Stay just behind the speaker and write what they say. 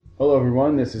Hello,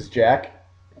 everyone. This is Jack.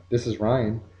 This is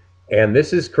Ryan. And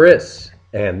this is Chris,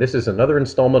 and this is another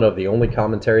installment of The Only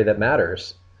Commentary That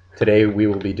Matters. Today we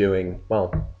will be doing,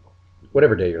 well,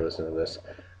 whatever day you're listening to this,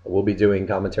 we'll be doing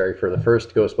commentary for the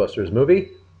first Ghostbusters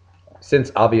movie.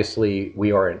 Since obviously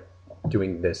we aren't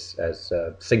doing this as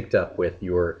synced up with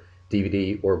your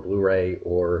DVD or Blu-ray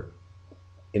or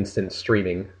instant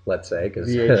streaming, let's say,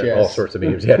 because all sorts of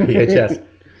mediums, VHS.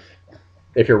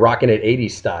 If you're rocking it 80s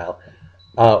style,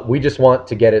 we just want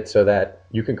to get it so that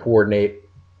you can coordinate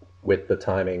with the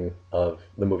timing of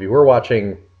the movie we're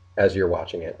watching as you're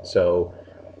watching it. So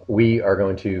we are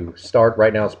going to start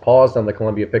right now. It's paused on the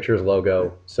Columbia Pictures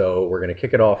logo, so we're going to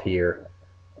kick it off here.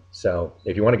 So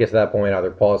if you want to get to that point,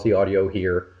 either pause the audio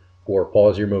here or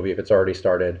pause your movie if it's already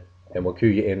started, and we'll cue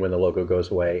you in when the logo goes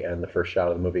away and the first shot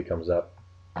of the movie comes up.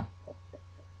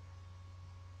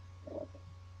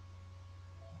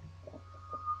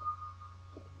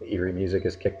 The eerie music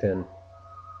is kicked in.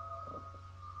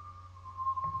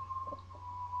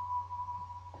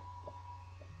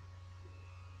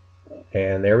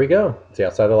 And there we go. It's the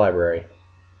outside of the library.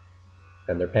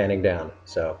 And they're panning down.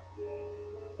 So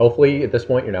hopefully at this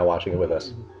point you're now watching it with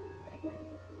us.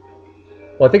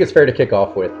 Well, I think it's fair to kick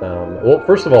off with, well,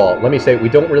 first of all, let me say we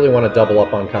don't really want to double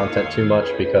up on content too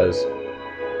much because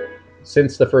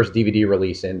since the first DVD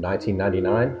release in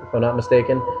 1999, if I'm not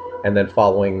mistaken, and then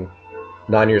following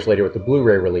 9 years later with the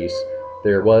Blu-ray release,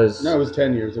 there was... No, it was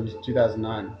 10 years. It was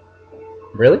 2009.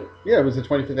 Really? Yeah, it was the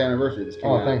 25th anniversary. This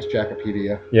came out. Thanks,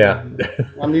 Jackopedia. Yeah.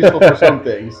 I'm useful for some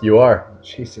things. You are.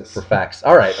 Jesus. For facts.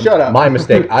 All right. Shut up. My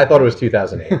mistake. I thought it was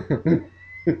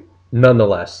 2008.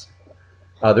 Nonetheless.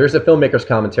 There's a filmmaker's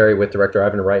commentary with director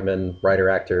Ivan Reitman,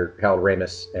 writer-actor Harold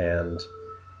Ramis, and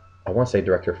I want to say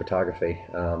director of photography.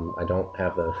 I don't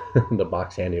have the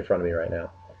box handy in front of me right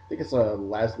now. I think it's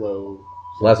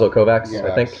Laszlo Kovacs, Yeah.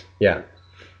 I think. Yeah.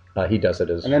 He does it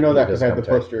as... And I know that because I have the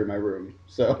commentary. poster in my room.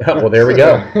 So Well, there we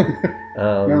go.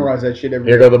 Memorize that shit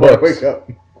every Here go the before I books. wake up.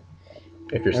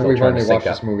 If you're And still we've trying to only sync watched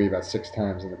up. this movie about 6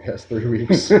 times in the past 3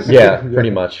 weeks. Yeah, pretty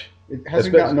much. It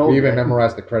hasn't gotten old We even yet.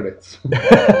 memorized the credits.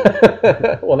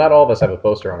 Well, not all of us have a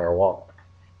poster on our wall.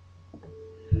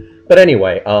 But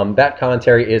anyway, that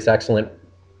commentary is excellent.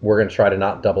 We're going to try to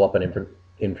not double up on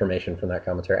information from that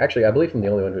commentary. Actually, I believe I'm the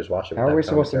only one who's watched it with How that are we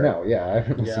supposed to commentary. know? Yeah, I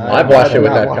haven't Yeah, seen I've it. watched it with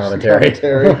not that watched the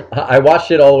commentary. I watched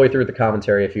it all the way through with the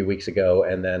commentary a few weeks ago,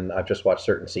 and then I've just watched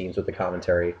certain scenes with the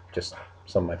commentary, just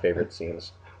some of my favorite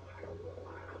scenes.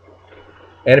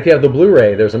 And if you have the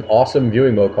Blu-ray, there's an awesome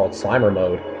viewing mode called Slimer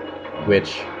Mode,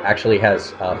 which actually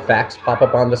has facts pop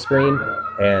up on the screen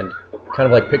and kind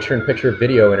of like picture-in-picture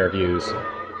video interviews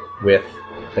with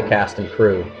the cast and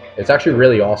crew. It's actually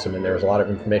really awesome, and there's a lot of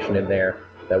information in there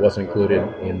that wasn't included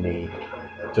in the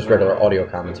just regular audio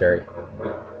commentary.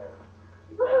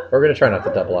 We're going to try not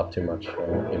to double up too much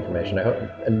information, I hope,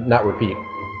 and not repeat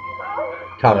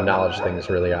common knowledge things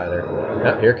really either.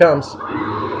 Yep, here it comes.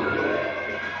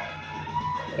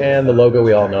 And the logo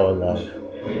we all know and love.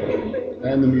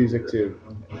 And the music, too.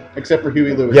 Except for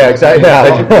Huey Lewis. Yeah, exactly.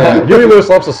 Yeah. Huey Lewis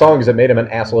loves the song because it made him an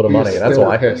assload of money, He's and that's still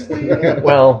why. pissed.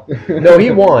 Well, no, he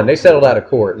won. They settled out of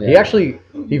court. Yeah.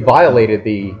 He violated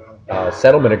the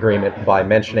settlement agreement by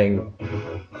mentioning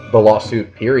the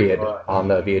lawsuit period on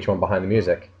the VH1 Behind the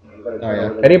Music. Oh,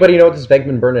 yeah. Anybody know what this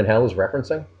Venkman Burn in Hell is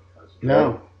referencing?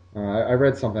 No. I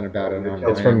read something about it on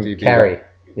It's from IMDb. Carrie.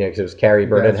 Yeah, because it was Carrie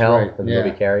Burn in That's Hell right, in the yeah.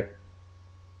 movie Carrie.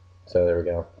 So there we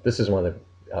go. This is one of the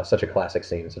such a classic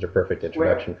scene, such a perfect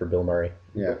introduction for Bill Murray.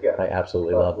 Yeah. I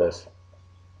absolutely love this.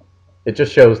 It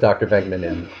just shows Dr.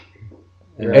 Venkman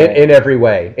Yeah. in every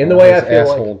way. In the way I His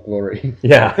feel asshole like... glory.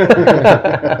 Yeah.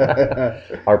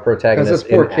 Our Because protagonist this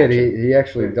poor in kid, action. he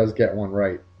actually does get one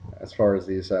right as far as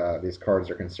these cards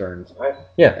are concerned.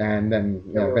 Yeah. And then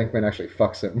Venkman actually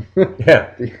fucks him.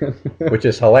 Yeah. Which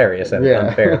is hilarious and Yeah.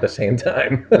 unfair at the same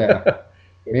time. Yeah.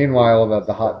 Meanwhile,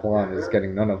 the hot blonde is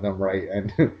getting none of them right,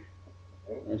 and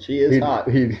And she is hot.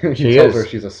 He She tells is. her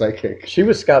she's a psychic. She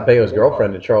was Scott Baio's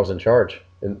girlfriend in Charles in Charge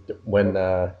when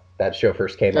that show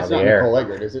first came That's on the not air. Nicole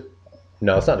Eggert, is it?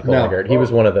 No, it's not Nicole No. Eggert. He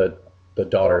was one of the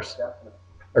daughters.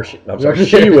 Or I'm sorry,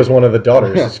 she was one of the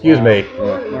daughters. Excuse me.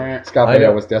 Yeah. Scott I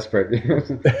know. Baio was desperate.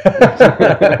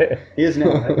 He is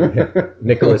now.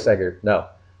 Nicholas Eggert. No.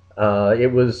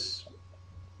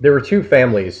 There were two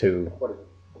families who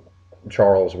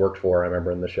Charles worked for, I remember,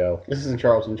 in the show. This isn't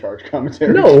Charles in Charge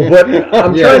commentary. No, but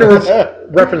I'm Yeah. trying to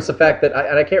reference the fact that,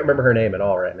 and I can't remember her name at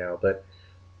all right now, but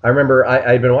I remember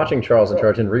I'd been watching Charles in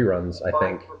Charge in reruns, I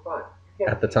think,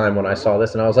 at the time when I saw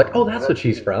this, and I was like, oh, that's what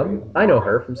she's from. I know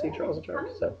her from seeing Charles in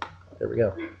Charge. So, there we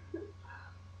go.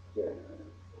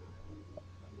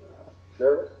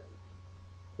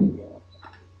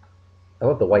 I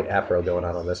love the white afro going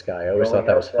on this guy. I always thought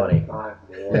that was funny.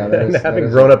 Yeah, that is, Having that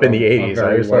is grown up in the a 80s, I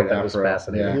very always thought white that was afro.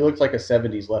 fascinating. He looks like a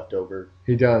 70s leftover.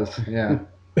 He does, yeah.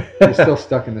 He's still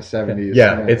stuck in the 70s.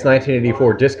 Yeah, it's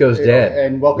 1984. Disco's dead.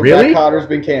 And Welcome Really? Back Cotter's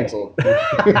been canceled.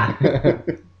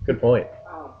 Good point.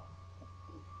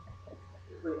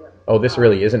 Oh, this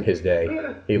really isn't his day.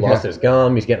 He lost his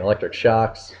gum. He's getting electric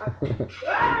shocks.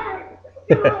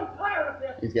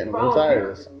 He's getting a little tired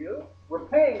of this. We're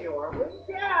paying you, aren't we?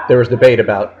 Yeah. There was debate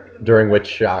about during which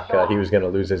shock he was going to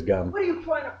lose his gum. What are you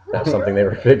trying to prove? That was something they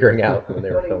were figuring out when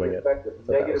they were filming it. I thought that was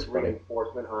Negative funny.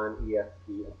 reinforcement on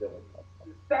ESP ability.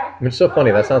 It's so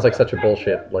funny. That sounds like such a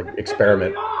bullshit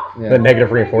experiment. Yeah. The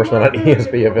negative reinforcement on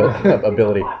ESP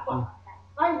ability.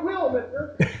 I will,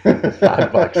 mister.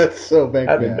 $5. That's so big.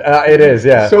 It is,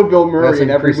 yeah. So Bill Murray As in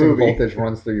every increasing movie. voltage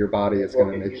runs through your body, it's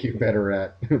going to make you better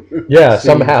at Yeah,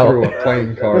 seeing somehow. through a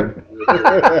playing card.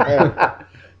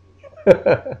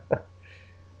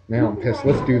 Now I'm pissed.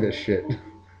 Let's do this shit.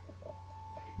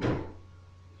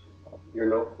 You're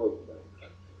no clue.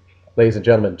 Ladies and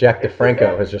gentlemen, Jack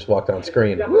DeFranco has just walked on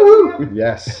screen.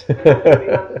 Yes. Command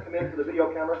to the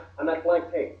video camera on that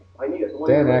blank tape. I need it.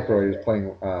 Dan Aykroyd is playing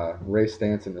Ray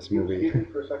Stantz in this movie,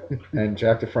 For a second. and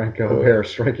Jack DeFranco bear a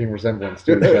striking resemblance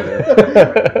to each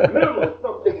other. Middle is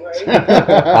something, right?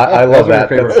 I love Those are my that.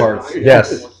 favorite parts.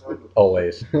 Yes,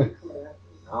 always.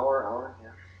 Hour, yeah.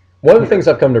 One of the things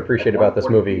I've come to appreciate about this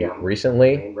movie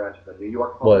recently Main branch of the New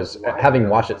York was having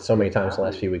watched it so many times the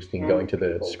last few weeks, and going to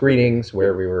the screenings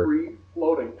where we were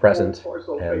present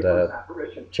and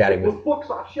chatting with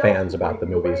fans about the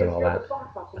movies and all that,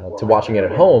 to watching it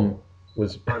at home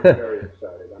was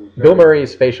Bill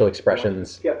Murray's facial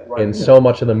expressions in so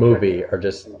much of the movie are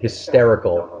just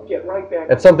hysterical.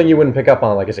 It's something you wouldn't pick up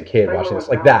on like as a kid watching this,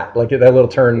 like that little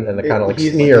turn and the kind of like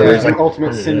He's sneer. Where he's like like,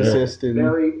 ultimate cynicist, and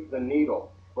Bury the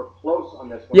needle. We're close on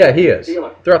this one. yeah, he is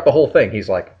throughout the whole thing. He's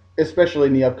like, especially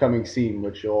in the upcoming scene,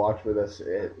 which you'll watch with us.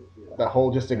 The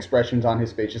whole just expressions on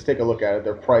his face. Just take a look at it;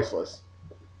 they're priceless.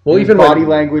 well, His even body when,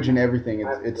 language and everything.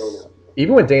 It's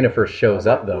even when Dana first shows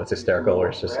up, though, it's hysterical. Where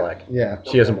it's just like, Yeah.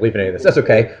 she doesn't believe in any of this. That's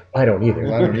okay. I don't either.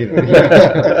 I don't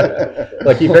either.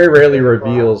 Like, he very rarely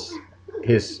reveals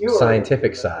his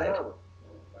scientific side.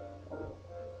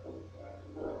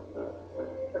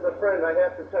 As a friend, I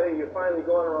have to tell you, you're finally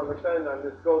going around the bend on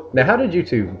this ghost. Now, how did you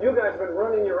two You guys have been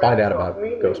running your find ass out off about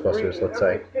meeting and Ghostbusters, greeting let's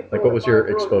say? every Like, what was your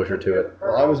exposure to it?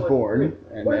 well, I was born,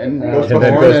 and then I was And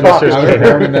then born, and Ghostbusters I was came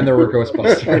born, out. and then there were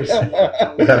Ghostbusters.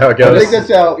 Is that how it I goes? think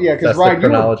that's how. Yeah, That's because the Ryan, you were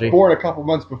chronology. born a couple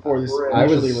months before this I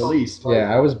was- initially released.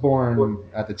 Yeah, I was born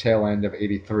at the tail end of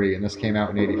 '83, and this came out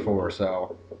in '84,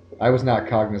 so I was not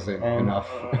cognizant enough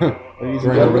Ladies and during the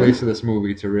gentlemen, release of this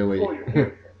movie to really.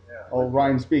 old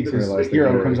Ryan speaks. His Realize the hero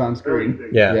glory. comes on screen.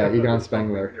 Yeah, Yeah, Egon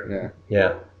Spengler. Yeah,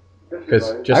 yeah.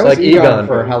 Because just I was like Egon Egon,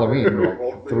 for Halloween,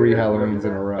 like 3 Halloweens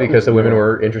in a row. because the women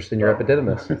were interested in your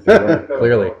epididymis.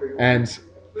 Clearly. And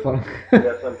fun,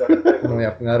 well,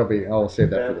 yeah, that'll be. I'll save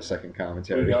that for the second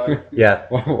commentary. Yeah.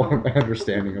 What my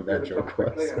understanding of that joke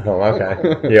was. Oh,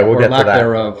 okay. Yeah, we'll or get to lack that.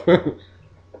 thereof.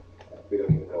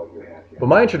 But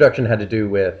my introduction had to do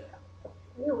with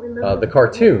the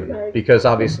cartoon, because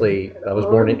obviously I was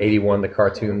born in '81. The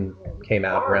cartoon came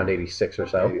out around '86 or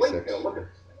so. 86.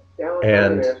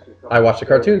 And I watched the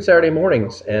cartoon Saturday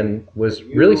mornings and was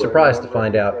really surprised to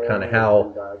find out kind of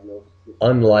how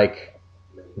unlike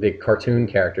the cartoon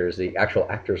characters the actual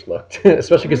actors looked,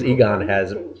 especially because Egon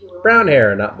has brown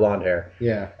hair, not blonde hair.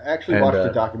 Yeah. I actually And, watched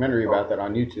a documentary about that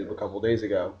on YouTube a couple days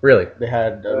ago. Really? They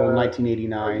had an old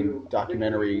 1989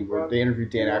 documentary where they interviewed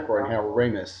Dan Aykroyd and Harold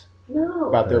Ramis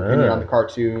about their opinion on the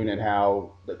cartoon and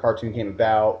how the cartoon came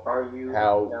about,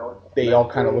 how they all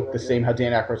kind of look the same, how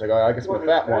Dan Aykroyd's like, oh, I guess I'm a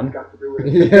fat one.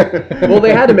 Well,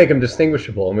 they had to make them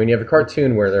distinguishable. I mean, you have a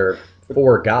cartoon where there are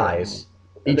 4 guys.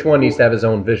 Each one needs to have his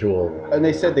own visual. And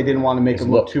they said they didn't want to make His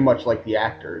them look look. too much like the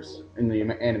actors in the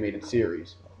animated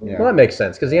series. Yeah. Well, that makes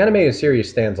sense, because the animated series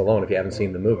stands alone if you haven't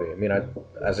seen the movie. I mean,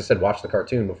 as I said, watched the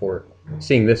cartoon before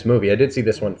seeing this movie. I did see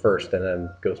this one first, and then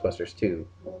Ghostbusters 2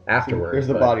 afterwards. There's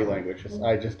the but- body language.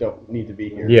 I just don't need to be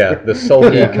here. Yeah, the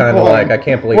sulky Yeah. kind of like, I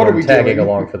can't believe What are I'm we tagging doing?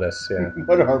 along for this. Yeah.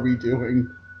 What are we doing?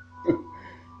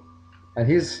 And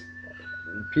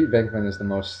Pete Venkman is the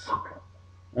most.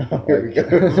 Here we go.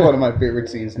 This is one of my favorite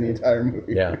scenes in the entire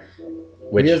movie. Yeah.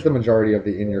 Which, He is the majority of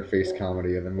the in-your-face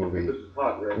comedy in the movie.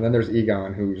 And then there's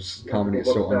Egon, whose comedy is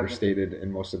so understated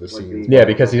in most of the scenes. yeah,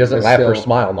 because he doesn't But laugh or still-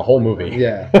 smile in the whole movie.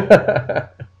 Yeah,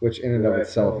 which in and of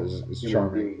itself is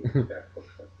charming.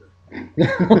 Yeah, I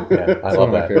It's love one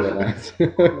of my that. favorite lines.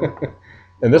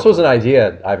 And this was an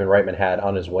idea Ivan Reitman had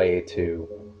on his way to,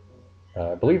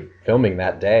 I believe, filming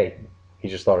that day He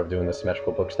just thought of doing the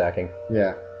symmetrical book stacking.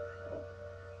 Yeah.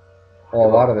 Well,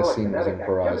 a lot of this scene was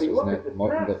improvised,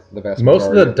 wasn't it? The vast Most of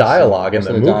majority the dialogue in most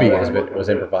the of the movie dialogue. was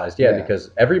improvised, yeah,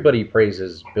 because everybody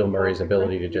praises Bill Murray's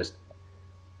ability to just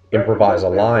improvise a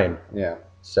line. Yeah.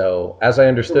 So, as I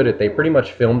understood it, they pretty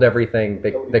much filmed everything.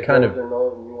 They kind of,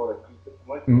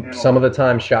 some of the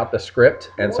time shot the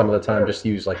script, and some of the time just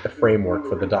used like the framework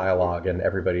for the dialogue, and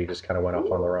everybody just kind of went off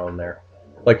on their own there.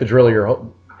 Like the drilling a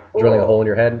hole in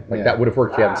your head, like that would have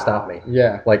worked if you hadn't stopped me.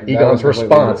 Yeah. Like Egon's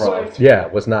response,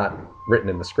 was not written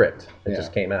in the script. It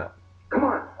just came out. Come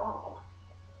on.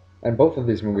 And both of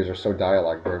these movies are so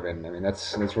dialogue driven. I mean,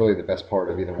 that's really the best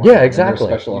part of either one. Yeah, exactly.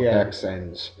 And their special effects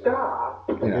and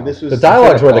This was the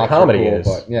dialogue's where the plots are comedy cool, is.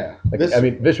 but yeah. Like, I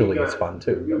mean, visually it's fun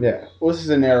too. Yeah. Well, this is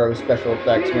an era of special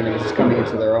effects when it was just coming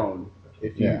into their own.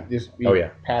 If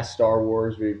you past Star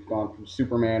Wars, we've gone from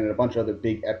Superman and a bunch of other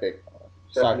big epic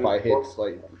sci-fi hits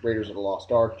like Raiders of the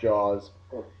Lost Ark, Jaws.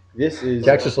 This is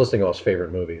Jack's just listing all his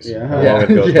favorite movies. Yeah. Along with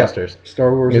Ghostbusters.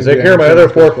 Star Wars. He's like, here are my other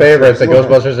 4 favorites, and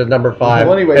Ghostbusters at number 5.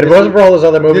 Well, anyway, and if it wasn't for all those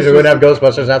other movies, we wouldn't have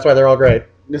Ghostbusters. That's why they're all great.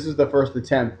 This is the first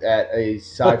attempt at a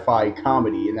sci-fi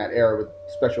comedy in that era with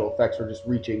special effects were just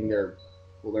reaching their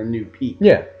new peak.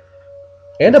 Yeah.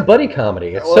 And a buddy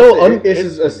comedy. It's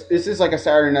this is like a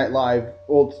Saturday Night Live.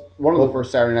 Well, it's one of the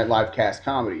first Saturday Night Live cast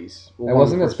comedies. And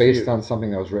wasn't this based on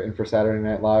something that was written for Saturday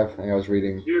Night Live? I think I was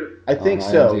reading. I think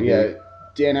so. IMDb. Yeah.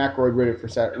 Dan Aykroyd wrote it for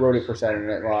Saturday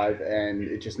Night Live, and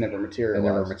it just never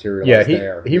materialized.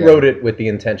 Yeah, he wrote it with the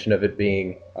intention of it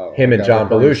being him and John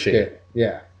Belushi.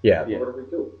 Yeah.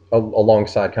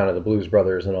 Alongside kind of the Blues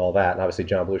Brothers and all that. And obviously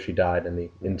John Belushi died in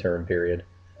the interim period.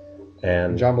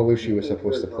 And John Belushi was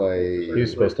supposed to play... He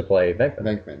was supposed to play Venkman.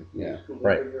 Venkman, yeah.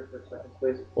 Right.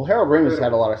 Well, Harold Ramis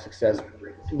had a lot of success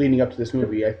leading up to this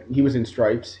movie. He was in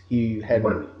Stripes. He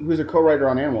was a co-writer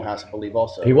on Animal House, I believe,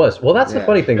 also. He was. Well, that's the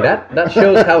funny thing. That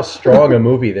shows how strong a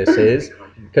movie this is.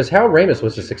 Because Harold Ramis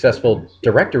was a successful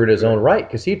director in his own right.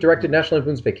 Because he directed National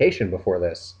Lampoon's Vacation before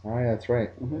this. Oh, yeah, that's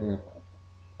right. Mm-hmm. Yeah.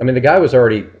 I mean, the guy was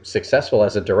already successful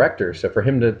as a director. So for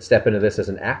him to step into this as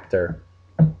an actor...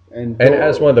 And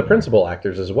as one of the principal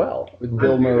actors as well. With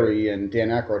Bill Murray and Dan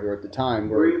Aykroyd, who at the time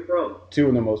were two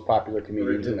of the most popular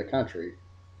comedians in the country.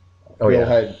 Bill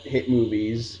had hit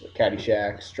movies,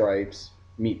 Caddyshack, Stripes,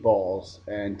 Meatballs,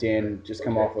 and Dan just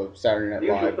come off of Saturday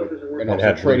Night Live and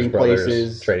also Trading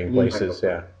Places. Trading Places,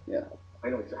 yeah. I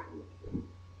know exactly.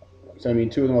 So, I mean,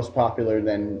 two of the most popular,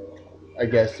 then I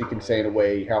guess you can say in a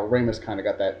way Harold Ramis kind of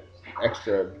got that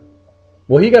extra...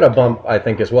 Well, he got a bump, I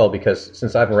think, as well, because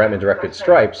since Ivan Reitman directed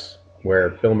Stripes, where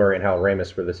Bill Murray and Harold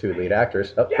Ramis were the two lead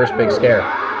actors, first big scare.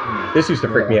 This used to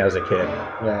freak me out as a kid.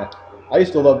 Yeah. I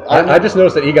used to love... I just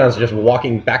noticed that Egon's just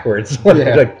walking backwards,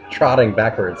 like trotting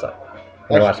backwards. I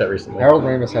watched that recently. Harold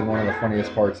Ramis had one of the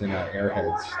funniest parts in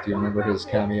Airheads. Do you remember his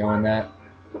cameo in that?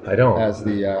 I don't. As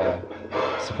the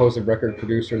supposed record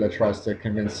producer that tries to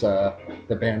convince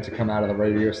the band to come out of the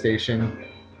radio station,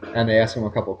 and they ask him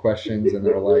a couple questions, and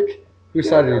they're like... Whose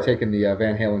side are you taking, the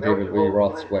Van Halen David Lee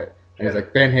Roth split? And he's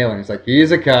like, Van Halen. He's like,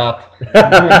 he's a cop. He's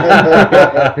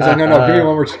like, no, give me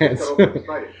one more chance.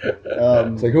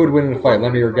 It's like, who would win in a fight,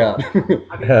 Lemmy or God?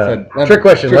 Trick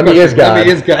question. Lemmy is God.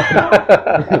 Lemmy is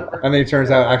God. And then he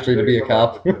turns out actually to be a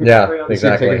cop. Yeah,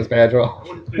 exactly. Taking his badge off.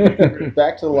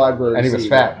 Back to the library. And he was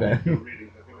fat then.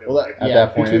 Well, at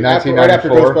that point, in 1994. Right after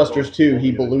Ghostbusters 2,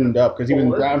 he ballooned up because he was in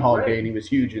Groundhog Day and he was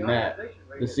huge in that.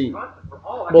 The scene.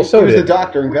 Well, so he was the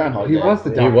doctor in Groundhog Day. He was the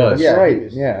doctor. He was. That's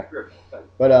right. Yeah.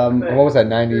 But what was that?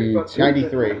 92?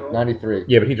 93. 93.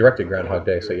 Yeah, but he directed Groundhog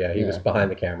Day, so he was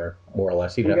behind the camera more or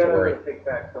less. He didn't have to worry.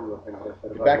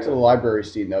 Back to the library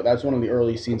scene, though. That's one of the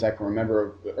early scenes I can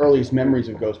remember, the earliest memories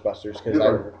of Ghostbusters, because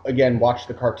I again watched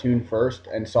the cartoon first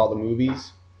and saw the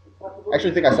movies. I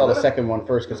actually think I saw the second one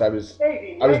first because I was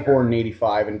born in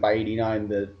 '85, and by '89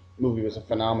 the movie was a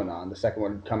phenomenon. The second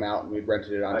one had come out and we'd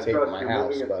rented it on tape at my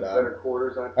house. But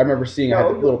I remember seeing, I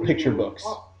had the little picture books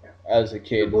as a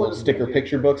kid, little sticker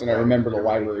picture books, and I remember the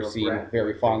library scene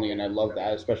very fondly, and I loved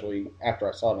that, especially after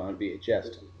I saw it on a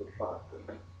VHS.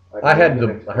 I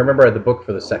remember I had the book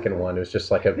for the second one. It was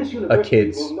just like a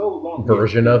kid's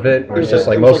version of it. It was just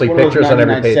like mostly pictures on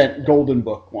every page. 99-cent golden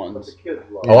book ones.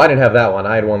 Oh, I didn't have that one.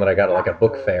 I had one that I got at like a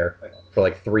book fair for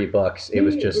like $3. It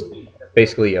was just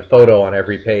basically a photo on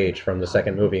every page from the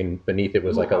second movie, and beneath it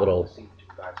was like a little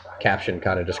caption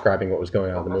kind of describing what was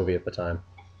going on in the movie at the time.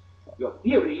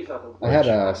 I had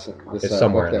this book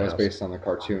that was house. based on the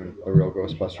cartoon, the real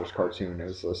Ghostbusters cartoon. It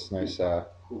was this nice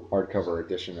hardcover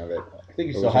edition of it. I think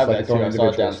you still have that too. I saw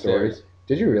it downstairs.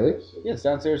 Did you really? Yeah, it's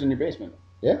downstairs in your basement.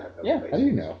 Yeah? Yeah. How do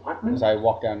you know? Because I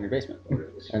walked down in your basement.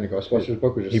 And the Ghostbusters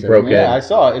book was just He sitting broke there? in. Yeah, I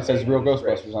saw it. It says Real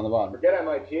Ghostbusters on the bottom. Forget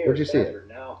MIT. Where'd you see it?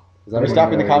 Is that Are we what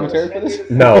stopping the you know it commentary is? for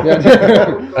this? No.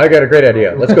 I got a great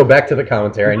idea. Let's go back to the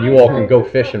commentary, and you all can go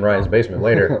fish in Ryan's basement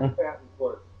later.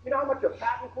 You know how much a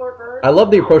patent clerk earns? I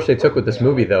love the approach they took with this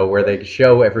movie, though, where they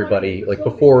show everybody, like,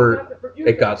 before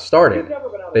it got started,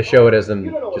 they show it as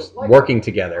them just working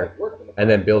together and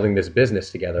then building this business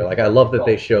together. Like, I love that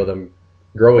they show them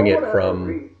growing it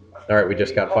from, all right, we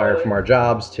just got fired from our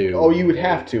jobs to... Oh, you would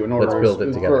have to in Let's order build it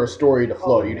together. for a story to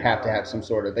flow. You'd have to have some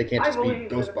sort of. They can't just be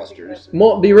Ghostbusters.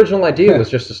 Well, the original idea was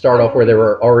just to start off where they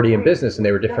were already in business and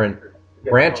they were different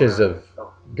branches of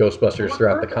Ghostbusters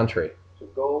throughout the country.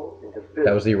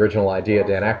 That was the original idea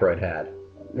Dan Aykroyd had,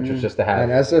 which was just to have...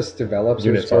 And as this develops,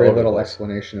 units there's very all over the little place.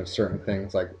 explanation of certain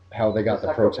things, like how they got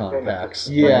the proton packs.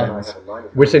 Yeah.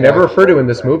 Which they never refer to in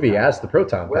this movie as the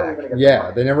proton pack. Yeah,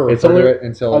 they never It's refer only- to it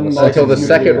until Until the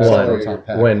second proton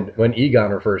one, pack. when Egon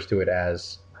refers to it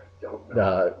as,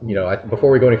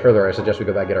 before we go any further, I suggest we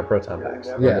go back and get our proton packs.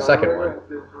 And Yeah. the second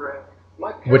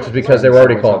one, which is because they were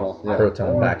already called Yeah.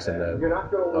 proton packs in You're the,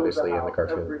 not going to lose obviously the in the house.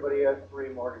 cartoon. Everybody has 3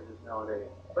 mortgages nowadays.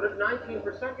 But at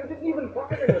 19%, you didn't even buy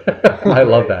it. I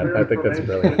love that. I think that's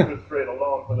brilliant. Interest rate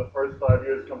alone for the first 5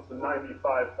 years comes to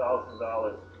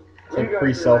 $95,000. It's like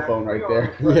pre-cell phone right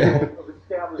there. Yeah.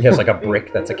 He has like a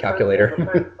brick that's a calculator.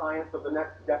 Science of the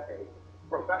next decade.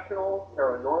 Professional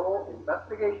paranormal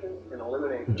investigations and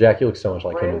elimination. Jack, you look so much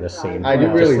like him in this scene. I do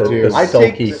Just really the- do. the I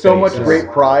sulky take so much face. great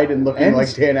pride in looking And-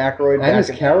 like Dan Aykroyd. And his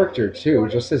back in- character too,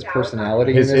 just his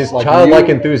personality. His, in this, his like, childlike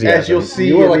you, enthusiasm. As you'll see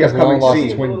You were in like the his upcoming long-lost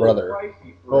scene. twin brother.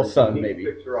 Well, son, maybe.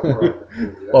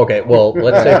 Okay, well,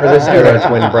 let's say for this era,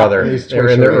 twin brother. He's They're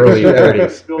in their torturing. early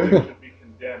 30s. Building should be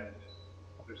condemned.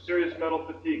 There's serious metal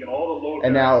fatigue and all the load.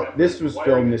 And now, this was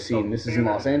filmed, this scene. This is in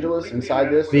Los Angeles,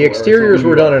 inside this? The or it's exteriors in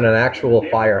were New York? done in an actual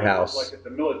firehouse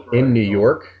in New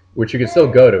York, which you can still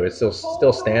go to. It's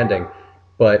still standing.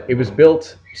 But it was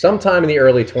built sometime in the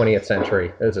early 20th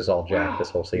century. This is all Jack,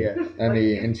 this whole scene. Yeah. And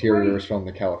the interior was filmed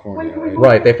in California, right?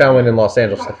 Right, they found one in Los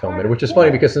Angeles to film it, which is funny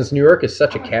because since New York is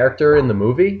such a character in the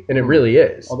movie, and it really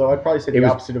is. Although I'd probably say It the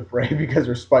was- opposite of Bray because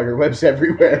there's spider webs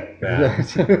everywhere.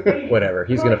 Nah, whatever.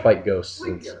 He's gonna fight ghosts.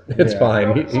 It's Yeah.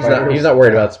 fine. He's not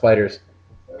worried about spiders.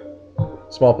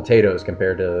 Small potatoes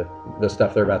compared to the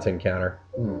stuff they're about to encounter.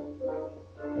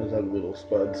 Those are little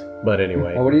spuds. But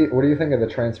anyway, Now, what do you think of the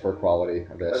transfer quality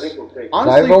of I this? think we'll take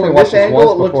Honestly, I've only from watched this this angle,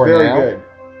 once it looks before very now. good.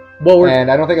 well, And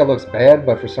I don't think it looks bad,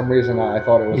 but for some reason I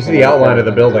thought it was. you see the outline of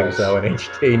the buildings though. though in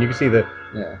HD, and you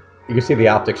can see the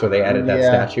optics where they added that Yeah.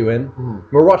 statue in. Mhm.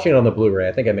 We're watching it on the Blu-ray.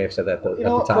 I think I may have said that at You the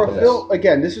know, top for of a this. film,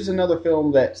 again, this is another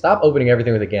film that. Stop opening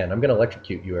everything with again. I'm gonna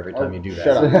electrocute you every time you do that.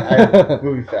 Shut up. I have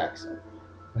movie facts.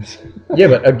 Yeah,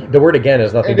 but the word again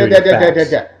has nothing to do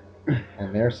with facts.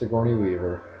 And there's Sigourney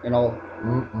Weaver And all.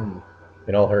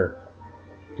 In all her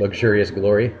luxurious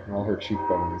glory. and all her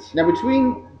cheekbones. Now,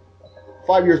 between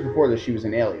 5 years before this, she was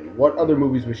an Alien. What other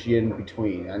movies was she in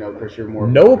between? I know, Chris, you're more.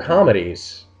 No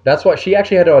comedies. That's why she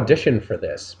actually had to audition for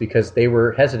this because they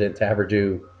were hesitant to have her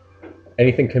do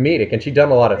anything comedic, and she'd done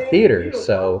a lot of theater,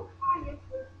 so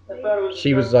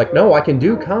she was like, "No, I can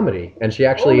do comedy." And she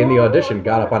actually, in the audition,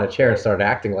 got up on a chair and started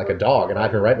acting like a dog. And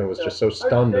Ivan Reitman was just so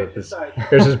stunned that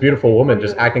there's this beautiful woman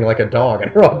just acting like a dog in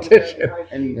her audition.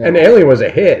 And And Alien was a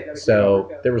hit, so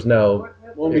there was no.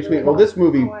 well, in between, well, this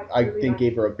movie I think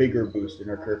gave her a bigger boost in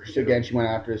her career. She, again, she went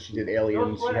after this. She did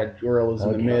Aliens. She had Gorillas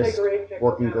in the Mist,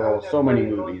 Working Girl, so many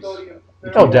movies.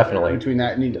 Oh, definitely. Between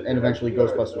that and eventually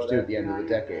Ghostbusters 2 at the end of the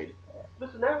decade.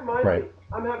 Right.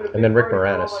 And then Rick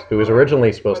Moranis, who was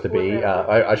originally supposed to be,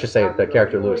 I should say the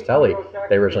character Louis Tully,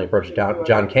 they originally approached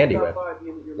John Candy with.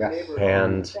 Yes.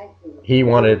 And he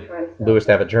wanted Louis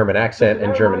to have a German accent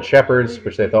and German shepherds,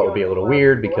 which they thought would be a little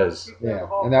weird because Yeah,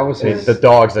 and that was I mean, his. the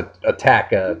dogs that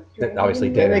attack, obviously,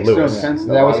 That Dan and makes no Louis. sense.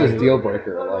 That was his deal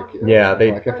breaker. Like, Yeah,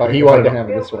 they- Like if I, he if wanted I to- can have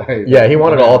it this way. Yeah, he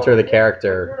wanted to alter the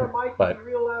character, but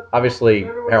obviously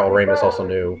Harold Ramis also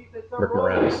knew Rick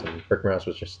Moranis, and Rick Moranis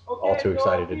was just all too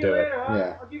excited to do it.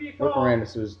 Yeah. Rick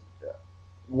Moranis was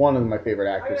one of my favorite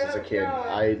actors as a kid.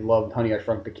 I loved Honey, I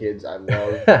Shrunk the Kids. I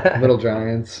loved Little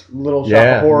Giants. Little Shop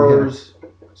Yeah. of Horrors,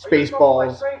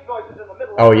 Spaceballs.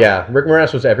 Oh yeah, Rick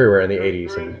Moranis was everywhere in the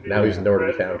 80s, and now he's nowhere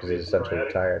to be found because he's essentially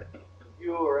retired.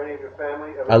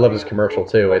 I love his commercial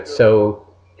too. It's so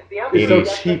It's so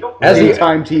 80s. cheap. As the-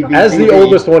 Daytime TV. As the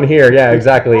oldest one here, yeah,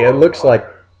 exactly. It looks like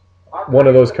one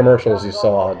of those commercials you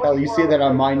saw. Hell, you see that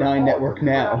on My 9 network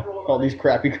now. All these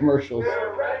crappy commercials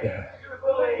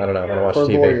I don't know. I don't watch for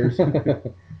TV. lawyers.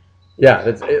 Yeah,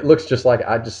 it looks just like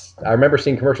I remember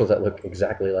seeing commercials that look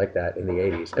exactly like that in the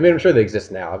 80s. I mean, I'm sure they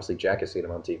exist now. Obviously, Jack has seen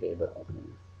them on TV, but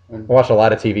I watched a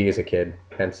lot of TV as a kid,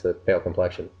 hence the pale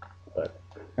complexion. But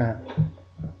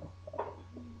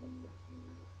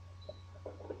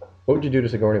what would you do to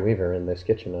Sigourney Weaver in this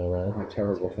kitchen, Ryan?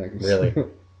 Terrible things. Really?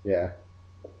 Yeah.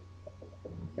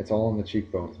 It's all in the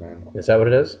cheekbones, man. Is that what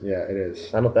it is? Yeah, it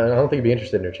is. I don't think you'd be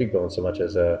interested in her cheekbones so much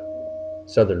as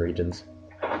southern regions.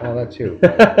 Oh, that too.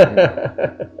 But,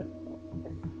 yeah.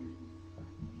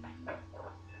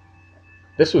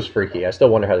 This was freaky. I still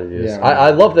wonder how they do this. Yeah,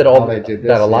 I love that how they did this,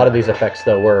 that a lot of yeah. these effects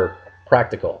though were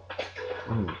practical.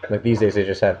 Like these days, they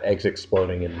just have eggs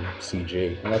exploding in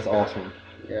CG. That's awesome.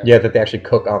 Yeah, that they actually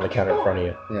cook on the counter in front of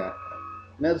you. Yeah.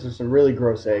 And those are some really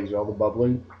gross eggs, all the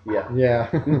bubbling. Yeah. Yeah.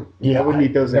 I wouldn't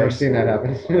eat those Never eggs. seen that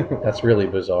happen. That's really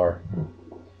bizarre.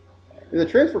 The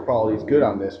transfer quality is good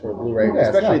on this for Blu-ray, Yeah, it's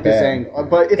especially not at this bad. angle.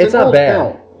 But it's an not old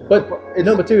bad.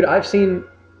 film. But dude, I've seen.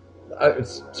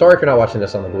 Sorry if you're not watching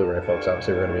this on the Blu-ray, folks.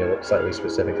 Obviously, we're going to be a little slightly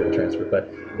specific to the transfer, but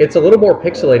it's a little more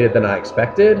pixelated than I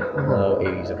expected.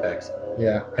 80s effects.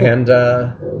 Yeah. And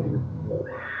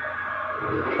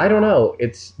I don't know.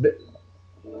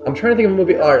 I'm trying to think of a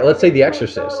movie. All right, let's say The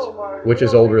Exorcist, which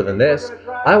is older than this.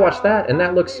 I watched that, and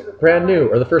that looks brand new.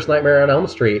 Or The First Nightmare on Elm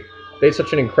Street. They had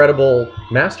such an incredible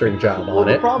mastering job on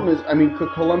The it. problem is, I mean,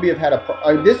 Columbia have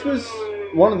had this was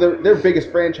one of their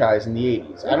biggest franchise in the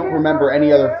 80s. I don't remember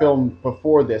any other film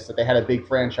before this that they had a big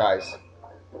franchise,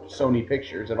 Sony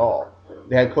Pictures, at all.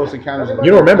 They had Close Encounters of the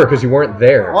You don't remember because you weren't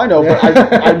there. Well, I know, but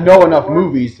I know enough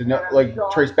movies to know, like,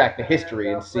 trace back the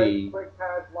history and see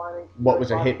what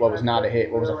was a hit, what was not a hit,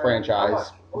 what was a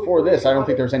franchise. Before this, I don't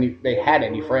think they had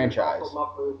any franchise.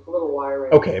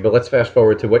 Okay, but let's fast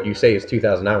forward to what you say is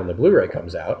 2009 when the Blu-ray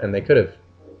comes out, and they could have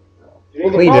Well,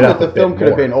 the cleaned it problem up is a the bit film could have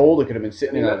more. been old. It could have been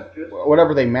sitting in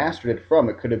whatever they mastered it from.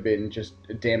 It could have been just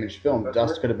a damaged film.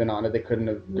 Dust could have been on it. They couldn't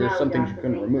have. There's some things you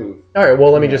couldn't remove. All right,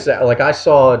 well, let me just say, like, I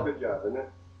saw Good job, isn't it?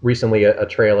 recently a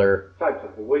trailer Type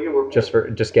something, will you?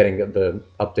 just getting the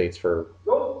updates for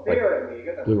Don't stare at me. You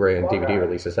got the Blu-ray and bug DVD eyes.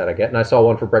 releases that I get, and I saw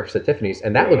one for Breakfast at Tiffany's,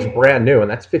 and that looks brand new, and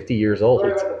that's 50 years old.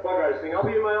 Sorry about the bug eyes thing. I'll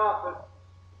be in my office.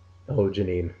 Oh,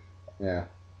 Janine. Yeah.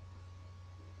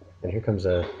 And here comes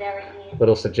a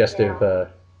little suggestive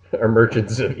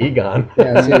emergence of Egon.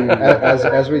 Yeah, see,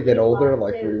 as we get older,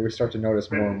 like we start to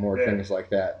notice more and more things like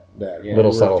that. That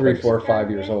Little we're subtle 3, things. 4,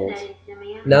 5 years old.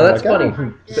 Now, that's Like, I funny.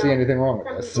 don't see anything wrong with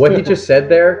this. What he just said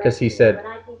there, because he said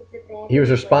he was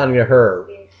responding to her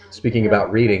speaking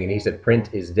about reading, and he said print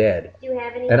is dead.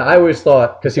 And I always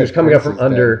thought, because he was coming up from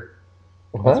under...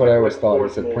 That's what I always thought. He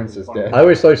said Prince is dead. I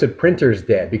always thought he said printer's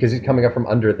dead because he's coming up from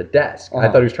under the desk. I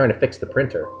thought he was trying to fix the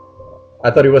printer. I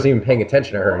thought he wasn't even paying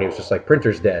attention to her, and he was just like,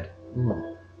 printer's dead.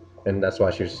 And that's why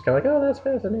she was just kind of like, oh, that's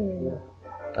fascinating.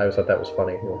 I always thought that was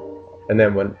funny. And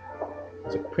then when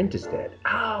it's like, print is dead.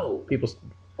 Ow! People,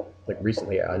 like,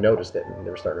 recently I noticed it, and they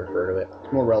were starting to refer to it.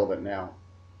 It's more relevant now.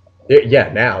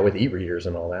 Yeah, now with e-readers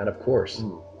and all that, of course.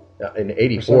 In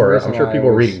 '84, reason I'm sure I people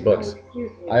were always- reading books.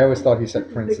 I always thought he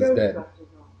said Prince is dead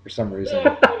for some reason.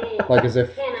 Like as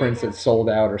if Prince had sold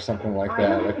out or something like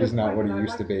that. Like he's not what he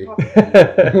used to be.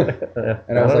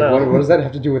 And I was like, what does that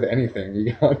have to do with anything?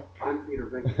 Egon?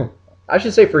 I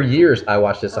should say for years I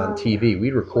watched this on TV.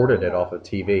 We recorded it off of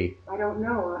TV. I don't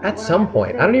know. At some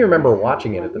point, I don't even remember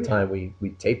watching it at the time we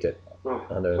taped it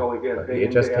on a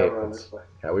VHS tape. That's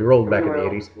how we rolled back in the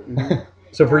 80s.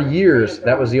 So for years,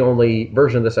 that was the only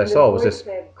version of this I saw was this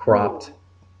cropped,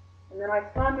 I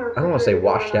don't want to say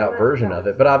washed out version of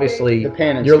it, but obviously The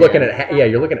pan and you're looking scan. at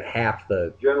you're looking at half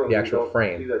the actual See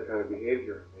frame. that kind of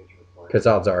behavior in nature. Because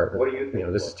odds are,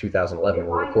 this is 2011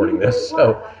 we're recording this,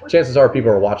 so chances are people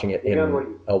are watching it in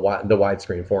the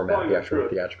widescreen format, the actual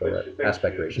theatrical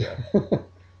aspect ratio.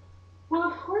 Well,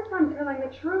 of course I'm telling the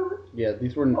truth. Yeah,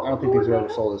 these were. I don't think these were ever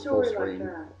sold as full screen.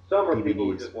 Some are people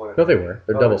who DVDs. just want No, they were.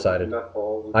 They're double-sided.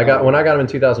 When I got them in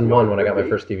 2001, when I got my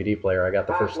first DVD player, I got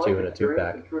the first two in a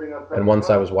two-pack, and one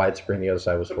side was widescreen, the other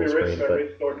side was full screen.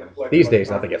 But these days,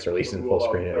 nothing gets released in full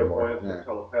screen anymore.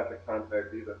 Telepathic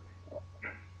contact either.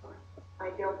 I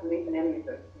don't believe in any of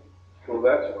those things. Well,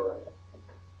 that's all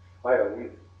right. I don't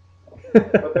either.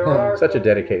 But there are Such a some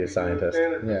dedicated scientist.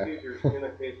 standard Yeah. procedures in a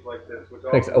case like this, which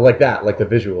Thanks, also- like that, like the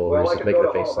visual, where Well, he's I just could making go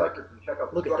the to face Hall like, of Records and check out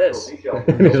the look at structural this. details.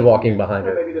 And he's walking behind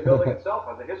her. Maybe the building itself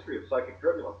has a history of psychic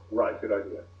turbulence. Right, good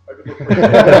idea. I could look for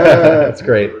That's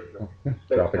great.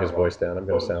 Dropping his voice down. I'm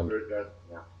going to sound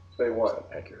Say what?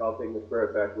 accurate. I'll take Miss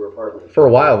Barrett back to her apartment. For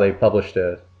a while, they published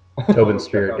a Tobin's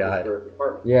Spirit Guide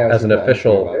Yeah, I was as an gonna ask you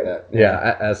official, about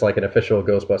that. as like an official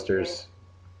Ghostbusters.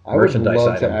 I would merchandise love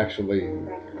item. to actually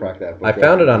crack that book. I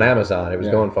found it on Amazon. It was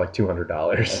Yeah. going for like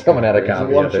 $200. Someone had a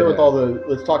copy Well, I'm of sure it. with all the.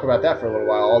 Let's talk about that for a little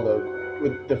while. All the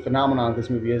with the phenomenon of this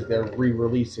movie is they're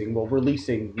releasing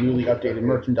newly updated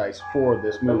merchandise for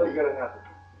this movie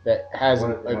that has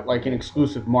like an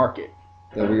exclusive market.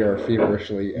 That we are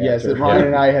feverishly after. Yes, that Ryan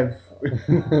and I have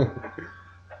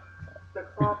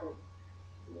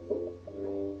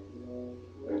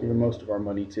given most of our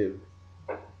money to.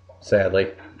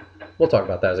 Sadly. We'll talk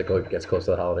about that as it gets close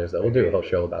to the holidays, though. We'll do a whole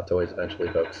show about toys eventually,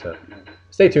 folks. So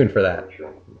stay tuned for that.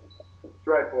 That's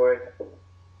right, boy.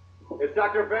 It's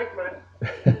Dr.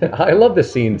 Venkman. I love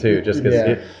this scene, too, just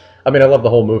because I love the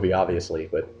whole movie, obviously,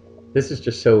 but this is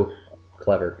just so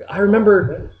clever. I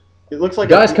remember it looks like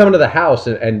guys coming to the house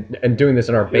and doing this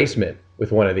in our basement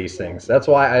with one of these things. That's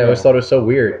why I always thought it was so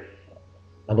weird.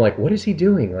 I'm like, what is he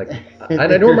doing? Like, I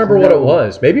don't remember what it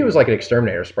was. Maybe it was like an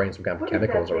exterminator spraying some kind of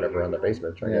chemicals or whatever on the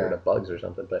basement, trying to get rid of bugs or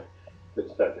something. But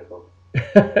It's technical. not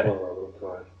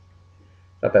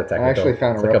that technical. I actually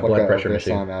found it's a like replica blood pressure of this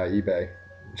machine. on eBay.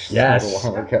 Yes, A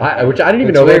while ago. which I didn't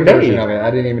even The know they toy made. version of it.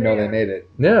 I didn't even know they made it.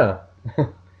 Yeah, and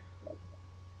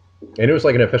it was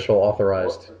like an official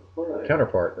authorized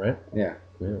counterpart, right? Yeah.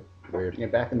 Weird. Yeah,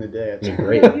 back in the day, It's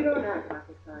great. You don't act like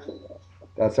a scientist.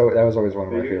 That was always one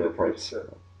of my favorite parts.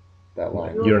 That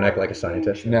line. You don't act like a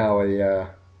scientist. No,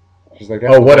 she's like,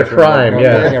 Oh, what a crime,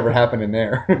 yeah. Nothing ever happened in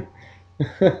there.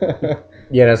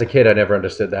 Yeah, and as a kid, I never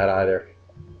understood that either.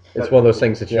 It's one of those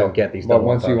things that you don't get these. But double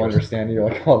once you entendres. understand it, you're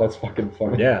like, oh, that's fucking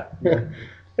funny. Yeah.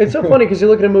 It's so funny because you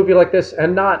look at a movie like this,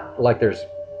 and not like there's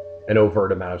an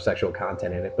overt amount of sexual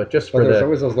content in it, but just But for there's the.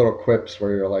 always those little quips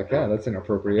where you're like, yeah, that's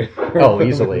inappropriate. Oh,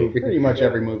 easily. pretty much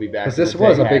every movie back. Because in this the day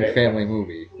was a had big it. family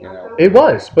movie, you know. It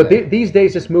was, but these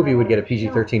days this movie would get a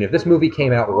PG-13. If this movie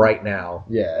came out right now,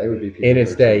 Yeah, it would be in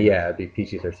its PG-13. day, yeah, it'd be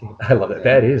PG-13. I love it.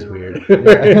 That is weird.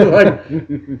 Like,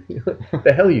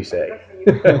 the hell you say?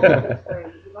 Would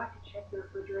you like to check the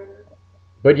refrigerator?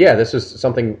 But yeah, this is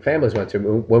something families went to.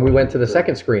 When we went to the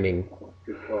second screening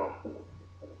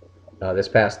this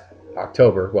past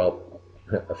October, well,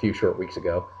 a few short weeks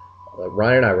ago,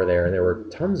 Ryan and I were there, and there were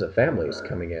tons of families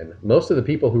coming in. Most of the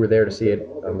people who were there to see it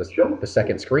on the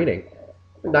second screening,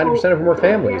 90% of them were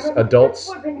families,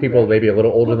 adults, people maybe a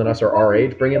little older than us or our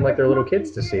age, bringing like their little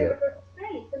kids to see it.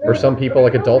 Or some people,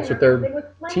 like adults with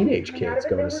their teenage kids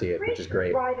going to see it, which is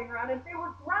great. Riding around, and they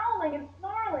were growling and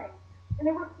snarling, and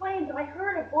there were flames, and I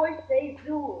heard a voice say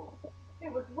 "Zool."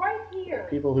 It was right here.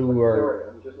 People who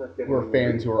are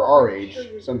fans who are our age,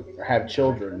 some have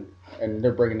children, and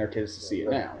they're bringing their kids to see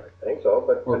it now. I think so,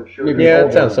 but Or I'm sure. maybe Yeah, it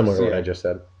older sounds ones, similar to what yeah. I just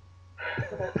said.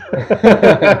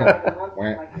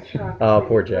 Wah. Oh,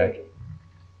 poor Jack.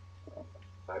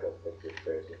 I don't think you're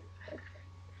crazy.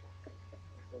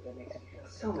 That makes me feel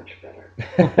so much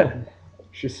better.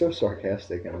 She's so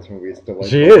sarcastic in this movie. It's delightful.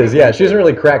 She is, yeah. She doesn't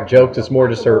really crack jokes. It's more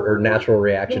just her natural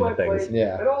reaction to things.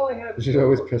 Yeah. And all I had She's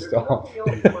always pissed off.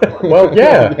 Well,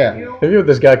 yeah. Yeah. If you have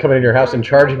this guy coming in your house and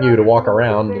charging you to walk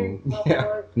around and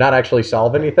Yeah. not actually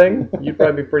solve anything, you'd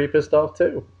probably be pretty pissed off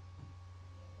too.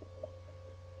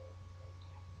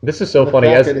 This is so The funny.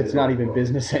 fact As that it's not even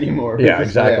business anymore. yeah,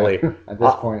 exactly. Yeah, at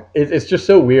this point. It's just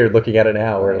so weird looking at it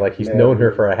now, where like he's known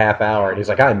her for a half hour, and he's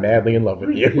like, "I'm madly in love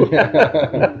with you."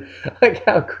 Yeah. Like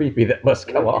how creepy that must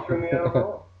come off. She threw me out at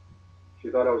all. She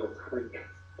thought I was a creep.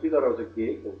 She thought I was a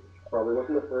geek, and probably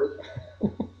wasn't the first.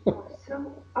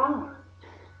 So odd.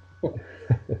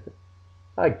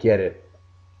 I get it.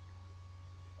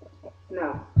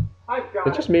 No. I've got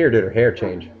It's just me, or did her hair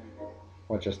change?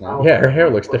 What, just now? Yeah, her hair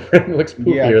looks different. It looks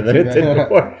Yeah, I poofier can than see it did that.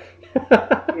 before.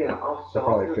 Yeah, I'll They solve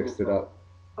probably fixed it up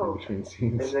Oh. in between And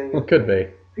scenes. then Could be.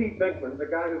 Pete Binkman's the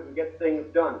guy who can get things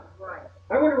done. Right.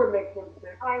 I wonder what makes him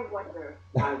tick. I wonder.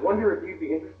 I wonder if you'd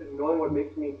be interested in knowing what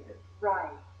makes me tick. Right.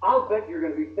 I'll bet you're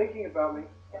going to be thinking about me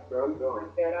after I'm I gone.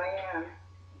 bet I am.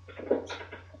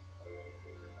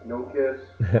 No kiss.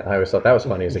 I always thought that was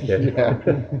funny as a kid. Yeah.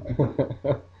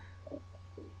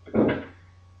 I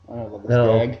love this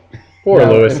No. gag. Poor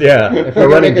No, Lewis, yeah. If A we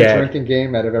running make a gag. drinking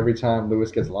game out of every time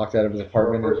Lewis gets locked out of his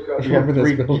apartment, First cut. You have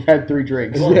three. You had 3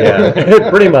 drinks. Yeah,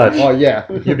 pretty much. Oh yeah,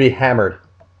 You'd be hammered.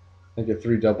 I get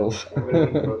 3 doubles. I'm going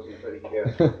to need Rosie Petty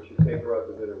cash. We should take her out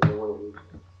to dinner. We don't want to lose.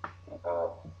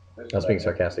 I was being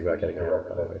sarcastic about getting her out,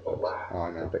 by the way, folks. Oh,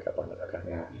 I know. Pick up on it. Okay.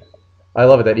 Yeah. I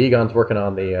love it that Egon's working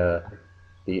on the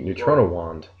neutrino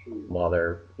wand while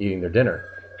they're eating their dinner,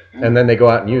 and then they go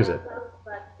out and use it.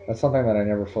 That's something that I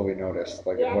never fully noticed,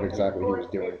 like what exactly he was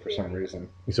doing for some reason.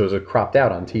 So it was cropped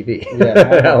out on TV.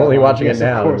 Yeah. Only watching it Yes,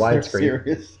 now of in course, they're widescreen.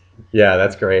 serious. Yeah,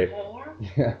 that's great.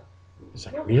 Yeah. It's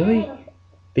like, really?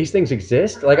 These things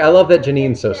exist? Like, I love that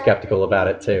Janine's so skeptical about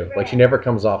it too. Like, she never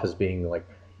comes off as being like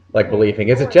believing.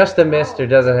 Is it just a mist or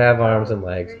does it have arms and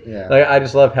legs? Yeah. Like, I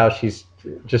just love how she's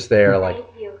just there, like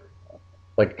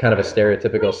like kind of a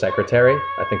stereotypical secretary.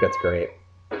 I think that's great.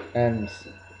 And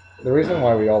the reason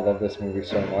why we all love this movie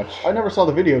so much. I never saw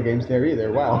the video games there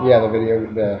either. Wow. Yeah,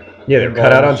 the they're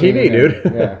cut out on TV, dude.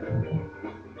 Yeah.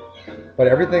 But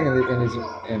everything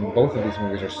in both of these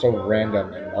movies are so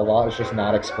random, and a lot is just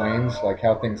not explained, like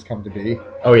how things come to be.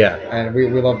 Oh yeah. And we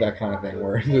love that kind of thing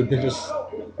where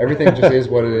everything just is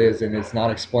what it is, and it's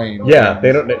not explained. Yeah,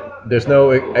 they don't. There's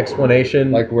no explanation.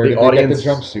 Like where the did audience they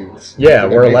get the jumpsuits? Yeah,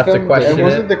 Did they we're make left to them? question And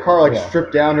wasn't it. the car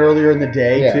stripped down earlier in the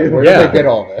day too? Where Yeah. did they get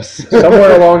all this?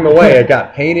 Somewhere along the way, it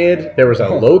got painted. There was a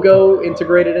logo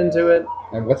integrated into it.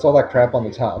 And what's all that crap on the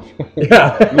top?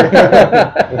 Yeah.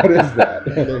 What is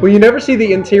that? Well, you never see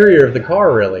the interior of the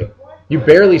car, really. You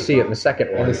barely see it in the second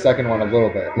And one. the second one a little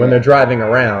bit. When they're driving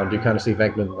around, you kind of see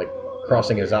Venkman like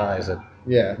crossing his eyes at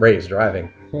Yeah. Ray's driving,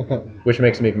 which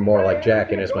makes him even more like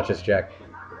Jack, in as much as Jack,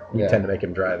 you Yeah. tend to make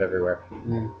him drive everywhere.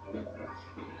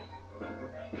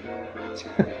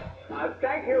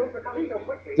 Thank you for coming so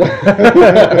quickly.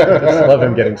 Just love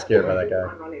him getting scared by that guy.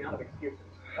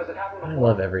 I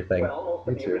love everything.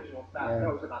 Me too.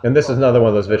 And this is another one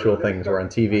of those visual things where on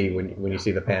TV, when you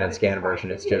see the pan and scan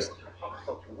version, it's just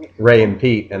Ray and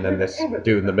Pete, and then this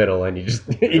dude in the middle, and you just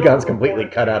Egon's completely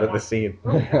cut out of the scene.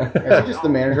 Is he just the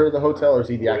manager of the hotel, or is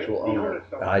he the actual owner?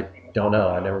 I don't know.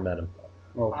 I never met him.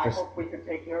 Well, I just hope we can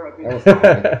take care of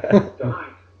that was funny.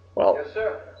 Well, Yes,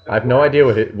 sir. I have no idea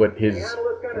what his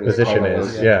position Oh,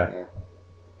 is. Yeah.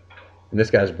 And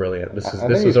this guy's brilliant. This I think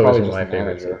was he's always probably one of my just the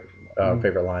favorites. manager.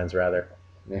 Favorite lines, rather.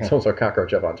 Yeah. Someone's a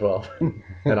cockroach up on 12,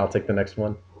 and I'll take the next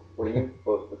one. What are you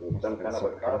supposed to do? Some kind of a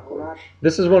car?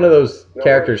 This is one of those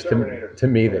characters to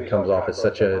me that comes off as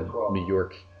such a New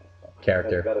York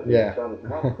character. Yeah.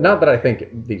 Not that I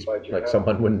think these like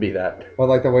someone wouldn't be that. Well,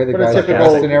 like the way the But it's guy's typical-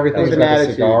 dressed and everything, with he's an got the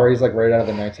attitude. cigar, he's like right out of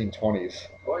the 1920s.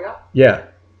 Oh, yeah. Yeah.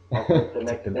 The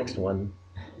Take the next one.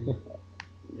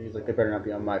 He's like, they better not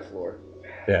be on my floor.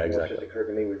 Yeah, It just exactly. occurred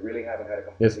to me we really haven't had a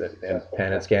This and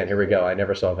pan and scan. Here we go. I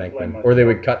never saw Venkman, or they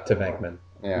would cut to Venkman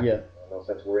Yeah. Yeah. No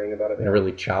sense worrying about it. in a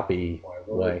really choppy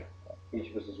way. Each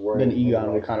of us is worrying. Then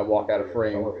Egon would kind of walk out of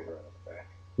frame.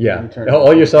 Yeah. You turn-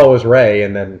 All you saw was Ray,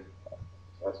 and then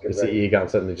Let's you get see ready. Egon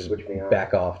suddenly just Switch me on.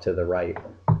 back off to the right.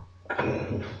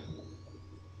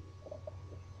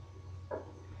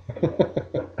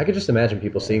 I could just imagine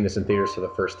people seeing this in theaters for the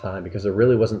first time, because there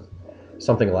really wasn't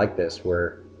something like this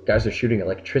where guys are shooting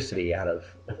electricity out of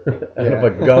a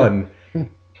gun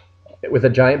with a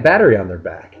giant battery on their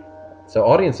back. So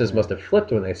audiences must have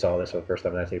flipped when they saw this for the first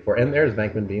time in 1984. And there's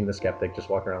Venkman being the skeptic, just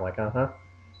walking around like,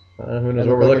 who knows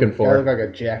what we're looking I for. look like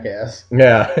a jackass.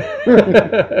 Yeah.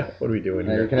 What are we doing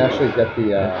Now, you here? can actually get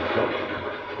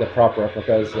the prop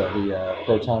replicas of the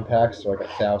proton packs for like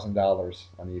 $1,000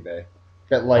 on eBay.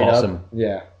 That light Awesome. up.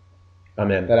 Yeah,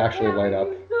 I'm in. that actually light up.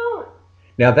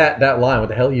 Now that line, what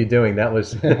the hell are you doing? That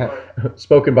was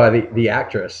spoken by the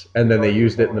actress, and then they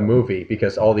used it in the movie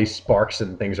because all these sparks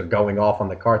and things are going off on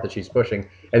the cart that she's pushing,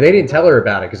 and they didn't tell her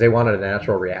about it because they wanted a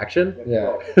natural reaction.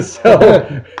 Yeah.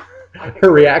 So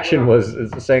her reaction was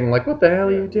saying like, "What the hell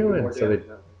are you doing?" So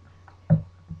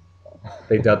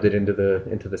they dubbed it into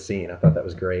the scene. I thought that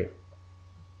was great.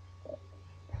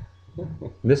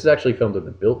 And this is actually filmed at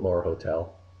the Biltmore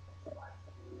Hotel,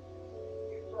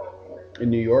 In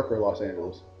New York or Los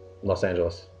Angeles? Los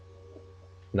Angeles.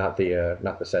 Not the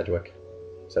Sedgwick.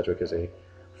 Sedgwick is a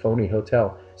phony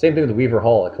hotel. Same thing with Weaver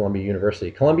Hall at Columbia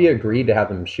University. Columbia agreed to have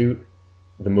them shoot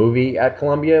the movie at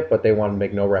Columbia, but they wanted to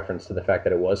make no reference to the fact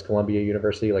that it was Columbia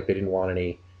University. Like they didn't want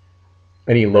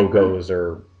any logos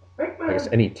or I guess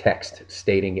any text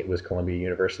stating it was Columbia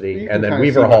University. You And can then kinda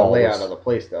Weaver see by the Hall layout was, of the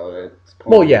place, though. It's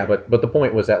well, yeah, but the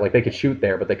point was that like they could shoot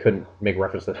there, but they couldn't make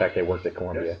reference to the fact they worked at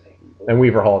Columbia. And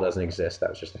Weaver Hall doesn't exist. That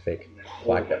was just a fake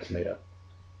flag that was made up.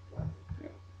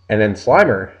 And then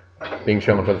Slimer being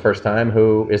shown for the first time,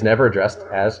 who is never addressed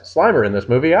as Slimer in this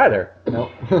movie either.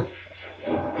 Nope.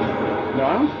 No,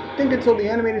 I don't think until the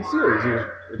animated series. He was,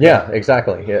 Yeah,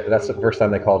 exactly. Yeah, that's the first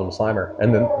time they called him Slimer.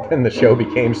 And then the show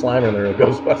became Slimer and the real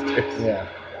Ghostbusters. Yeah.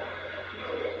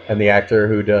 And the actor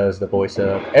who does the voice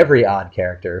of every odd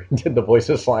character did the voice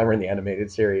of Slimer in the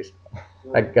animated series.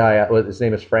 That guy, his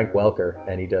name is Frank Welker,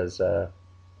 and he does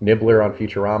Nibbler on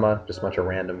Futurama, just a bunch of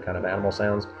random kind of animal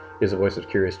sounds. He's the voice of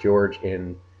Curious George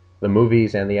in the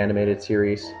movies and the animated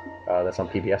series. That's on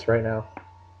PBS right now.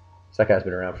 So that guy's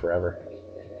been around forever.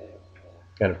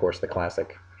 And of course the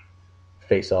classic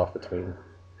face-off between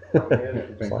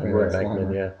Slimer and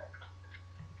Venkman, yeah.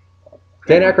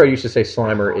 Dan Aykroyd used to say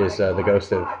Slimer is the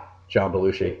ghost of John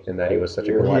Belushi, in that he was such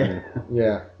a glutton.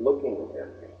 Yeah. Looking at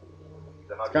me.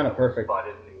 it's kind of perfect.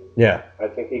 Yeah. I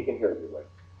think he can hear you.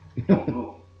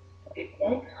 Right? It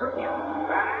won't hurt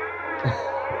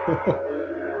you.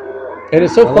 And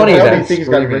it's so funny How that many things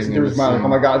got racing through his mind? Like, scene. oh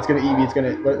my god, it's gonna eat me. It's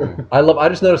gonna. I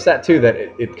just noticed that too. That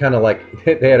it kind of like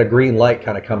they had a green light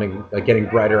kind of coming, like getting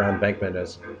brighter on Venkman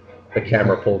as the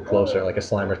camera pulled closer, like a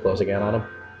Slimer's closing in on him.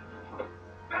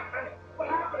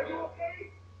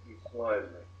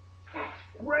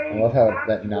 I love how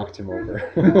that knocked him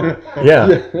over. Yeah.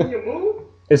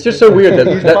 It's just so weird that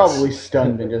He's that's probably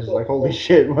stunned and just like, holy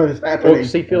shit, what is happening? well,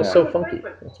 he feels Yeah. so funky.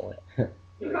 That's why.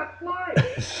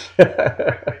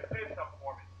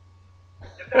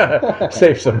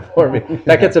 Save some for me.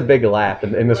 That gets a big laugh,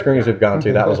 and in the screenings we've gone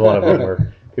to, that was one of them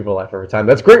where people laugh every time.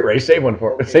 That's great, Ray. Save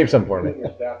some for me.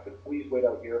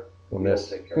 And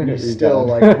this. And he's still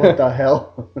like, what the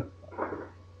hell?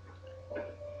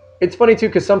 It's funny too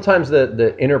because sometimes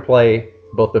the interplay,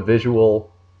 both the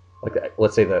visual, like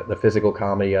let's say the physical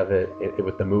comedy of it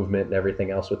with the movement and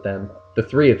everything else with them, the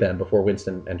three of them before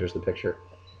Winston enters the picture,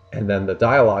 and then the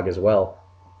dialogue as well.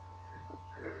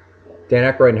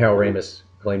 Dan Aykroyd and Harold Ramis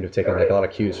claim to have taken like a lot of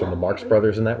cues from the Marx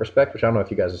Brothers in that respect, which I don't know if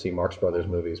you guys have seen Marx Brothers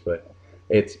movies, but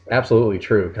it's absolutely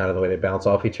true. Kind of the way they bounce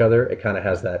off each other, it kind of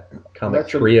has that comic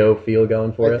trio feel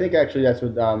going for it. I think actually that's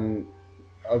what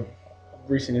a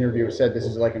recent interviewer said. This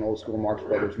is like an old school Marx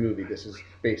Brothers movie. This is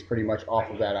based pretty much off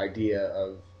of that idea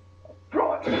of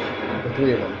the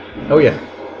three of them. Oh yeah,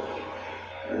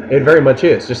 it very much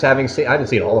is. Just having seen, I haven't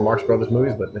seen all the Marx Brothers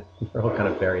movies, but they're all kind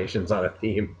of variations on a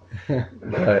theme.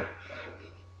 But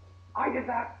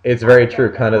it's very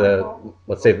true. Kind of the,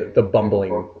 let's say the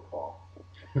bumbling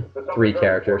three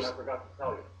characters.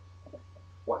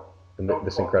 And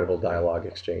this incredible dialogue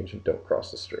exchange and don't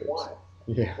cross the streams.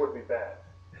 Yeah. Would be bad.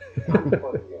 I'm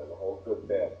funny again, the whole good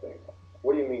bad thing.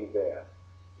 What do you mean bad?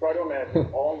 Try to imagine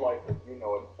all life as you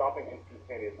know it stopping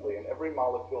instantaneously and every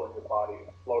molecule in your body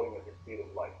exploding at the speed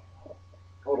of light.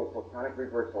 Total photonic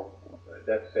reversal.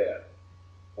 That's bad.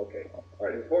 Okay. All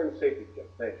right, important safety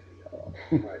tip. Thanks,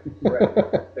 Egan. All right,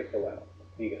 Brett, take the left.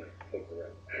 Egan, take the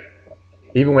right.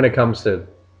 Even when it comes to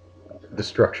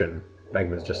destruction,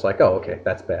 Venkman's just like, oh, okay,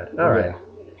 that's bad. All right. Yeah.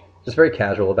 Just very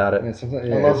casual about it. Yeah, sometimes,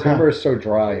 yeah, his humor is so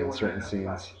dry in certain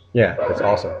scenes. Yeah, it's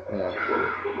awesome. Yeah.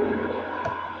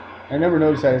 I never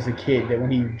noticed that as a kid, that when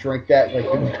he drank that, like,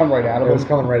 it would come right out of It him. was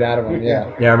coming right out of him,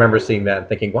 yeah. Yeah, I remember seeing that and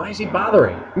thinking, why is he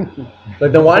bothering?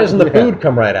 Like, then why doesn't the food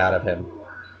come right out of him?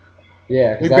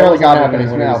 Yeah, He because that barely wasn't got it in happening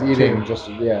his when he was mouth, eating too. just,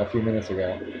 a few minutes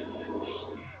ago.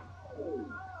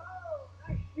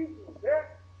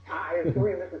 I assure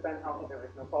you, Mrs. Van Houten, there is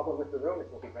no problem with the room.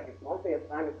 It will be ready plenty of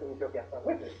time as soon as your guests are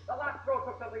with us. The last throw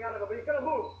took something out of it, but he's gonna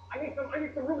move. I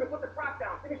need some room to put the trap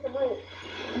down. Give me some room.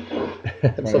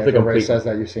 Something Ray complete. says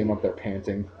that, you see him up there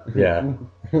panting. Yeah.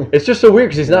 It's just so weird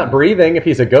because he's not breathing. If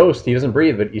he's a ghost, he doesn't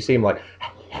breathe, but you see him like,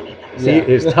 see Yeah.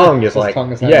 his tongue is His like,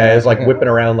 tongue is yeah, it's like hanging out. whipping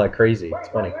around like crazy. It's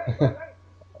funny. You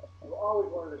always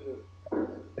wanted to do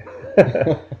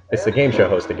this. It's the game show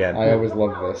host again. I always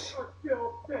love this.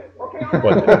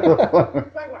 What?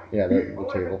 Yeah, the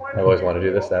table. I always want to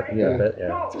do this, that Yeah. bit.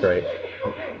 Yeah, it's great.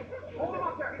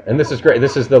 And this is great.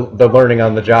 This is the learning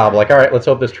on the job. Like, all right, let's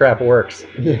hope this trap works.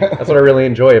 Yeah. That's what I really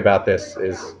enjoy about this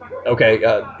is, okay,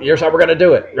 here's how we're going to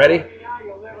do it. Ready?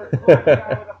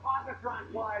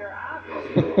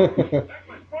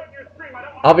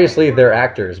 Obviously, they're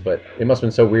actors, but it must have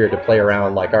been so weird to play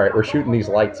around like, all right, we're shooting these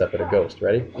lights up at a ghost.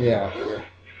 Ready? Yeah.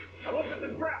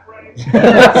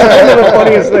 That's one of the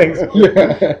funniest things.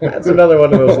 Yeah. That's another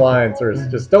one of those lines where it's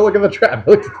just, don't look at the trap.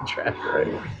 Look at the trap.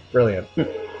 Right? Brilliant.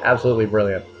 Absolutely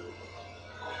brilliant.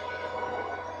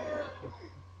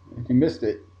 If you missed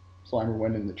it, Slimer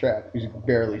went in the trap. You could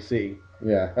barely see.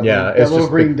 Yeah. That Yeah, little, it's that little just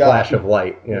a green big dot. flash of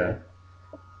light. Yeah.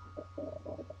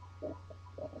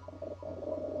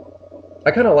 I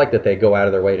kind of like that they go out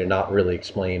of their way to not really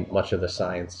explain much of the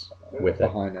science with it.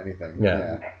 Behind anything.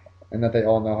 Yeah. And that they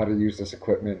all know how to use this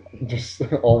equipment. Just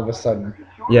all of a sudden.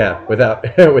 Yeah, without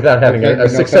having Like, a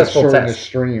successful short in the test.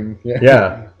 stream. Yeah.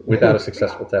 Yeah, without a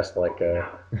successful test like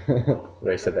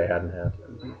they said they hadn't had.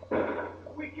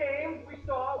 We came, we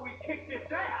saw, we kicked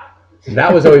its ass.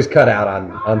 That was always cut out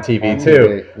on TV On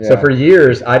too. TV, So yeah. for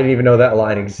years, I didn't even know that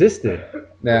line existed.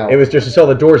 Now, It was just until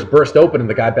the doors burst open and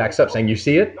the guy backs up saying, "You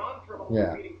see it?"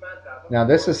 yeah. Now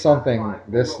this is something.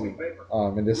 In this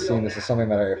scene, this is something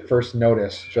that I first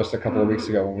noticed just a couple of weeks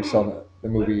ago when we saw the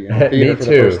movie in the theater Me for the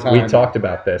too. first time. We talked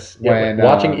about this. When,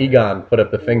 Watching Egon put up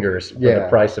the fingers for the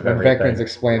price of when everything. Beckman's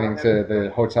explaining to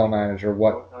the hotel manager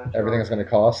what everything is going to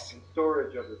cost.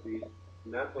 Storage of the beast.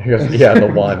 He goes, yeah, the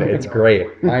one. It's great.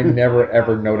 I never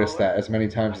ever noticed that as many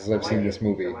times as I've seen this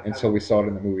movie until we saw it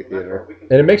in the movie theater.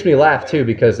 And it makes me laugh too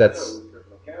because that's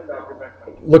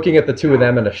looking at the two of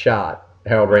them in a shot.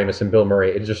 Harold Ramis and Bill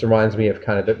Murray. It just reminds me of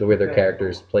kind of the way their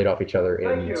characters played off each other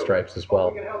in Stripes as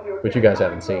well, which you guys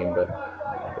haven't seen, but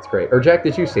it's great. Or Jack,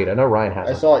 did you see it? I know Ryan I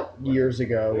hasn't. saw it years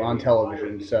ago on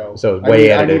television, so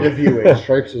way I need edited. to view it.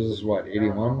 Stripes is what,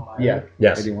 81? Yeah.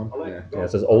 Yes. 81? Yeah. Yeah,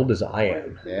 it's as old as I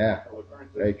am. Yeah.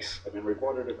 Yikes.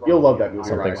 You'll love that movie.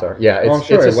 Some Ryan. things are. Yeah, Oh, I'm it's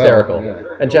sure I will, hysterical. yeah.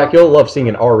 And Jack, you'll love seeing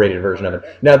an R-rated version of it.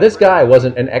 Now, this guy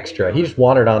wasn't an extra. He just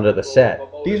wandered onto the set.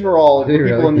 These were all the Did he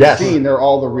people really? in the Yes. scene. They're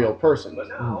all the real persons.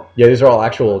 Yeah, these are all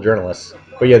actual journalists.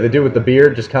 But yeah, the dude with the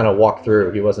beard just kind of walked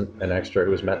through. He wasn't an extra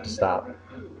who was meant to stop.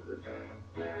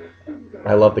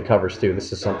 I love the covers too.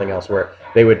 This is something else where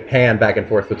they would pan back and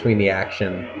forth between the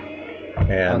action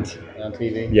and On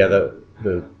TV. yeah,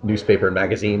 the newspaper and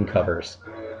magazine covers.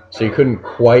 So you couldn't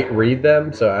quite read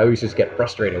them. So I always just get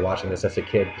frustrated watching this as a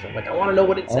kid because I'm like, I want to know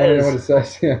what it I don't know what it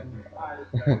says. says,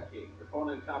 yeah.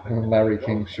 And Larry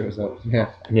King shows up. Yeah.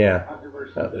 Yeah,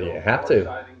 you have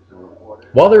to.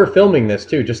 While they were filming this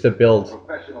too, just to build,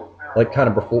 like, kind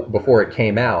of before it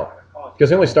came out,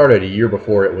 because it only started a year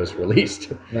before it was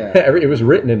released. Yeah. It was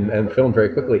written and filmed very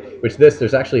quickly. Which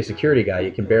there's actually a security guy.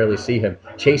 You can barely see him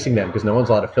chasing them because no one's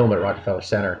allowed to film at Rockefeller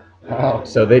Center. Oh.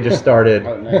 So they just started.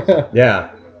 Oh, nice.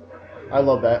 Yeah, I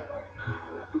love that.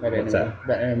 What's that?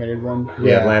 That animated one. the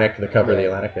Yeah. Atlantic, the cover of the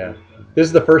Atlantic. Yeah, this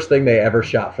is the first thing they ever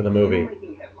shot for the movie.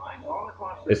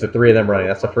 It's the three of them running.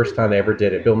 That's the first time they ever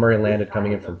did it. Bill Murray landed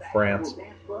coming in from France,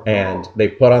 and they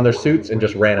put on their suits and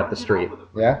just ran up the street.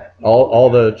 Yeah? All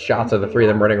the shots of the three of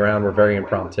them running around were very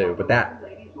impromptu, but that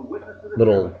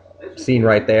little scene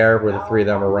right there where the three of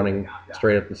them are running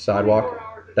straight up the sidewalk,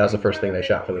 that was the first thing they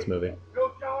shot for this movie.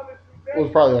 It was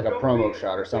probably like a promo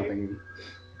shot or something.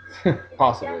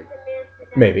 Possibly.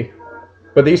 Maybe.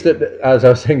 But they used to, as I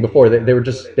was saying before, they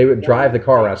would drive the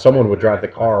car around. Someone would drive the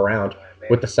car around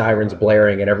with the sirens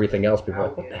blaring and everything else. People were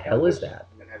like, what the hell is that?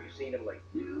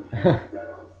 And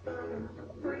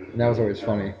that was always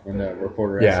funny when the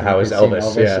reporter Yeah, asked how him is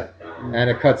if he'd seen Elvis? Yeah. And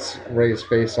it cuts Ray's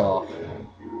face off.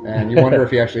 And you wonder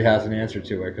if he actually has an answer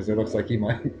to it, because it looks like he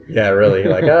might. Yeah, really.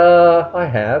 Like, I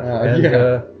have. And,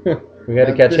 yeah. we had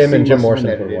to catch This him and scene Jim must have Morrison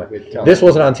been for a while. edited with television. This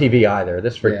wasn't on TV either.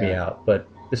 This freaked me Yeah. out. But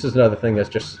this is another thing that's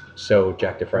just so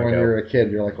Jack When DeFranco. you're a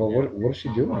kid, you're like, well, what is she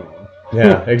doing?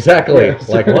 Yeah, exactly. Yeah.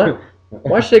 Like, what?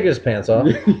 Why is she taking his pants off?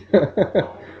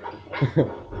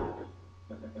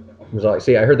 It was like,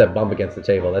 see, I heard that bump against the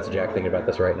table. That's Jack thinking about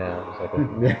this right now. It's like a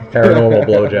paranormal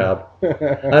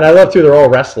blowjob. And I love, too, they're all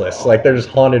restless. Like, they're just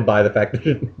haunted by the fact that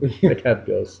they have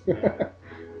ghosts.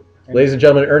 Ladies and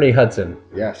gentlemen, Ernie Hudson.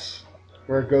 Yes.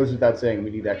 Where it goes without saying, we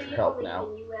need extra help now.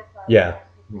 Yeah,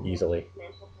 easily.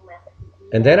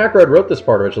 And Dan Aykroyd wrote this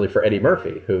part originally for Eddie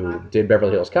Murphy, who did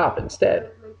Beverly Hills Cop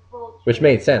instead. Which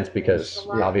made sense because,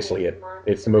 obviously,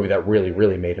 it's the movie that really,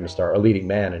 really made him a leading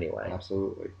man anyway.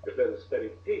 Absolutely.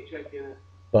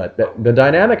 But the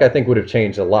dynamic, I think, would have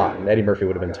changed a lot, and Eddie Murphy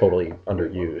would have been totally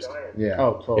underused Yeah.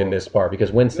 Oh, totally. in this part,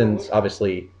 because Winston's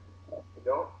obviously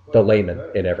the layman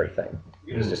in everything.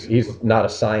 He's not a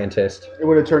scientist. It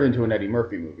would have turned into an Eddie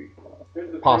Murphy movie.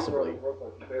 Possibly.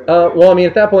 Well, I mean,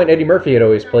 at that point, Eddie Murphy had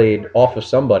always played off of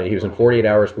somebody. He was in 48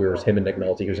 Hours where it was him and Nick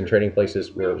Nolte. He was in Trading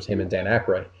Places where it was him and Dan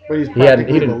Aykroyd. But he's He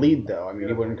practically the didn't- lead, though. I mean,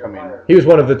 he wouldn't come in. He was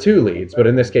one of the two leads, but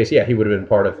in this case, yeah, he would have been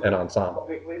part of an ensemble.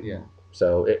 Yeah.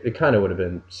 So it kind of would have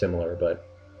been similar, but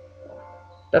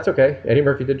that's okay. Eddie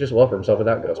Murphy did just well for himself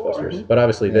without Ghostbusters. But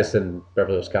obviously, this and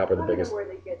Beverly Hills Cop are the biggest,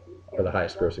 or the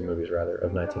highest grossing movies, rather,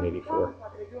 of 1984.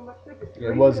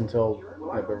 It was until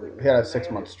he had a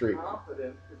 6-month streak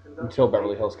until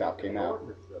Beverly Hills Cop came out.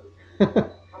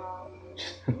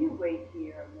 You wait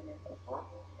here a minute.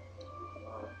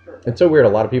 It's so weird. A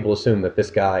lot of people assume that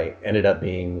this guy ended up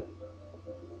being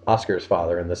Oscar's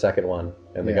father in the second one,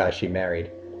 and the Yeah. guy she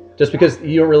married. Just because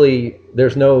you don't really,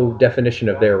 there's no definition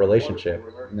of their relationship.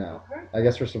 No. I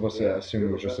guess we're supposed to assume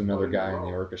it was just another guy in the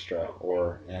orchestra,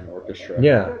 or an orchestra.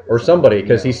 Yeah, or somebody,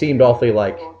 because Yeah. he seemed awfully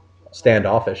like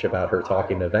standoffish about her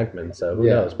talking to Venkman. So who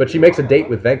Yeah. knows? But she makes a date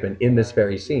with Venkman in this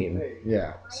very scene,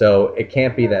 Yeah. so it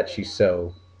can't be that she's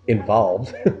so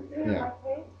involved. Yeah.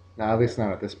 No, at least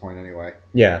not at this point, anyway.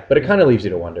 Yeah, but it kind of leaves you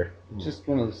to wonder. It's just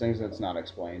one of those things that's not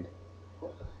explained.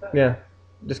 Yeah,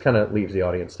 just kind of leaves the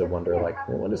audience to wonder, like,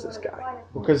 well, what is this guy?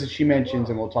 Because she mentions,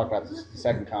 and we'll talk about this in the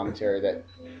second commentary, that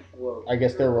I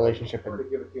guess their relationship,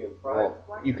 well,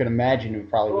 you can imagine it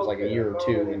probably was like a year or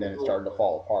two, and then it started to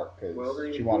fall apart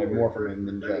because she wanted more from him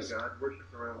than just a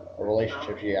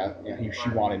relationship. She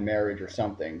wanted marriage or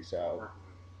something. So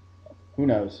who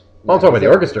knows? Well, I'm talking about the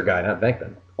orchestra guy, not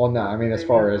Venkman. Well, no, I mean, as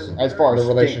far as the the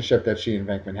relationship that she and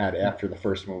Venkman had after the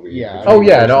first movie. Yeah. between Oh the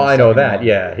yeah, first no, and I know second that. one.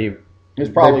 Yeah, he. It's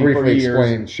probably They for briefly years.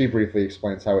 explains. She briefly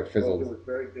explains how it fizzled.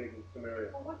 very big in Samaria.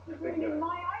 ruining my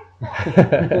eyesight.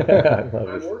 I love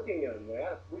I'm this. working on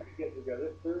that. If we could get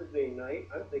together Thursday night,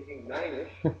 I'm thinking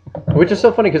 9-ish. Which is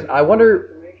so funny because I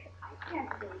wonder I can't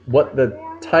believe what the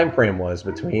time frame was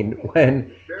between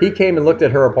when he came and looked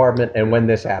at her apartment and when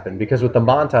this happened. Because with the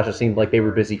montage, it seemed like they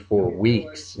were busy for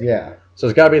weeks. Yeah. So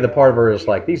it's got to be the part of her is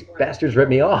like, these bastards ripped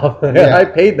me off. Yeah. I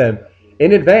paid them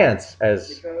in advance,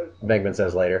 as Venkman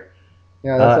says later,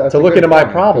 Yeah, that's to a look good into my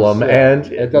point, problem, 'cause, and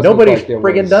it does nobody's look like it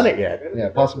friggin' was- done it yet. Yeah,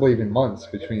 possibly even months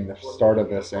between the start of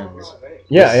this and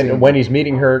Yeah, this scene. and when he's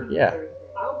meeting her, yeah.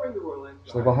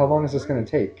 She's like, well, how long is this going to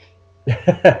take?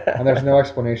 And there's no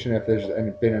explanation if there's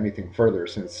been anything further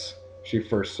since she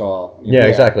first saw. Yeah,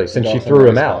 exactly, since she Dawson threw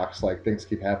him Icebox, like, things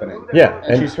keep happening. Yeah,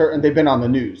 And she's heard, and they've been on the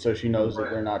news, so she knows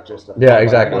that they're not just a Yeah, an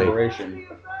exactly. operation.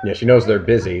 Yeah, she knows they're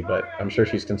busy, but I'm sure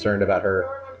she's concerned about her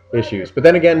issues. But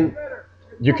then again,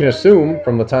 you can assume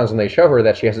from the times when they show her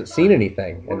that she hasn't seen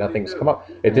anything and nothing's come up.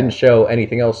 It didn't show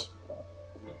anything else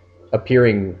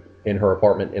appearing in her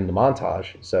apartment in the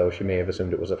montage, so she may have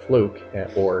assumed it was a fluke,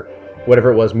 or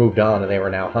whatever it was moved on and they were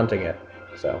now hunting it.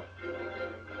 So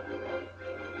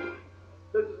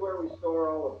This is where we store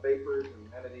all the vapors and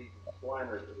entities and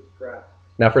slimers that is trapped.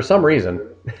 now, for some reason,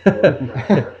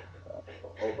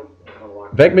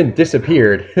 Venkman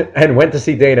disappeared and went to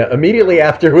see Dana immediately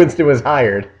after Winston was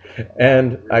hired.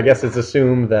 And I guess it's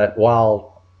assumed that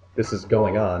while this is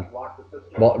going on,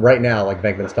 well, right now, like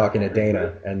Venkman's talking to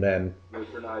Dana, and then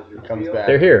He comes back.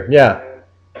 they're here, yeah.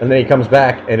 And then he comes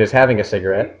back and is having a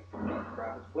cigarette.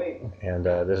 And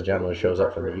this gentleman shows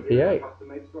up from the EPA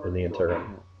in the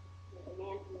interim. There's a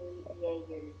man from the EPA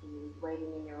here to see you. He's waiting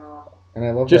in your office. And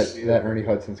I love Just- that Ernie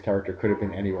Hudson's character could have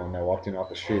been anyone that walked in off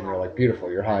the street and they're like, beautiful,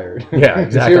 you're hired. Yeah,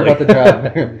 Let's hear exactly. about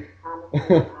the job.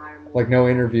 Thomas Like, no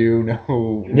interview,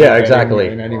 no... Yeah, exactly.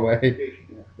 In any way.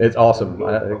 It's awesome.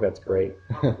 I think that's great.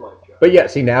 But yeah,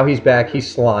 see, now he's back, he's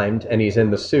slimed, and he's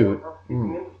in the suit.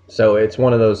 So it's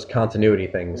one of those continuity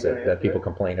things that people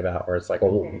complain about, where it's like,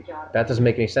 well, that doesn't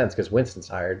make any sense because Winston's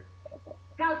hired.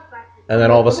 And then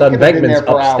all of a sudden, They could have been Venkman's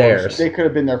there for hours. upstairs. They could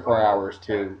have been there for hours,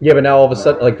 too. Yeah, but now all of a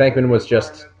sudden, like, Venkman was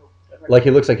just, like, he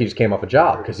looks like he just came off a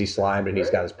job because he's slimed and he's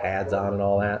got his pads on and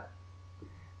all that.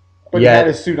 But he Yeah. had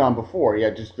his suit on before. He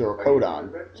had just threw a coat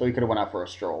on. So he could have went out for a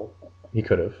stroll. He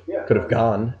could have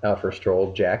gone out for a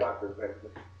stroll, Jack.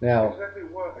 Now,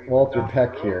 Walter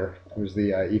Peck here, who's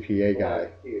the EPA guy,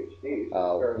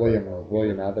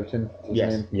 William Atherton, is his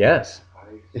Yes. name? Yes.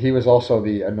 He was also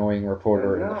the annoying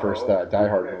reporter in the first Die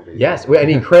Hard movie. Yes, and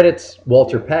he credits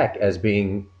Walter Peck as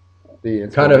being The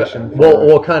kind of inspiration for-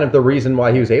 well, kind of the reason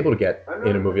why he was able to get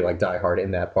in a movie like Die Hard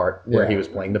in that part where Yeah. he was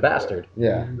playing the bastard.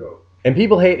 Yeah. And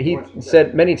people hate. He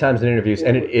said many times in interviews,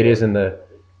 and it is in the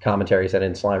commentaries and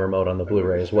in Slimer mode on the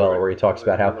Blu-ray as well, where he talks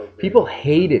about how people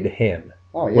hated him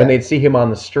Oh, yeah. when they'd see him on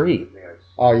the street,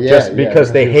 Oh, yeah. just yeah,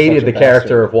 because they he was such hated a the character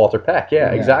bastard. of Walter Peck.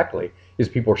 Yeah, Yeah. exactly.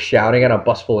 Because people were shouting at him. A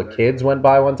bus full of kids went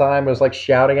by one time. It was like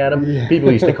shouting at him. Yeah.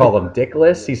 People used to call him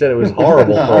Dickless. He said it was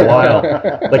horrible for a while.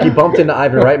 Like he bumped into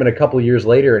Ivan Reitman a couple of years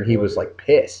later, and he was like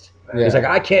pissed. Yeah. He's like,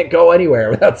 I can't go anywhere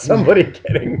without somebody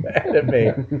getting mad at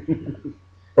me,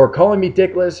 or calling me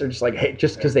Dickless, or just like hey,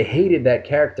 just because they hated that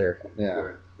character.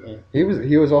 Yeah. He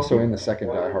was also in the second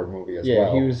Die Hard movie as Yeah,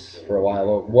 well. he was- for a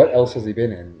while. What else has he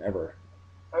been in ever?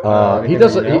 He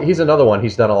does. you know? He's another one.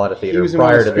 He's done a lot of theater He was in one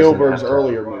prior of to this. and Spielberg's after.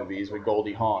 earlier movies with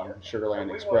Goldie Hawn,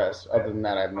 Sugarland Express. Other than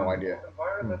that, I have no idea.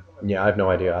 Yeah, I have no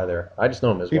idea either. I just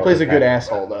know him as. He Walter plays a good Peck.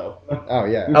 asshole, though. Oh,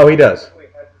 yeah. Oh, he does.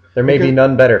 There may be Because-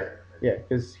 none better. Yeah,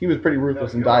 because he was pretty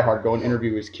ruthless in Die Hard, going to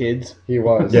interview his kids. He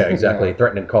was. Yeah, exactly.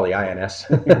 Threatening to call the INS.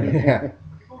 Yeah.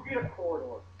 Go get a court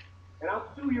order, and I'll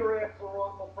sue your ass for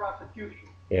wrongful prosecution.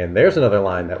 And there's another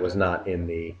line that was not in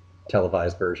the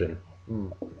televised version,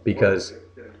 because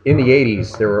in the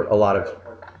 80s there were a lot of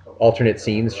alternate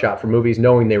scenes shot for movies,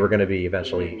 knowing they were going to be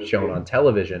eventually shown on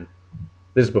television.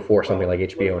 This is before something like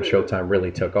HBO and Showtime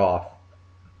really took off.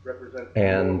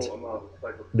 And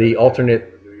the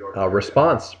alternate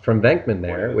response from Venkman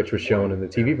there, which was shown in the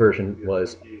TV version,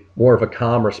 was more of a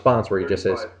calm response where he just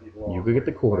says, "You go get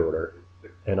the court order,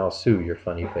 and I'll sue your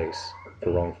funny face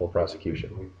for wrongful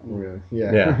prosecution." Really?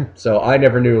 Yeah. Yeah. So I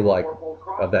never knew like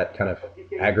of that kind of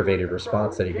aggravated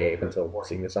response that he gave until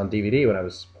seeing this on DVD when I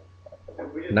was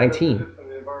 19. From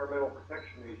the Environmental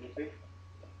Protection Agency.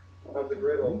 How's the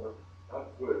grid over? That's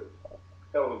good.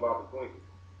 Tell them about the Twinkie.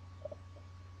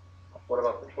 What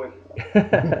about the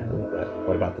Twinkie?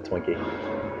 What about the Twinkie?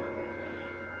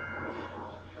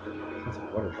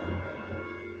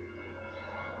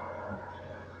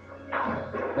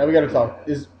 Now we got to talk.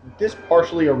 Is this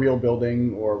partially a real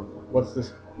building, or what's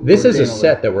this? This is a Dana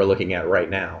set that we're looking at right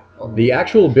now. The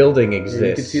actual building You can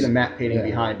exists. see the matte painting Yeah.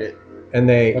 behind it. And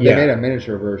they But they made a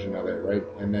miniature version of it, right?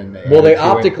 And then they well, they added to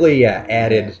it. optically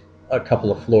added a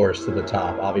couple of floors to the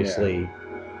top. Obviously,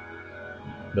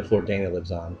 the floor Dana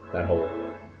lives on, that whole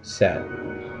set.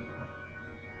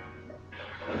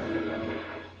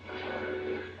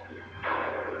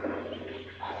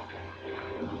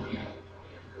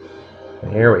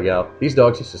 Here we go. These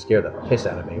dogs used to scare the piss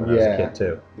out of me when I was a kid,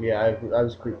 too. Yeah, I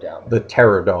was creeped out. The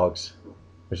terror dogs,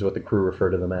 which is what the crew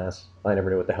referred to them as. I never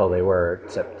knew what the hell they were,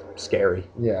 except scary.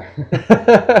 Yeah.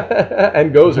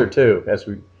 And Gozer, too, as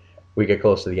we get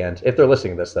close to the end. If they're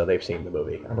listening to this, though, they've seen the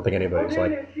movie. I don't think anybody's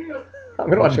like, I'm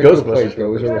going to watch Ghostbusters.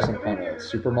 Gozer was some kind of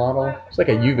supermodel. It's like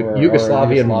a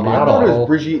Yugoslavian I model. thought it was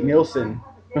Brigitte Nielsen.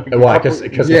 Why? Because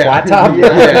the flat top?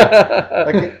 Yeah.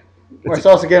 Like, I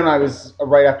saw this again when I was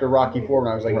right after Rocky IV when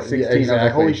I was like 16. Yeah, I was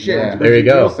like, holy shit. yeah. It's There you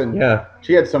Brigitte go. Nielsen. Yeah.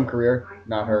 She had some career,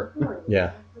 not her.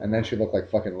 Yeah. And then she looked like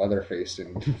fucking Leatherface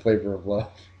in Flavor of Love.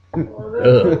 Ugh.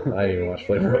 I didn't even watch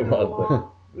Flavor of Love.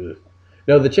 But, ugh.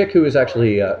 No, the chick who was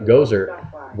actually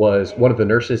Gozer was one of the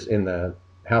nurses in the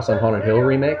House on Haunted Hill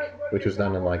remake, which was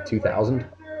done in like 2000.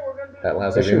 That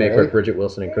lousy remake with Bridget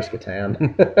Wilson and Chris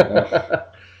Kattan.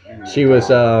 She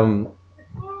was,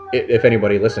 if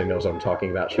anybody listening knows what I'm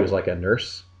talking about, she was like a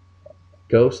nurse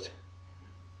ghost.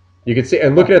 You could see,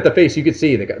 and looking at the face, you could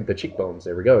see the cheekbones.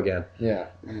 There we go again. Yeah.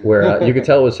 Where you could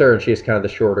tell it was her, and she has kind of the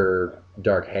shorter,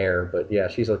 dark hair. But yeah,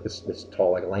 she's like this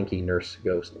tall, like lanky nurse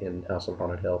ghost in House on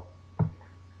Haunted Hill.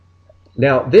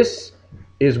 Now, this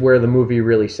is where the movie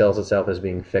really sells itself as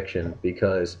being fiction,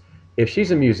 because if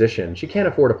she's a musician, she can't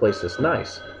afford a place this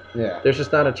nice. Yeah. There's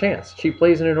just not a chance. She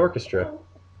plays in an orchestra.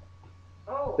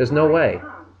 There's no way.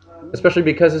 Especially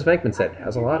because, as Venkman said, it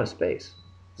has a lot of space.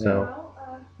 So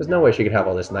there's no way she could have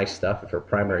all this nice stuff if her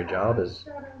primary job is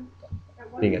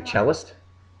being a cellist.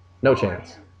 No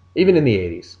chance. Even in the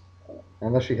 80s.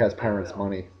 Unless she has parents'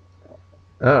 money.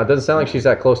 Oh, it doesn't sound like she's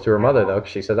that close to her mother, though,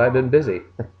 because she said, I've been busy.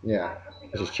 Yeah.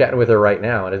 She's chatting with her right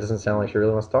now, and it doesn't sound like she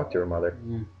really wants to talk to her mother.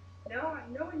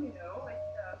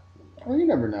 Well, you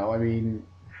never know. I mean,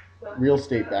 real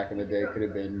estate back in the day could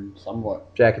have been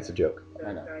somewhat. Jack, it's a joke.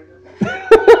 I know.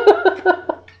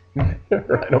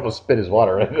 Ryan almost spit his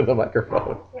water right into the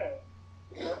microphone.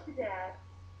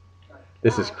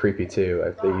 This is creepy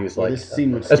too. They use like, this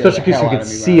scene would scare especially the because hell you out can of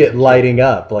me when see I was it a lighting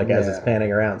up like as Yeah. it's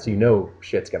panning around, so you know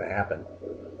shit's gonna happen.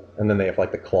 And then they have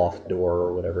like the cloth door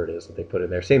or whatever it is that they put in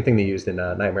there. Same thing they used in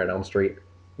Nightmare on Elm Street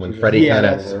when Freddy Yeah, kind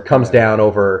that's- of comes down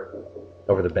over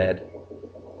the bed.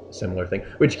 Similar thing,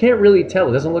 which you can't really tell.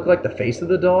 It doesn't look like the face of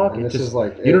the dog. And It this just is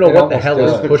like you don't know it what the almost hell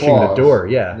does. is The pushing the claws. door.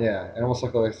 Yeah. Yeah. It almost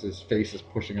looks like his face is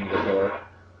pushing into the door.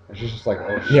 And she's just like,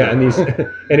 oh shit. Yeah, and these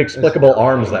inexplicable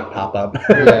arms that pop up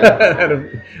Yeah.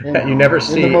 that you never in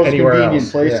see the most anywhere convenient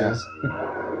else. places.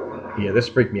 Yeah, this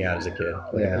freaked me out as a kid.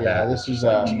 Looking at Yeah, that. this is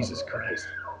Jesus Christ.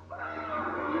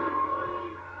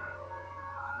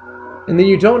 And then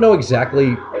you don't know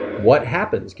exactly what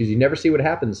happens, because you never see what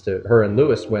happens to her and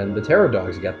Lewis when the terror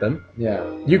dogs get them. Yeah.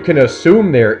 You can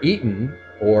assume they're eaten,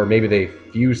 or maybe they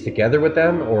fuse together with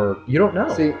them, or you don't know.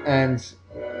 See, and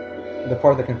the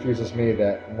part that confuses me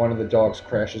that one of the dogs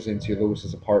crashes into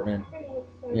Lewis's apartment,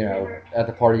 you know, at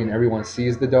the party, and everyone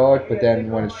sees the dog, but then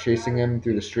when it's chasing him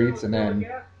through the streets and then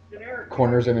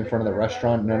corners him in front of the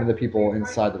restaurant, none of the people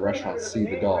inside the restaurant see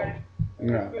the dog.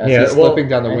 Yeah. As Yeah, he's well- slipping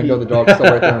down the window, the dog's still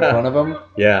right there in front of him,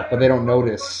 Yeah. but they don't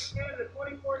notice,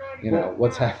 you know,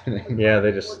 what's happening. Yeah,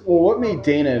 they just... Well, what made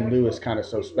Dana and Lewis kind of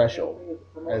so special?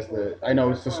 I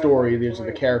know it's the story, these are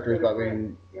the characters, but I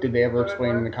mean, did they ever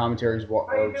explain in the commentaries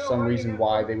or some reason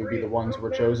why they would be the ones who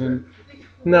were chosen?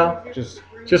 No. Just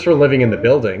Just for living in the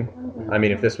building. I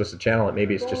mean, if this was a channel,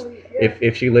 maybe it's just...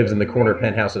 If she lives in the corner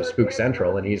penthouse of Spook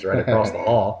Central and he's right across the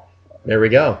hall, there we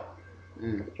go.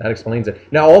 That explains it.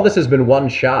 Now, all this has been one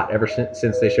shot ever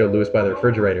since they showed Lewis by the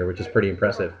refrigerator, which is pretty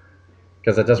impressive.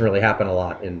 Because that doesn't really happen a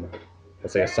lot in,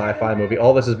 let's say, a sci-fi movie.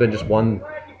 All this has been just one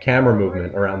camera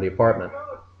movement around the apartment.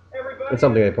 It's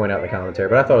something they point out in the commentary,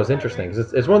 but I thought it was interesting.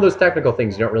 Because it's one of those technical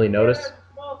things you don't really notice.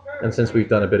 And since we've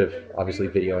done a bit of, obviously,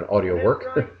 video and audio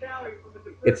work,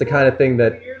 it's the kind of thing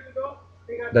that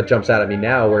jumps out at me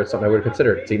now where it's something I would have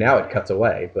considered. See, now it cuts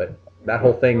away, but that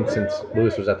whole thing since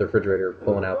Lewis was at the refrigerator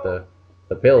pulling out the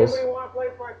pills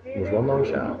was one long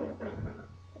shot.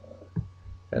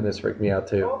 And this freaked me out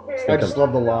too. I just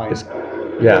love the line.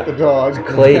 Yeah, The dog.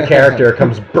 Clay character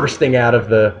comes bursting out of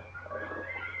the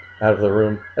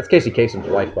room. That's Casey Kasem's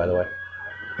wife, by the way.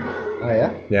 Oh,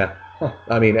 yeah? Yeah.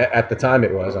 I mean, at the time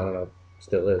it was. I don't know.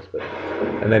 Still is. But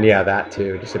and then yeah, that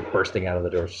too. Just it bursting out of the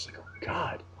door. It's just like, oh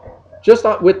God. Just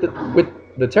not with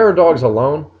the terror dogs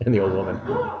alone and the old woman.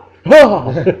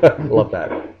 Oh! Love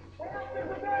that.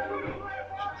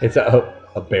 It's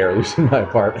a bear loose in my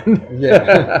apartment.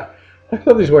 Yeah. I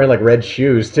thought he's wearing like red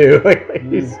shoes too.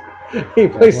 He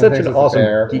plays such an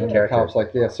awesome geek The character. cop's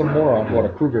like, yeah, some moron brought a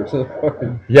cougar to the party.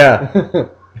 Yeah.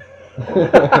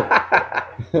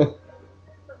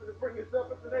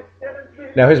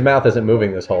 Now his mouth isn't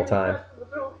moving this whole time.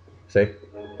 See?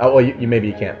 Oh well, maybe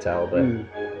you can't tell, but it's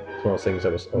one of those things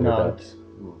that was overdone.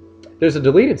 There's a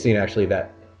deleted scene actually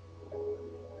that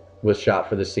was shot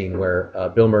for this scene where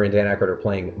Bill Murray and Dan Aykroyd are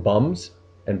playing bums,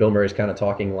 and Bill Murray's kind of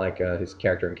talking like his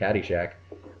character in Caddyshack,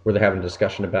 where they're having a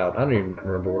discussion about, I don't even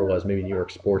remember what it was, maybe New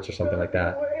York sports or something like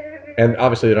that. And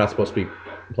obviously they're not supposed to be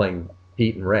playing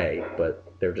Pete and Ray, but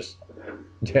they're just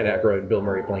Dan Aykroyd and Bill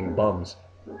Murray playing bums.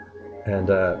 And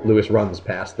Lewis runs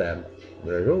past them.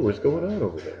 They're like, oh, what's going on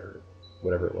over there?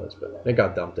 Whatever it was, but it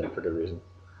got dumped in for good reason.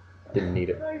 Didn't need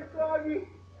it.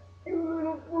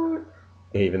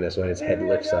 Even this, when his head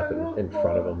lifts up in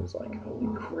front of him, it's like, holy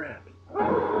crap.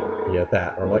 You get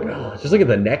that. Or I'm like, oh, just look at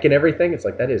the neck and everything. It's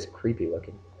like, that is creepy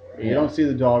looking. You don't see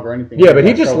the dog or anything. Yeah, but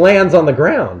he just lands on the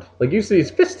ground. Like, you see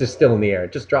his fist is still in the air.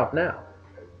 It just dropped now.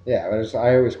 Yeah, but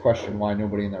I always question why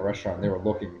nobody in that restaurant, they were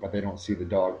looking, but they don't see the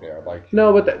dog there. Like,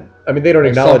 No, but they don't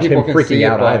acknowledge him freaking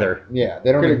out either. Yeah,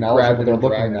 they don't Could've acknowledge grabbed that they're him and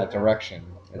looking dragged in him. that direction.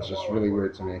 It's just really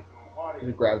weird to me.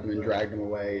 He grabbed him and dragged him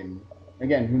away, and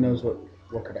again, who knows what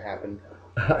could have happened.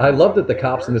 I love that the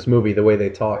cops in this movie, the way they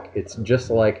talk, it's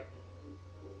just like,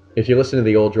 if you listen to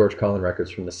the old George Carlin records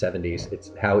from the 70s,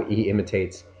 it's how he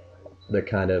imitates the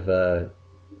kind of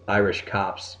Irish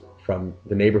cops from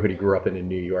the neighborhood he grew up in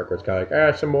New York, where it's kind of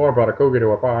like, some more brought a cougar to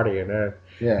a party, and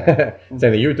Yeah.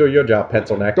 saying that you do your job,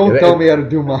 pencil neck. Don't tell me how to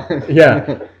do mine.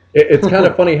 Yeah, it's kind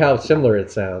of funny how similar it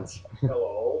sounds.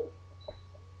 Hello.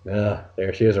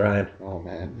 There she is, Ryan. Oh,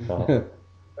 man. Oh.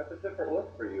 That's a different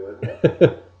look for you, isn't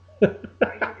it?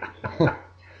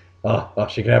 Oh,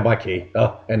 she can have my key.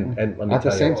 Oh, and let me At the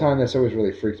tell same you. time, this always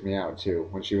really freaked me out, too,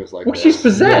 when she was like... Well, this. she's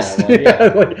possessed.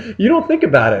 Yeah, Like, you don't think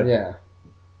about it. yeah.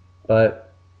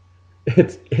 But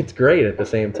it's great at the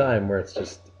same time, where it's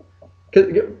just... Cause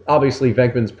obviously,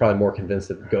 Venkman's probably more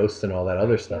convinced of ghosts and all that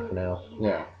other stuff now,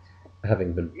 Yeah.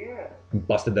 having been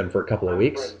busted them for a couple of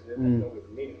weeks.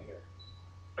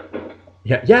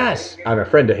 Yeah, yes! I'm a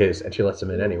friend of his, and she lets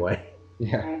him in anyway.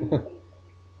 Yeah.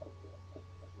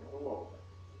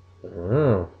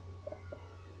 Oh.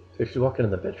 So she's walking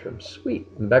in the bedroom. Sweet.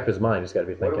 In the back of his mind, he's got to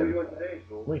be thinking,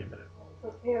 wait a minute.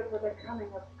 Prepare for the coming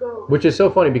of ghosts. Which is so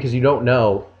funny because you don't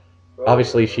know.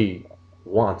 Obviously, she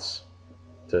wants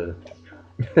to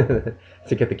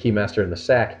to get the keymaster in the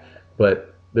sack,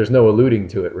 but there's no alluding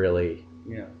to it really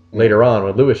Yeah. later on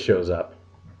when Lewis shows up.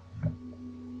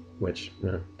 Which,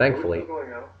 thankfully,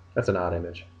 that's an odd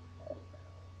image.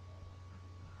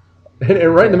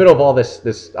 And right in the middle of all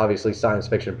this obviously science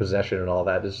fiction possession and all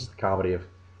that, this is the comedy of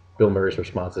Bill Murray's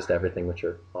responses to everything, which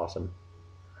are awesome.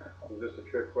 Is this a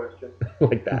trick question?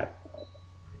 Like that.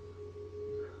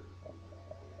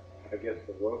 I guess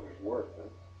the roses work,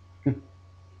 huh?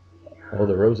 Oh,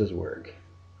 the roses work.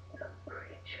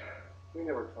 We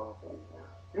never talked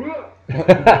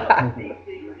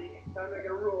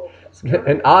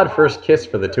An odd first kiss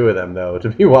for the two of them, though, to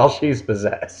be while she's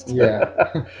possessed. Yeah.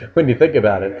 When you think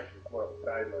about it. Well,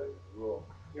 guidelines, rule.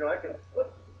 You know, I can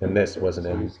slip. And this wasn't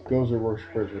in. These ghosts are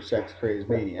worshippers or sex crazed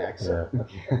maniacs. Yeah.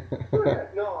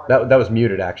 No, That was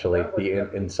muted, actually. The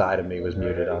inside of me was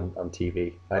muted on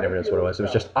TV. I never noticed what it was. It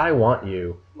was just, I want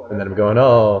you. And then I'm going,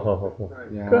 oh.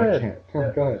 Yeah, Go I ahead.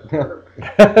 can't. Go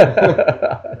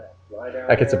ahead.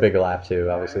 That gets a big laugh, too,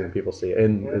 obviously, when people see it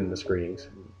in the screenings.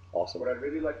 Awesome. what I'd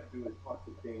really like to do is talk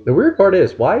to James. The weird part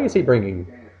is, why is he bringing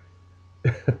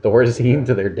Thorazine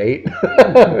to their date?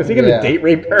 Is he going to Yeah. date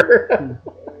rape her?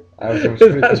 I was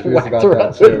pretty That's confused whacked about her that,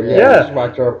 up. too. Yeah. Yeah. Just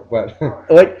whacked her up, but...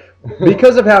 Like,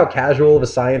 because of how casual of a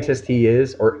scientist he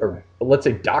is, or let's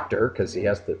say doctor, because he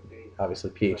has the,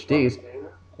 obviously, PhDs.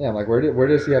 Yeah, I'm like, where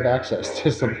does he have access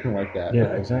to something like that?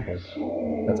 Yeah, exactly.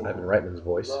 That's Ivan Reitman's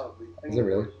voice. Is it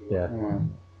really? Yeah.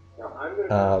 Now, I'm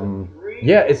gonna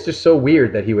Yeah, it's just so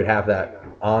weird that he would have that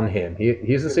on him. He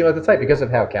doesn't seem like the type because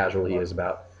of how casual he is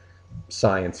about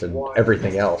science and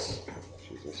everything else.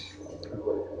 Jesus.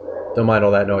 Don't mind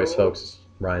all that noise, folks.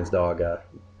 Ryan's dog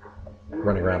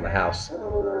running around the house.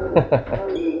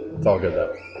 It's all good,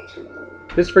 though.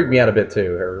 This freaked me out a bit,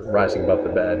 too, her rising above the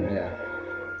bed. Yeah.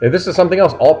 And this is something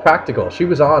else, all practical. She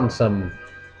was on some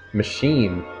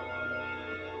machine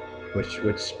which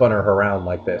spun her around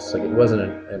like this. Like, it wasn't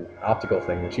an optical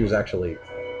thing. She was actually...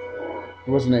 It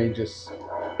wasn't any just...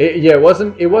 It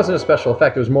wasn't a special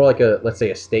effect. It was more like let's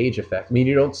say, a stage effect. I mean,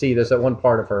 you don't see, there's that one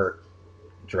part of her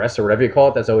dress or whatever you call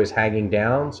it that's always hanging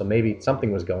down, so maybe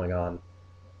something was going on.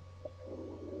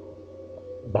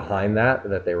 behind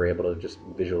that they were able to just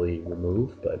visually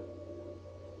remove. But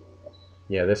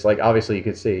yeah, this, like, obviously you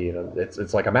could see,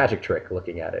 it's like a magic trick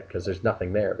looking at it, because there's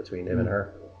nothing there between him and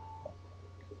her.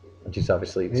 And she's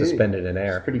obviously suspended in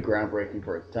air. It's pretty groundbreaking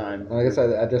for its time. I guess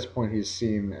at this point he's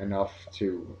seen enough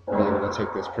to be able to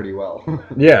take this pretty well.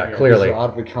 Yeah, clearly. He's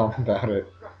oddly calm about it.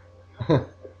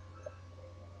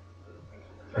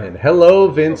 And hello,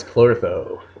 Vince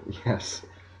Clortho. Yes.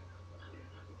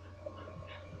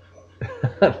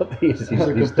 I love these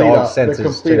The dog senses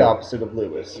complete too. opposite of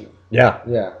Lewis. Yeah,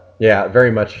 Yeah.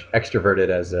 very much extroverted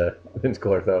as Vince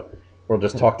Clortho. Will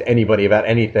just talk to anybody about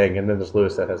anything, and then there's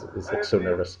Lewis that is like so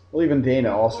nervous. Well, even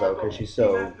Dana also, because she's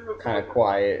so kind of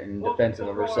quiet and defensive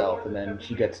of herself, and then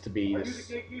she gets to be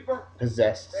this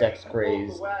possessed,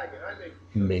 sex-crazed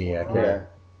Maniac. Yeah.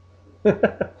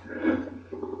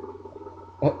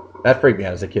 That freaked me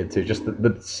out as a kid too. Just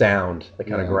the sound, the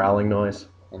kind of growling noise.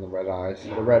 And the red eyes.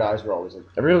 The red eyes were always like...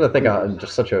 Everyone that think I'm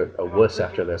just such a wuss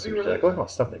after this. And she's like, oh,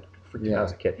 stuff that freaked me out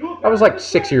as a kid. I was like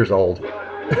 6 years old.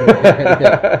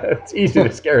 It's easy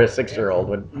to scare a 6-year-old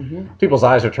when people's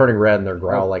eyes are turning red and they're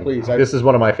growling. This is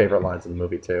one of my favorite lines in the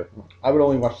movie too. I would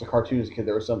only watch the cartoon as a kid.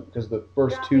 There was some, because the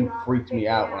first two freaked me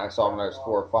out when I saw them when I was 4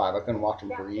 or 5. I couldn't watch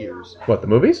them for years. What, the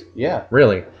movies? Yeah.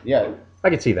 Really? Yeah. I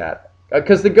could see that.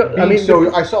 Because I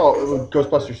saw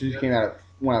Ghostbusters 2 came out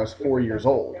when I was 4 years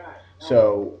old.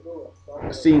 So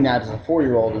seeing that as a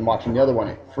 4-year-old and watching the other one,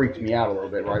 it freaked me out a little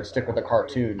bit. Where I'd stick with the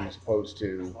cartoon as opposed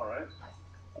to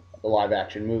the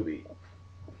live-action movie.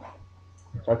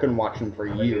 So I couldn't watch them for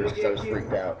years because I was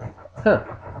freaked out. Huh.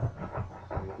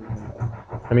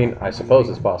 I mean, I suppose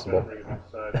it's possible.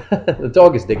 The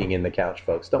dog is digging in the couch,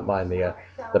 folks. Don't mind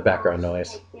the background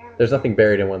noise. There's nothing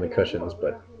buried in one of the cushions,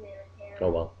 but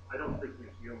oh well.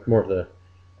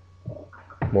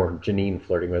 More Janine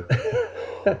flirting with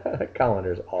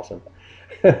Collinder's awesome.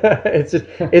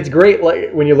 It's great,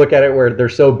 like when you look at it where they're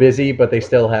so busy, but they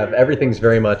still have everything's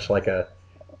very much like a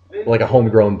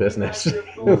homegrown business.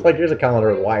 Like here's a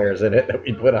Collender with wires in it that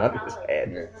we put on his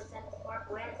head.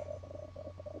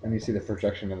 And you see the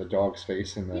projection of the dog's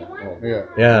face in the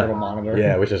Yeah. little monitor.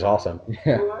 Yeah, which is awesome.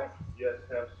 Yeah. Yes,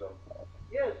 have some.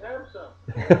 Yes, have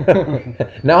some.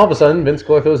 Now all of a sudden, Vince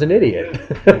Clortho's an idiot,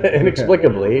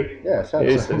 inexplicably. Yes,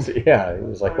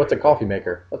 he's like, "What's a coffee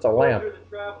maker? What's a lamp?"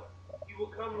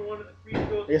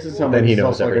 I guess it's something. Then he it's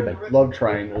knows also everything. Like a love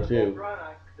triangle too.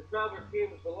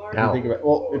 How?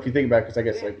 If you think about, because I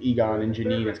guess like Egon and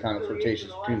Janine, it's kind of flirtatious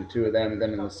between the two of them, and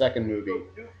then in the second movie,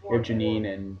 you have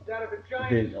Janine and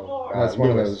That's one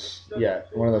of Lewis. those.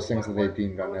 One of those things that they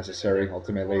deemed unnecessary.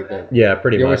 Ultimately, that Yeah,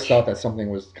 pretty you always much. thought that something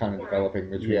was kind of developing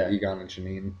between Yeah. Egon and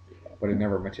Janine, but it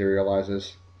never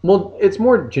materializes. Well, it's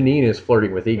more Janine is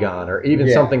flirting with Egon, or even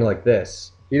Yeah. something like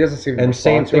this. He doesn't seem to And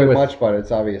same respond to thing it with- much, but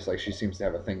it's obvious like she seems to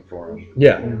have a thing for him.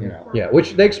 Yeah, You know. yeah,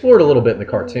 which they explored a little bit in the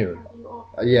cartoon.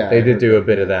 Yeah. They did do a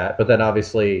bit of that, but then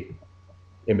obviously,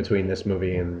 in between this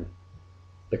movie and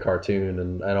the cartoon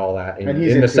and all that, And in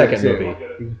he's the into second it,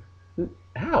 too. movie.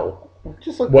 How?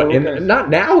 Just like What? the- Not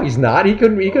now. He's not. He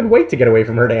couldn't wait to get away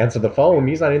from her to answer the phone.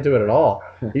 He's not into it at all.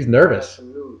 He's nervous.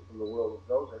 Some news from the world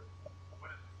of Gozer.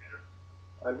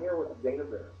 I'm here with Dana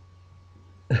Bear.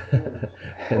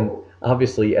 And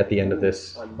obviously, at the end of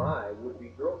this On my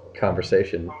would-be girlfriend.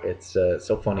 conversation, it's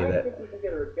so funny I that think we can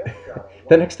get her a guest shot.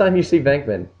 the next time you see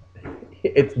Venkman,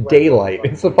 it's daylight.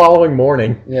 It's the following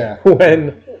morning Yeah.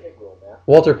 when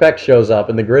Walter Peck shows up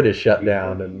and the grid is shut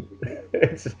down, and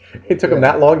it took him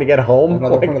that long to get home.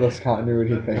 Another Like, one of those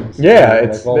continuity things. yeah, Like,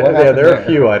 it's well, what there happened are a there?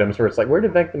 few items where it's like, where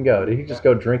did Venkman go? Did he just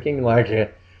go drinking? Like,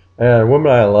 the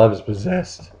woman I love is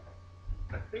possessed.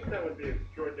 I think that would be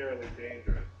extraordinarily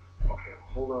dangerous. Okay,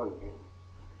 hold on.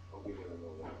 I'll give you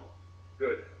a moment.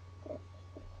 Good.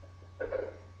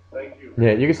 Thank you.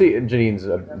 Yeah, you can see Janine's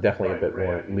definitely a bit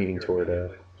more leaning toward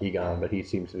Egon, but he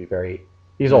seems to be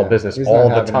he's all business He's all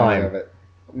not the having any time. of it.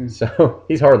 So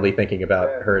he's hardly thinking about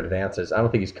her advances. I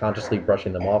don't think he's consciously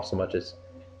brushing them off so much as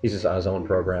he's just on his own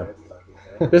program.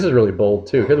 This is really bold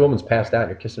too. Here the woman's passed out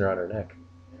and you're kissing her on her neck.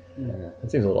 Yeah.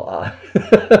 That seems a little odd.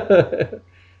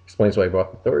 Explains why he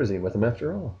brought the Thorazine with him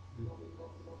after all.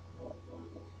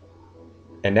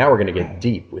 And now we're going to get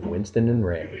deep with Winston and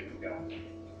Ray.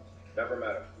 Never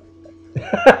met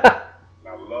him.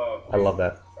 I love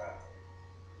that.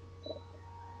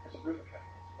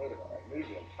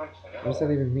 What does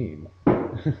that even mean?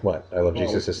 What? I love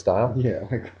Jesus' style. Yeah,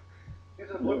 like These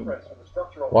are the blueprints for the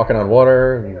structural. Walking on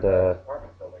water and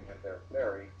apartment building, and they're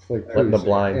very. it's like Letting the please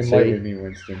blind enlighten see. me,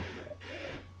 Winston.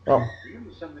 oh,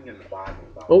 Reading something in the Bible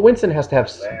about. well, Winston has to have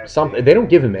something. They don't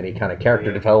give him any kind of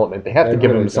character development. They have They to give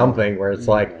really him don't. something where it's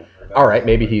like, all right,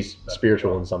 maybe he's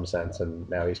spiritual in some sense, and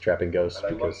now he's trapping ghosts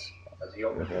because I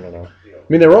don't know. I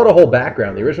mean, they wrote a whole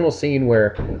background. The original scene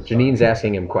where Janine's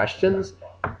asking him questions,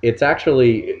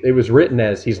 it was written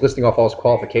as he's listing off all his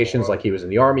qualifications, like he was in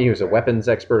the army, he was a weapons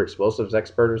expert, explosives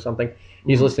expert, or something.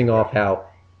 He's listing off how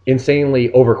insanely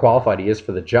overqualified he is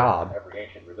for the job.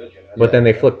 But then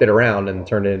they flipped it around and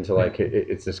turned it into like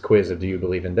it's this quiz of do you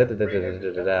believe in da da da da da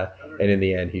da da da, and in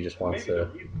the end he just wants the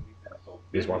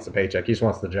paycheck, he just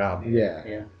wants the job.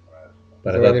 Yeah.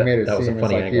 But So I thought they made it that was a seem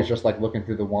funny like angle. he's just like looking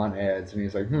through the want ads, and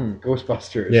he's like,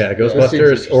 Ghostbusters. Yeah, This seems Ghostbusters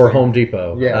or interesting. Home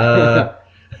Depot. Yeah.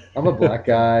 I'm a black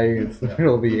guy. It's the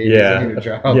middle of the 80s. I need a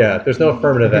job. Yeah. There's no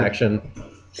affirmative action.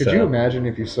 Could you imagine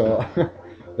if you saw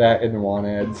that in the want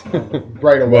ads?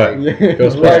 Right away. What? Yeah.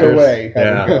 Ghostbusters? Right away.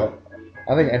 Yeah.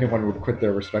 I think anyone would quit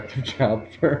their respective job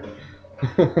for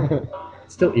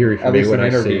It's still eerie for at me least when an I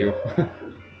interview.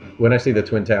 see the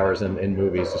Twin Towers in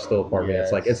movies. There's still a part of me. Yeah,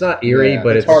 It's like it's not eerie, Yeah,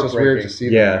 but it's it's just weird to see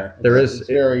them yeah. There is It's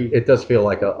very. it does feel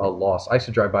like a loss. I used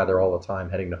to drive by there all the time,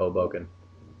 heading to Hoboken.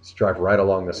 Just drive right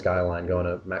along the skyline, going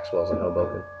to Maxwell's in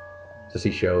Hoboken to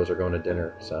see shows or going to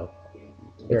dinner. So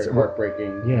It's very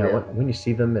heartbreaking. yeah, when you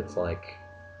see them, it's like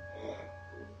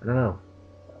I don't know.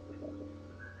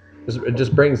 It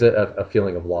just brings a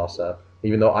feeling of loss up,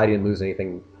 even though I didn't lose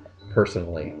anything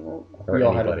personally or We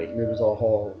all anybody. it was a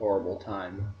whole horrible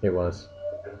time. It was.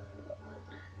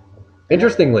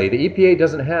 Interestingly, the EPA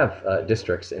doesn't have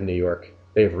districts in New York.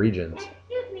 They have regions.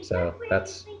 So that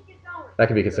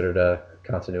could be considered a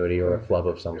continuity or a flub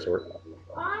of some sort.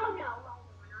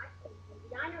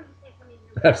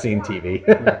 I've seen TV.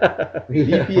 The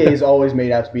EPA is always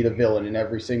made out to be the villain in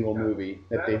every single movie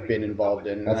that they've been involved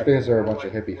in. That's because they're a bunch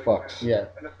of hippie fucks. Yeah.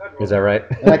 Is that right?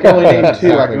 And I can only name two. I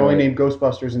Exactly can only right. name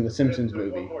Ghostbusters and the Simpsons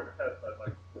movie.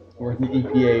 Where the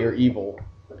EPA are evil.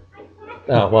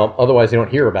 Oh, well, otherwise you don't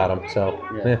hear about them, so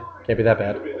Yeah. can't be that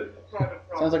bad.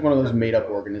 Sounds like one of those made-up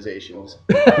organizations.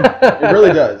 It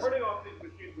really does.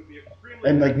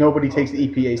 And like nobody takes the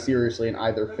EPA seriously in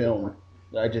either film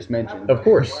that I just mentioned. Of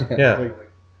course, yeah. Like,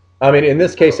 I mean, in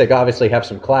this case, they obviously have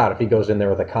some clout. If he goes in there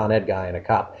with a Con Ed guy and a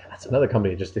cop, that's another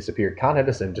company that just disappeared. Con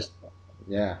Edison just...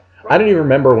 Yeah. I don't even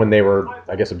remember when they were,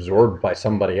 I guess, absorbed by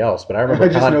somebody else, but I remember I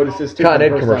just noticed this too. Con for Ed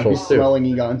the first time. commercials He's too. smelling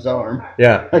Egon's arm.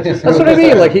 Yeah, I that's just what I noticed mean.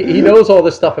 that. Like he knows all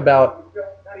this stuff about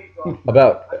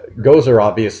Gozer,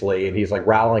 obviously, and he's like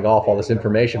rattling off all this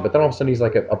information. But then all of a sudden, he's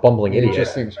like a bumbling He idiot.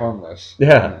 just seems harmless.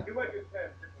 Yeah.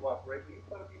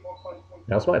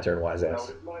 Now it's my turn, wise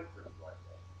ass.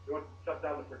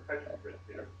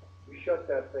 We shut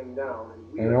that thing down.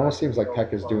 And it almost seems like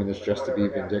Peck is doing this just to be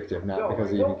vindictive, not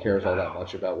because he even cares all that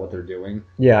much about what they're doing.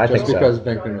 Yeah, I Just think because so.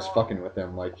 Venkman was fucking with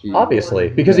him, like he Obviously,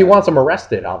 because he wants him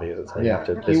arrested. Obviously, Yeah.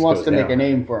 He wants to make a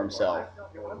name for himself.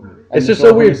 It's And just this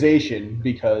so weird. organization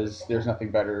because there's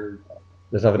nothing better.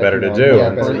 There's nothing better to Yeah, do. Yeah,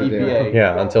 better for to the do. EPA.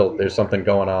 Yeah, until there's something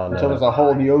going on. Until there's a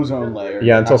hole in the ozone layer.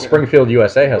 Yeah, until Not Springfield,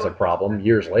 USA has a problem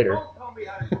years later.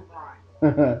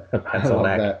 gonna- Pencil love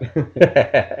neck.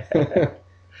 that.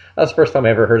 That's the first time I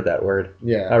ever heard that word. I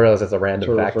Yeah. realize that's a random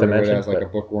Sort of fact to referring to it mention. as like but a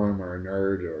bookworm or a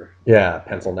nerd or yeah,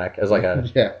 pencil neck as like a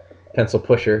yeah, pencil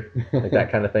pusher, like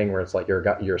that kind of thing, where it's like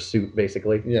your suit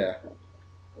basically. yeah.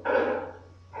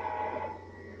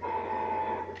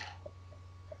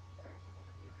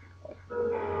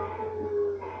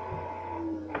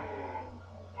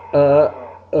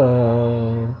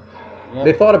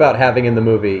 They thought about having in the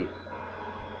movie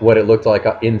what it looked like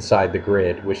inside the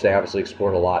grid, which they obviously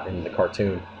explored a lot in the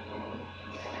cartoon.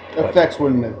 Effects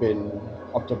wouldn't have been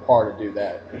up to par to do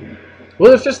that.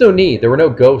 Well, there's just no need. There were no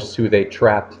ghosts who they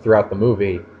trapped throughout the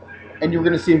movie. And you were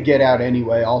going to see him get out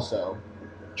anyway, also.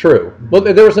 True. Well,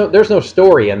 there's no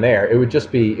story in there. It would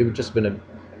just been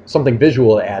something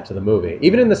visual to add to the movie.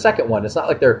 Even in the second one, it's not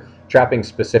like they're trapping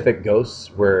specific ghosts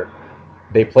where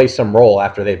they play some role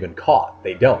after they've been caught.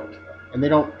 They don't. And they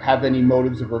don't have any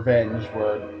motives of revenge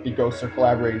where the ghosts are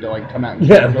collaborating to like come out and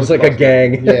Yeah, kill it's like a Ghostbusters.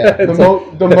 gang. Yeah, The,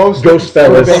 It's the most Ghost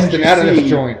fellas. revenge you Get out of this see,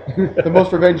 joint. the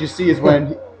most revenge you see is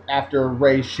when after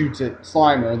Ray shoots at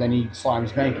Slimer, then he slimes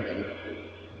Venkman.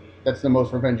 That's the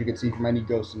most revenge you could see from any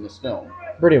ghost in this film.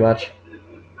 pretty much.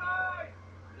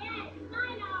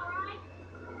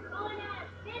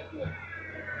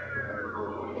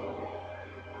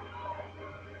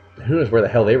 Who knows where the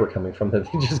hell they were coming from that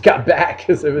they just got back,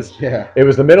 because it was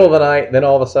the middle of the night, then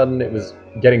all of a sudden it was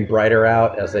getting brighter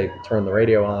out as they turned the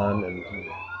radio on, and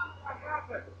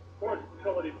Force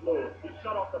facility blew. He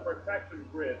shut off the protection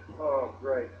grid. Oh,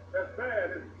 great. That's bad,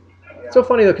 isn't it? it's so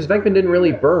funny though because Venkman didn't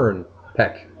really burn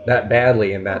Peck that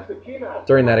badly in that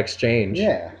during that exchange.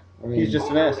 Yeah, I mean, He's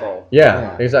just an asshole. Yeah,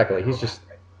 Yeah. exactly. He's just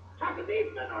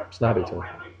snobby to him.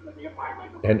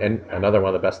 And another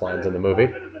one of the best lines in the movie.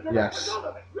 Yes.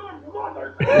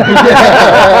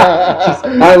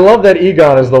 I love that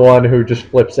Egon is the one who just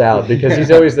flips out because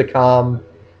he's always the calm,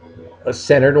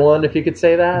 centered one, if you could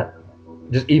say that.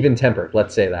 Just even-tempered,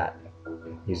 let's say that.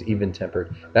 He's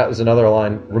even-tempered. That was another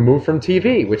line removed from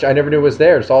TV, which I never knew was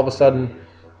there. So all of a sudden,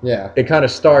 Yeah. it kind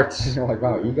of starts. You're like,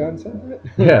 wow, Egon said that?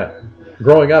 Yeah.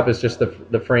 Growing up, it's just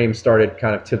the frame started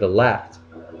kind of to the left,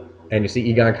 and you see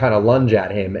Egon kind of lunge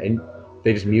at him, and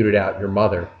they just muted out your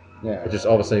mother. Yeah. It just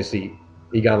all of a sudden you see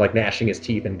Egon like gnashing his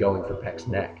teeth and going for Peck's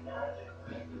neck,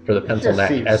 for the It pencil just neck,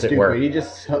 seems as it stupid. were. He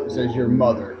just says your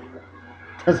mother.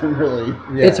 Doesn't really.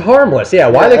 Yeah. It's harmless, yeah.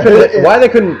 Why they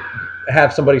couldn't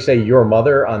have somebody say your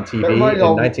mother on TV in reminded me-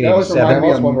 that was 1987? I reminded me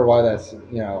almost of- wonder why that's,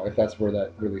 if that's where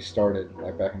that really started,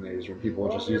 like back in the 80s, when people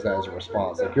would just use that as a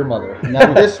response, like your mother.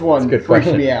 Now this That's one a good freaked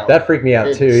question. me out. That freaked me out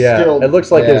It's too. Yeah, still- it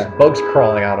looks like there's Yeah. bugs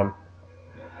crawling on him.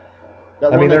 That I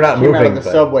mean, one they're that not came out moving, of the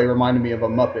but- subway reminded me of a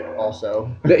Muppet.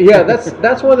 Also, Yeah,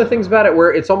 that's one of the things about it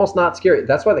where it's almost not scary.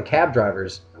 That's why the cab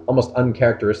driver's almost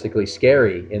uncharacteristically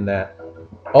scary in that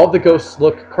all the ghosts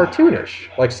look cartoonish,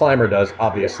 like Slimer does,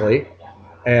 obviously,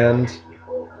 and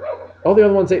all the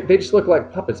other ones they just look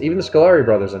like puppets. Even the Scolari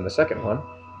brothers in the second one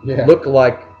Yeah. look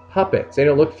like puppets. They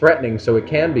don't look threatening, so it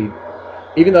can be.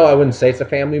 Even though I wouldn't say it's a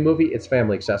family movie, it's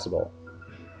family accessible.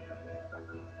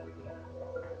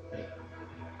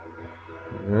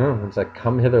 It's like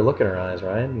come hither, look in her eyes,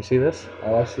 Ryan. You see this?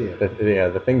 Oh, I see it.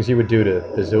 The things you would do to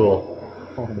Zool.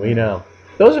 We know.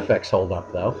 Those effects hold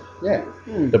up, though. Yeah.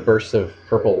 The bursts of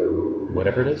purple,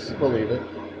 whatever it is. believe it.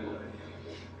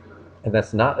 And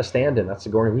that's not a stand-in. That's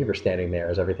Sigourney Weaver standing there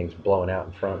as everything's blowing out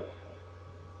in front.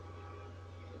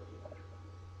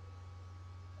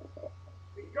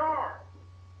 Hey, guard!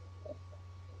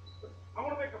 I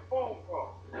want to make a phone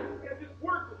call. Yeah, just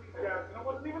work with these guys, and I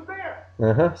wasn't even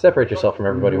there. Separate yourself from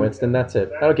everybody, Winston. That's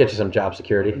it. That'll get you some job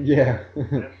security. Yeah.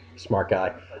 Smart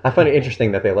guy. I find it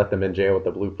interesting that they let them in jail with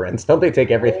the blueprints. Don't they take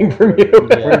everything from you?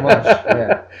 Pretty much,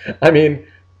 yeah. I mean,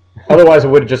 otherwise it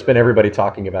would have just been everybody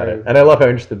talking about it. And I love how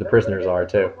interested the prisoners are,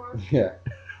 too. Yeah.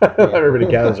 Everybody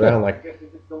gathers around like, Guess they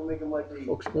just don't make them like these.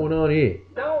 what's going on here?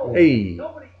 No, Hey.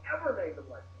 nobody ever made them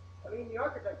like this. I mean, the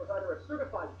architect was either a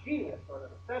certified genius or an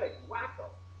aesthetic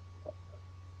wacko.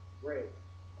 Great.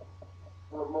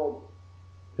 For a moment.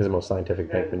 This is the most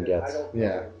scientific Bankman gets. Yeah.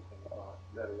 Anything about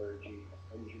metallurgy,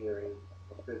 engineering,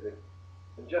 or physics,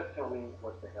 and just tell me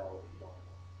what the hell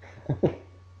is going on.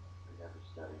 I never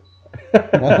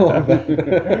studied. I love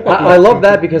that. I love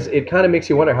that because it kind of makes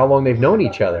you wonder how long they've known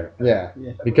each other. Yeah.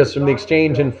 Because from the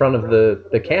exchange in front of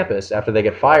the campus after they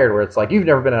get fired, where it's like, you've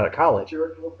never been out of college,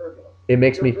 Spiritual turbulence. it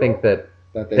makes me think that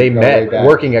That they go met way back.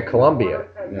 working at Columbia,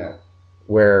 Yeah.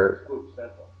 where, Oops,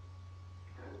 that's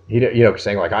all.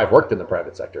 saying like, I've worked in the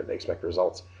private sector, they expect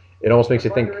results. It almost makes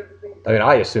you think, I mean,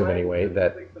 I assume anyway,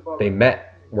 that they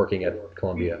met working at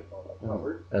Columbia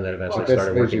and then eventually This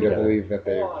started leads you working to together. believe that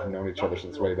they've known each other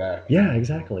since way back. Yeah,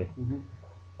 exactly.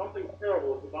 Something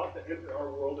terrible is about to enter our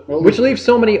world. Which leaves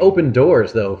so many open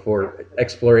doors, though, for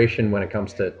exploration when it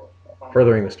comes to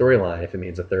furthering the storyline, if it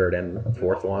means a third and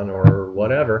fourth one or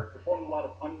whatever.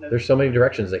 There's so many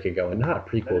directions they could go, and not a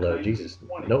prequel, though. Jesus,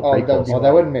 no Oh, prequels.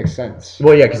 that wouldn't make sense.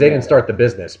 Well, yeah, because they didn't start the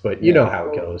business, but you know how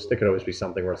it goes. There could always be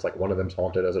something where it's like one of them's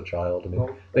haunted as a child, and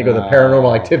they go the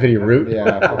paranormal activity route. Yeah,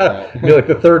 I forgot. Be like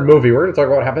the third movie. We're going to talk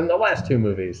about what happened in the last two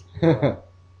movies. And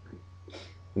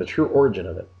the true origin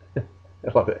of it.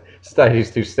 I love it.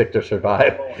 Society's too sick to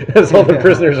survive. As all the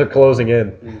prisoners are closing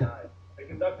in. They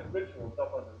conducted rituals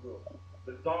up on the roof.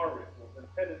 Bizarre rituals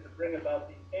intended to bring about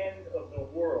the end of the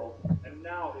world, and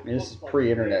now it This is looks like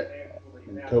pre-internet. it actually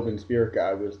And happened. Tobin Spirit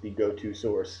Guide was the go-to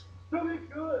source. Really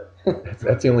good.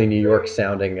 That's the only New York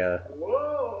sounding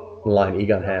Whoa. line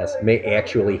Egon has. May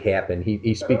actually happen.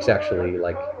 He speaks actually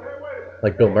like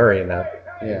Bill Murray in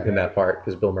that part,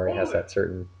 because Bill Murray has that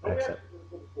certain accent.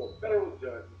 Federal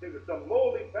judge think of some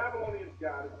lowly Babylonian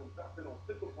god who comes up in on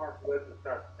Central Park West and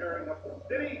starts tearing up the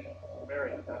city.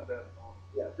 Mary, not that song.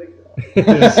 Yeah, big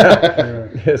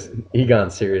time. His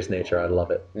Egon's serious nature, I love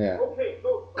it. Yeah. Okay,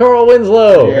 go. Carl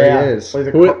Winslow! There he is. Plays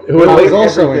a Who- co- who I was plays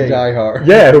also in everything. Die Hard.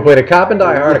 Yeah, who played a cop in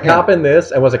Die Hard, a cop in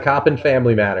this, and was a cop in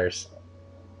Family Matters.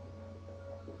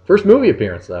 First movie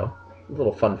appearance, though. A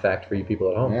little fun fact for you people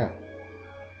at home. Yeah.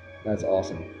 That's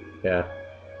awesome. Yeah.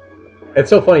 It's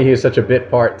so funny he has such a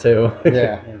bit part, too.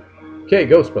 Yeah. Okay,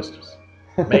 Ghostbusters.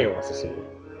 Mayor wants to see you.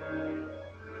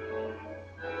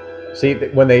 See,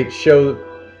 when they show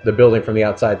the building from the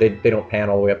outside, they don't pan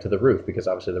all the way up to the roof, because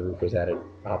obviously the roof was added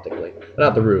optically.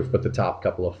 Not the roof, but the top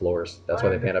couple of floors. That's why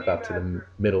they pan up out to the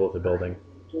middle of the building.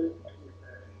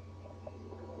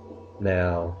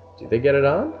 Now, did they get it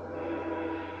on?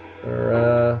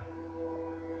 Or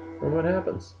what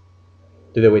happens?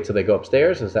 Do they wait till they go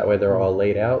upstairs? Is that why they're all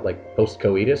laid out, like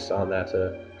post-coitus on that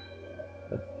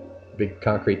big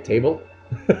concrete table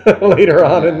later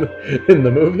on in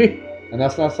the movie? And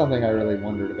that's not something I really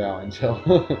wondered about until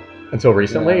Until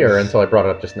recently, Yeah. or until I brought it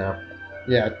up just now?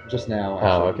 yeah, just now.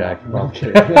 Oh, Actually. okay. No, I'm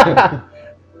kidding.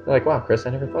 They're like, wow, Chris, I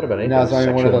never thought about anything. No, it's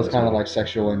only one of sexual in those this kind of movie. like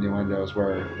sexual innuendos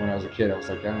where when I was a kid I was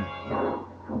like,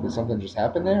 did something just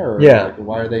happen there? Or Yeah. like,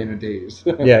 why are they in a daze?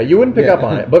 Yeah, you wouldn't pick Yeah. up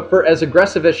on it. But for as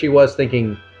aggressive as she was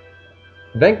thinking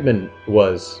Venkman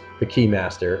was the key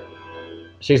master,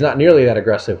 she's not nearly that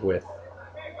aggressive with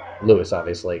Lewis,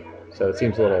 obviously. So it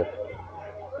seems a little...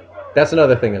 That's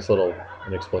another thing that's a little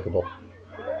inexplicable.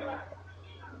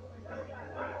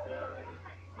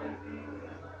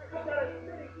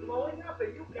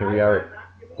 Here we are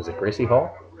at, was it Gracie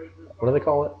Hall? What do they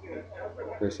call it?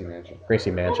 Gracie Mansion.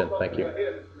 Gracie Mansion, thank you.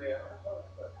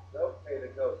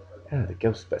 Ah, the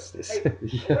Ghostbusters.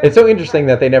 It's so interesting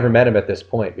that they never met him at this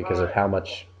point because of how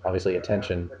much, obviously,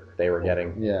 attention they were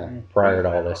getting Yeah. prior to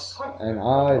all this. And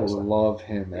I love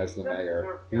him as the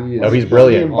mayor. Oh, he's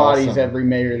brilliant. He embodies Awesome. every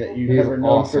mayor that you've He's ever known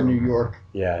awesome. for New York.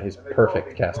 Yeah, he's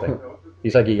perfect casting.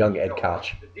 He's like a young Ed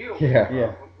Koch. Yeah.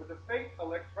 Yeah. With the fake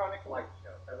electronic light show.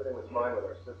 Everything was fine with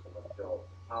our system until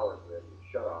power grid was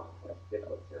shut off. Dick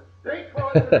was here. They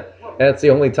call it And it's the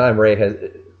only time Ray has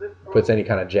puts any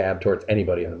kind of jab towards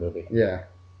anybody in the movie. Yeah.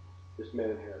 This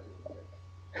man has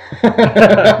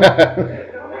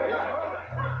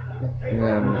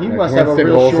And He like, must have a Winston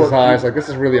real rolls his short eyes like, this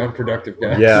is really unproductive,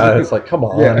 guys. Yeah, it's like, come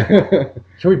on. Yeah.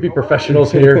 Can we be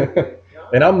professionals here?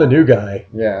 And I'm the new guy.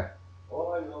 Yeah.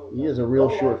 He has a real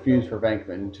short fuse for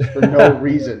Venkman, just for no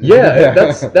reason. Yeah,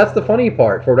 that's the funny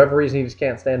part. For whatever reason, he just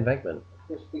can't stand Venkman.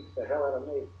 This beats the hell out of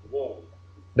me. Whoa.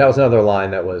 That was another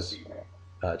line that was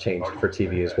changed for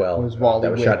TV as well. It was Wally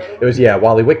that was Wick. shot. It was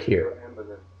Wally Wick here.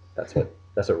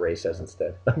 That's what Ray says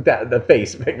instead. That the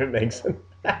face Venkman makes.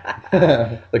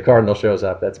 The Cardinal shows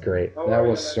up. That's great. That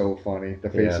was so funny. The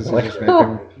faces Like, he just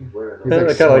making. He's Kind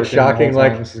of smirking shocking. the whole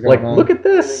time Like this is going on. look at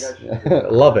this. Yeah.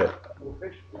 Love it.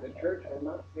 The church will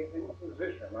not take any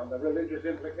position on the religious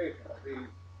implications of these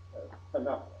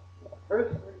phenomena.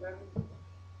 Personally, then,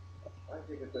 I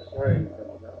think it's a sign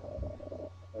from God.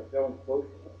 But don't quote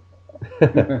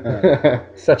me.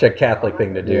 Such a Catholic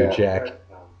thing to do, Yeah. Jack.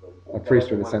 A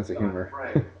priest with a sense of humor.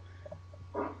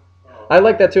 I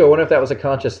like that too. I wonder if that was a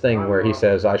conscious thing where he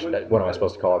says, "I should." What am I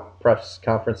supposed to call it? Press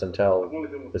conference and tell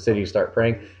the city to start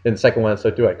praying. And the second one,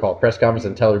 so do I call it press conference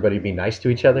and tell everybody to be nice to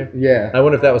each other? Yeah. I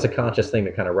wonder if that was a conscious thing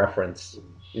to kind of reference.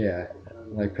 Yeah.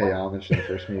 Like pay homage to the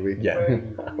first movie. Yeah,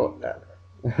 I love that.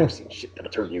 I've seen shit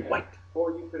that'll turn you white,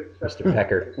 Or you could accept Mr.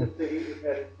 Pecker. the city is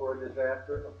headed for a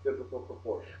disaster of biblical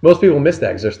proportions. Most people miss that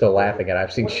because they're still laughing at.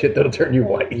 I've seen shit that'll turn you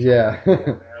white. Yeah.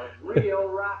 Real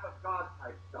wrath of God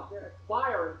type stuff.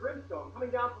 Fire and brimstone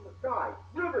coming down from the sky.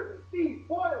 Rivers and seas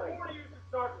boiling. Or you should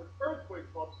start with earthquakes,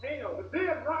 volcanoes, the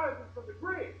dead rising from the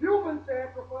grave. Human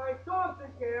sacrifice, dogs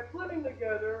and cats living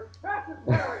together. That's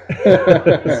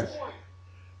his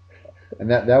And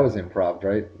that was improv,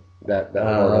 right? That part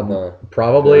of the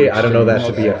Probably. I don't know. That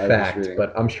should be a Okay, I was fact, reading.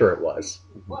 but I'm sure it was.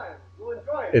 We'll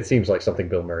enjoy It seems like something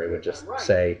Bill Murray would just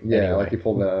say. yeah, anyway. like he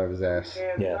pulled that out of his ass.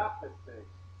 And Yeah. stop this thing.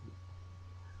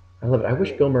 I love it. I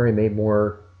wish Bill Murray made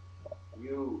more.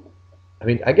 You. I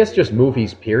mean, I guess just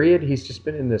movies. Period. He's just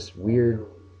been in this weird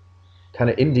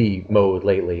kind of indie mode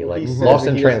lately. Like He says Lost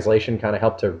that in he doesn't- Translation kind of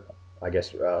helped to, I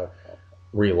guess,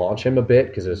 relaunch him a bit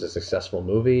because it was a successful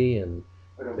movie, and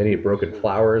then he had Broken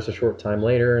Flowers a short time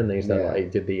later, and then he's done. Yeah. He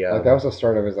did the. Like that was the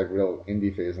start of his like real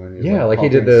indie phase, and then he was, yeah, like he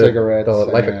pumping did the cigarettes,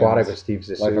 Life and Aquatic with Steve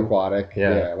Zissou. Life Aquatic.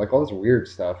 Yeah. Yeah, like all this weird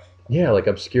stuff. Yeah, like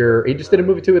obscure. He just did a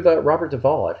movie too with Robert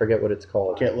Duvall. I forget what it's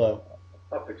called. Get low.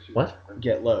 What?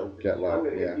 Get low. Get low.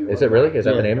 Yeah. Is it really? Is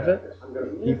that the Yeah. name of it?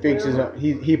 He fakes his own,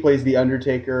 he plays the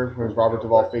Undertaker, whereas Robert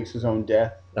Duvall fakes his own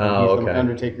death. Oh, He's okay. the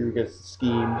Undertaker who gets the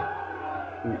scheme,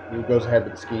 who goes ahead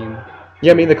with the scheme.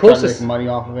 Yeah, I mean the Trying to closest make money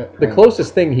off of it. the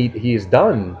closest thing he's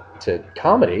done to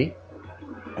comedy,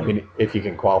 I mean, if you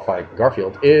can qualify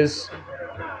Garfield, is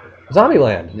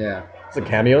Zombieland. Yeah. It's a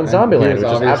cameo in And he Zombieland, was which is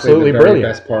obviously absolutely the very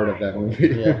brilliant. best part of that movie.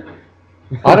 Yeah.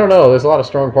 I don't know. There's a lot of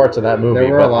strong parts of that movie,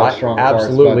 There were but a lot of I strong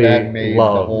absolutely parts, but that made the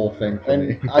love. whole thing for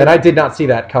me. And I did not see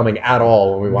that coming at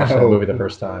all when we watched that No. movie the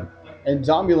first time. And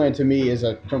Zombieland to me is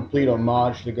a complete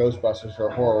homage to Ghostbusters for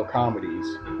horror comedies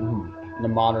in the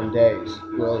modern days.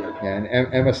 Brilliant. Yeah,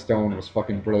 and Emma Stone was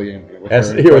fucking brilliant. With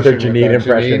As, her with her impression Janine with,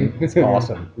 impression, Janine. it's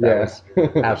awesome. That was Yeah.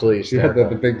 absolutely She had the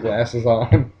hysterical. big glasses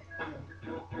on.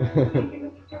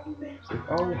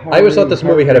 I always thought this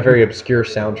movie had a very obscure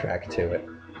soundtrack to it.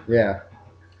 Yeah.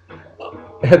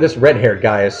 this red-haired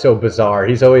guy is so bizarre.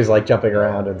 He's always like jumping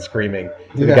around and screaming.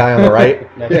 The guy on the right.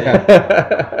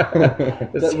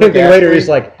 The same thing later. He's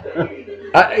like,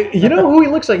 you know who he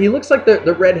looks like? He looks like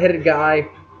the red-headed guy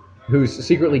who's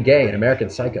secretly gay in American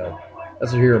Psycho.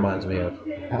 That's what he reminds me of.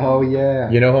 Oh yeah.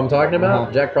 You know who I'm talking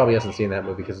about? Jack probably hasn't seen that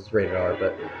movie because it's rated R,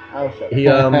 but he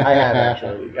I have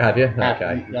actually. have you?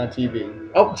 Okay. On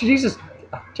TV. Oh Jesus,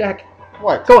 Jack,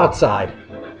 What? go outside.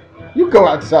 You go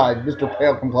outside, Mr.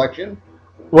 Pale Complexion.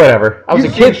 Whatever. I was You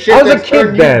a see kid. shit I was a that's kid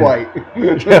turned you then. white.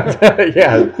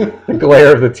 Yeah, the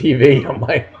glare of the TV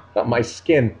on my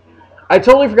skin. I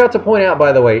totally forgot to point out,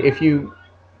 by the way, if you,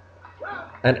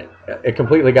 and it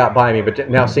completely got by me, but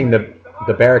now seeing the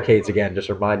barricades again just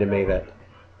reminded me that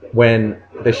when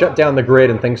they shut down the grid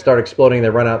and things start exploding, they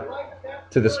run out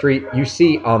to the street, you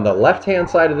see on the left-hand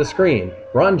side of the screen,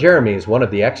 Ron Jeremy is one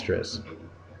of the extras.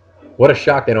 What a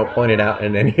shock they don't point it out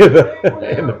in any of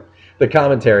the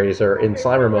commentaries or in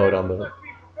Slimer mode on the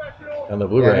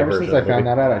Blu-ray ever version. since I found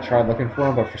that out, I tried looking for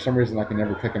him, but for some reason I can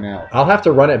never pick him out. I'll have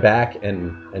to run it back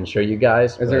and show you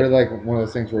guys. Is there like one of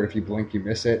those things where if you blink you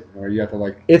miss it, or you have to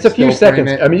like? It's a few still frame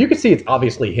seconds. it? I mean, you can see it's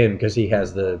obviously him because he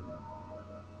has the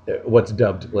what's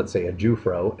dubbed, let's say, a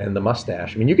Jufro and the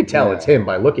mustache. I mean, you can tell it's him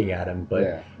by looking at him,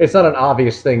 but it's not an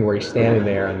obvious thing where he's standing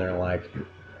there and they're like,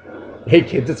 "Hey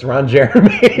kids, it's Ron Jeremy."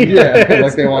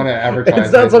 Like they want to advertise.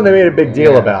 It's not something they made a big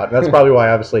deal about. That's probably why,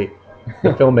 obviously,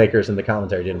 the filmmakers in the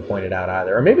commentary didn't point it out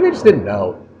either, or maybe they just didn't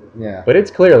know. Yeah. But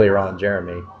it's clearly Ron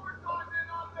Jeremy.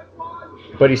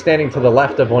 But he's standing to the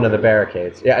left of one of the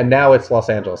barricades. Yeah, and now it's Los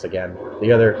Angeles again.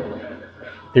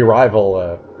 The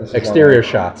arrival exterior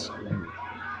shots.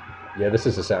 Yeah, this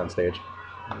is a soundstage.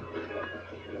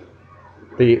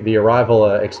 The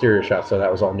arrival exterior shot, so that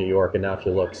was all New York, and now if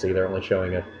you look, see, they're only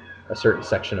showing a certain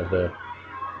section of the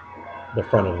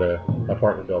front of the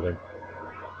apartment building.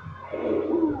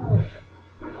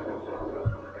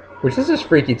 Which this is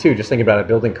freaky too, just thinking about a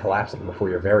building collapsing before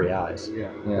your very eyes.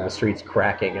 Yeah. The streets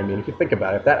cracking. I mean, if you think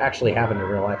about it, if that actually happened in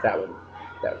real life, that would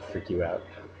freak you out.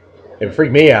 It would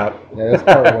freak me out. Yeah, this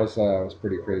part was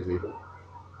pretty crazy.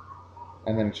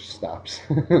 And then it just stops.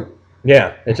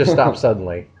 Yeah, it just stops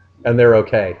suddenly, and they're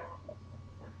okay.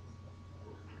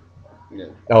 Yeah.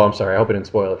 Oh, I'm sorry. I hope I didn't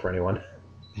spoil it for anyone.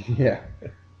 Yeah.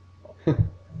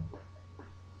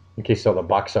 In case you saw the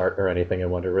box art or anything, I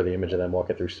wonder where the image of them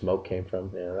walking through smoke came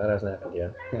from. Yeah, that hasn't happened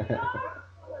yet.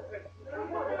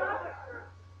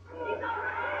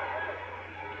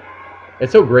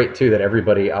 It's so great, too, that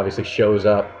everybody obviously shows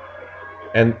up,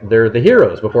 and they're the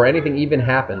heroes. Before anything even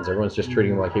happens, everyone's just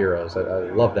treating them like heroes. I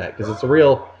love that, because it's a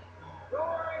real...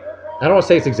 I don't want to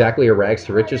say it's exactly a rags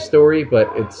to riches story, but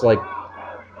it's like...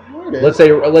 Let's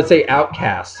say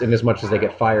outcasts, in as much as they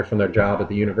get fired from their job at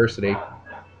the university,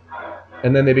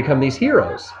 and then they become these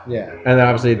heroes. Yeah. And then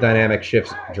obviously the dynamic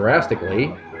shifts drastically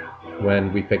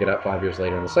when we pick it up 5 years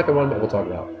later in the second one, but we'll talk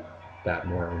about that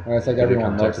more. And it's like in the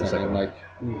everyone loves context of the them,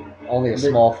 second and one. like only a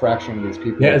small fraction of these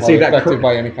people Yeah, are and see, that affected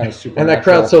by any kind of supernatural. And that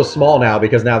crowd's so small now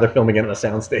because now they're filming it on a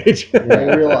soundstage.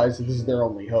 They realize that this is their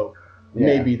only hope. Yeah.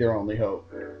 Maybe their only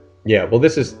hope. Yeah, well,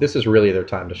 this is really their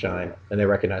time to shine, and they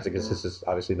recognize it because this is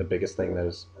obviously the biggest thing that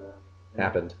has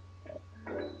happened.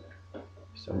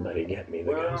 Somebody get me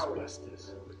the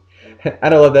Ghostbusters.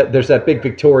 And I love that there's that big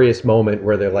victorious moment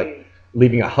where they're like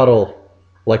leaving a huddle,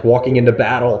 like walking into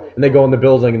battle, and they go in the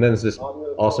building, and then there's this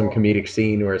awesome comedic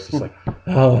scene where it's just like,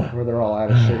 oh, where they're all out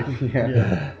of shape.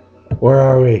 Yeah. Where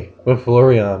are we? What floor are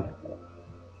we on?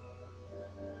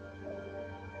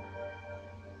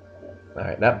 All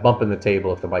right, that bump in the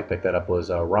table, if the mic picked that up, was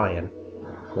Ryan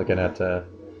looking at the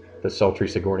sultry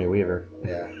Sigourney Weaver.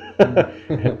 Yeah.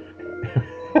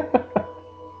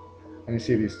 And you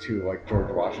see these two like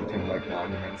George Washington like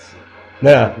monuments.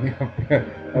 Yeah.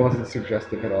 That wasn't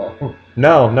suggestive at all.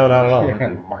 No, not at all.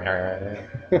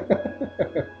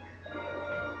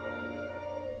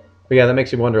 But yeah, that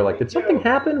makes you wonder, like, did something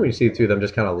happen when you see the two of them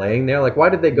just kind of laying there? Like, why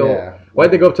did they go? Yeah. Why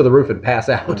did they go up to the roof and pass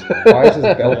out? Why is his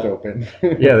belt open?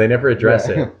 Yeah, they never address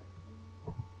it.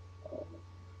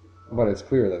 But it's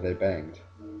clear that they banged.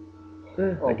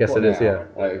 I guess it is, yeah.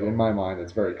 Like, in my mind,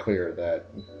 it's very clear that.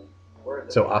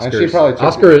 So And she probably took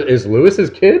Oscar is Lewis's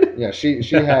kid? Yeah, she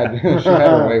had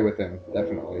her way with him,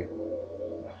 definitely.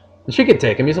 She could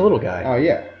take him. He's a little guy. Oh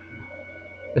yeah.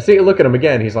 And see, look at him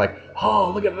again. He's like,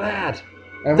 oh, look at that.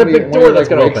 And It's a when big door that's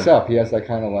like, going to wakes open. up, he has that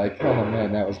kind of like, oh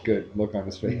man, that was good look on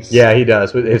his face. Yeah, he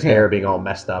does, with his hair being all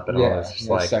messed up and all. Yeah, It's just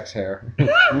yeah, like sex hair.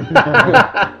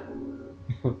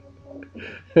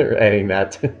 adding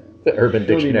that to the Urban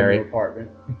Still need a Dictionary. new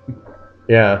apartment.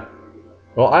 Yeah.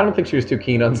 Well, I don't think she was too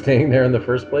keen on staying there in the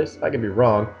first place. I could be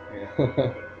wrong.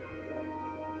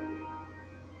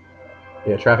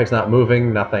 Yeah, traffic's not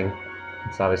moving, nothing.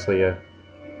 It's obviously a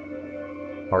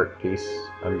art piece,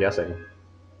 I'm guessing.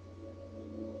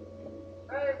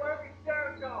 Hey, where did the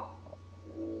stairs go?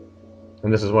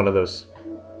 And this is one of those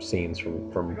scenes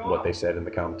from what they said in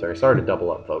the commentary. Sorry to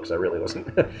double up, folks. I really wasn't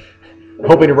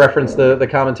hoping to reference the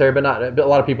commentary, but not. A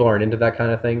lot of people aren't into that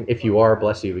kind of thing. If you are,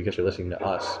 bless you, because you're listening to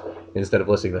us instead of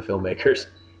listening to filmmakers.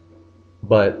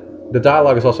 But the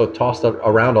dialogue is also tossed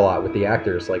around a lot with the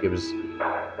actors. Like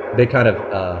they kind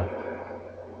of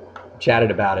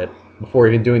chatted about it before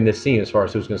even doing this scene. As far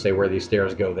as who's going to say where these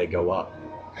stairs go, they go up.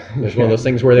 There's one of those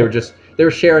things where they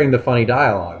were sharing the funny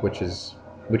dialogue, which is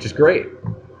great.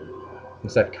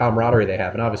 It's that camaraderie they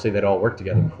have, and obviously they'd all worked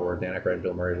together before. Dan Aykroyd and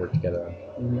Bill Murray worked together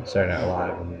on Saturday Night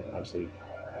Live, and obviously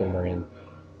Bill Murray and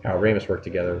Howard Ramis worked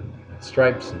together at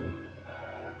Stripes, and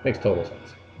it makes total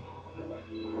sense.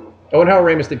 Oh, and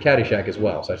Howard Ramis did Caddyshack as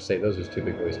well, so I should say those are his two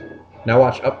big movies. Now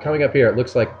watch, coming up here, it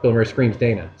looks like Bill Murray screams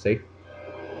Dana. See?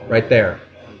 Right there,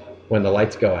 when the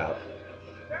lights go out.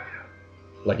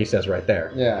 Like he says right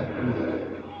there. Yeah.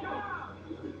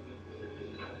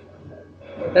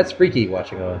 That's freaky,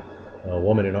 watching a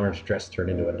woman in orange dress turn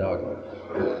into a dog.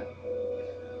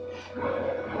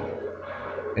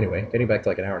 Anyway, getting back to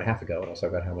like an hour and a half ago, and also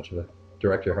about how much of a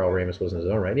director Harold Ramis was in his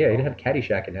own right. Yeah, he did have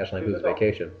Caddyshack and National Lampoon's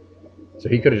Vacation. So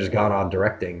he could have just gone on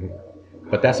directing.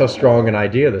 But that's how strong an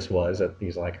idea this was, that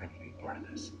he's like, I need to be part of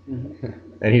this. Mm-hmm.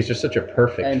 And he's just such a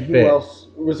perfect and who fit. else?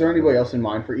 Was there anybody else in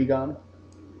mind for Egon?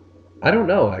 I don't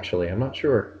know, actually. I'm not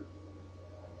sure.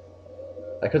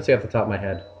 I couldn't say off the top of my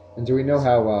head. And do we know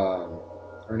how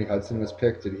Ernie Hudson was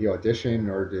picked? Did he audition,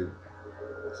 or did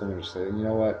someone just say, you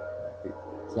know what,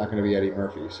 it's not going to be Eddie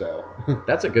Murphy, so...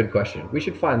 That's a good question. We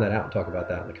should find that out and talk about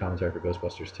that in the commentary for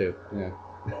Ghostbusters, too. Yeah.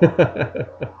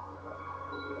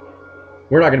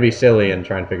 We're not going to be silly and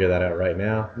try and figure that out right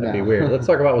now. That'd be weird. Let's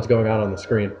talk about what's going on the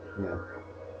screen. Yeah.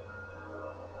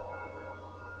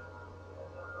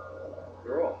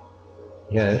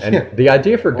 Yeah, and the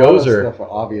idea for All those Gozer... stuff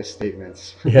are obvious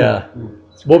statements. Yeah.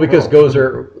 Well, because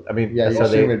Gozer... I mean, yeah, that's you how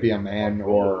assume they... it'd be a man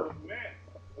or...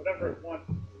 Whatever it wants.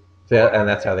 Yeah, and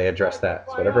that's how they address that.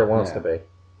 It's whatever it wants to be.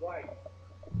 Right.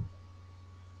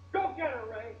 Go get her,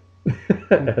 Ray.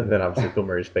 And then obviously Bill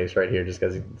Murray's face right here just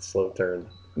has a slow turn.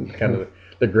 Kind of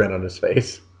the grin on his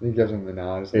face. He gives him the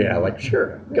nod. Yeah, like,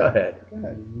 sure, go ahead.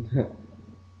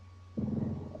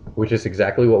 Which is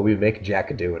exactly what we make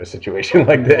Jack do in a situation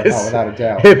like this. Oh, without a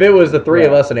doubt. If it was the three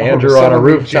of us and Andrew on a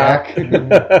rooftop.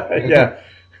 Yeah.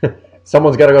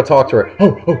 Someone's got to go talk to her.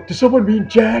 Oh, does someone mean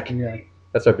Jack? Yeah.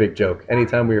 That's our big joke.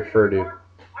 Anytime we refer to,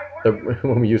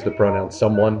 when we use the pronoun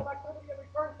someone,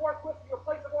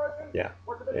 yeah,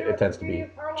 it tends to be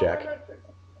Jack.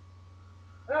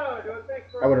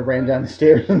 I would have ran down the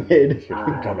stairs and hid.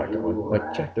 Come back to one.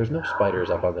 Like, Jack, there's no spiders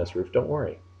up on this roof. Don't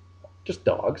worry. Just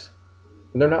dogs.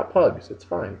 And they're not pugs. It's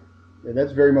fine. Yeah,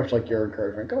 that's very much like your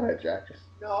encouragement. Go ahead, Jack. Just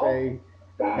say.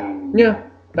 Yeah,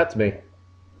 that's me.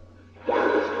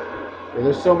 Yeah,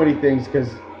 there's so many things because,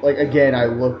 like, again, I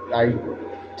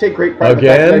take great pride in the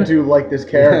fact that I do like this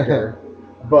character,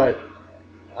 but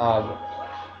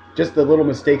just the little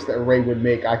mistakes that Ray would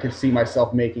make, I could see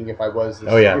myself making if I was this,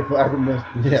 if I were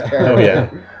this character. Oh yeah.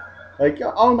 Like,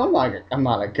 oh, I'm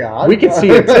not a god. We can see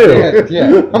it too.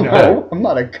 Yeah. I'm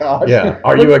not a god. Yeah.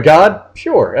 Are you a god?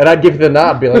 Sure. And I'd give you the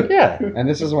nod and be like, yeah. And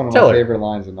this is one of my favorite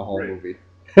lines in the whole movie.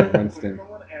 Winston.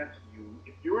 Someone asks you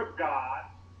if you're a god,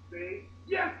 say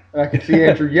yes. And I can see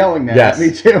Andrew yelling that Yes. at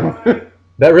me too.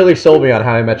 That really sold me on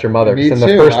How I Met Your Mother. Me In the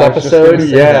too. first I was just episode, gonna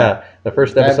say the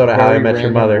first episode of How I Met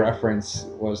Your Mother. Reference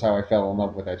was how I fell in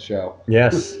love with that show.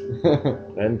 Yes.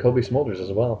 And Kobe Smulders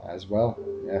as well. As well,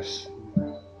 yes.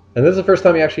 And this is the first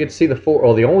time you actually get to see the four,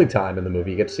 or the only time in the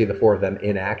movie you get to see the four of them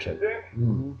in action.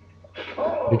 Mm-hmm.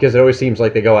 Because it always seems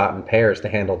like they go out in pairs to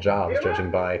handle jobs, judging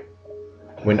by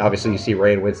when obviously you see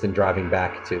Ray and Winston driving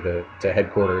back to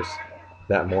headquarters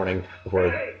that morning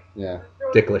before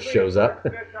Dickless shows up.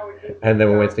 And then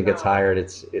when Winston gets hired,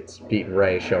 it's Pete and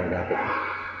Ray showing up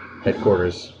at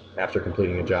headquarters after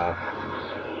completing a job.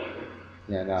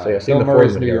 Yeah, no. So yeah, Bill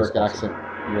Murray's New York accent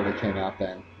really came out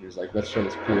then. He was like, let's show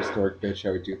this prehistoric bitch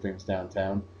how we do things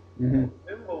downtown. Mm-hmm.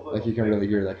 Like you can really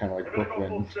hear that kind of like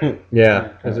Brooklyn.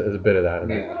 Yeah, there's a bit of that.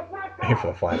 Yeah. Aim for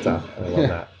the flat top. I love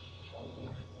that.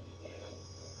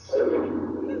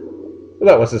 Well,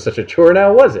 that wasn't such a chore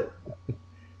now, was it?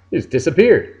 He just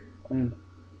disappeared. Mm.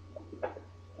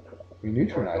 We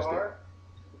neutralized it.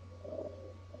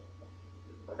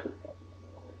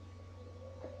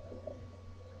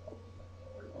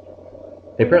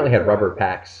 They apparently had rubber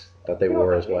packs that they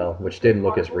wore as well, which didn't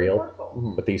look as real.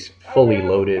 But these fully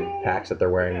loaded packs that they're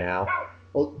wearing now,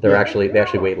 they actually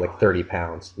weighed like 30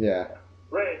 pounds. Yeah.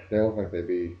 They look like they'd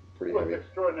be pretty It was heavy.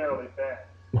 extraordinarily bad.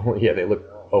 Yeah, they look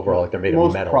overall like they're made of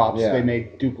Most metal. props, Yeah. they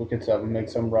made duplicates of them. Made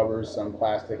some rubber, some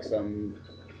plastic, some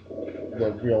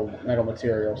the real metal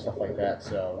material, stuff like that.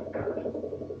 So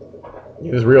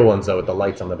There's real ones though with the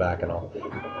lights on the back and all.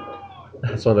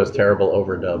 It's one of those terrible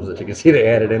overdubs that you can see they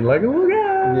added in, like, oh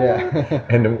god. Yeah.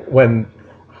 And when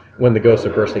the ghosts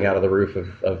are bursting out of the roof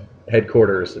of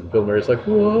headquarters, and Bill Murray's like,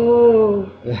 whoa.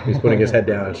 He's putting his head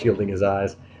down and shielding his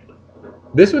eyes.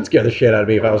 This would scare the shit out of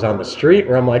me if I was on the street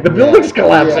where I'm like, the building's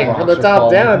collapsing Yeah, from the rocks are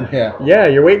top falling. down. Yeah.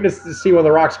 You're waiting to see when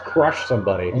the rocks crush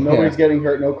somebody. and nobody's getting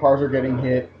hurt. No cars are getting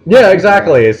hit. Yeah,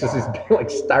 exactly. It's just these like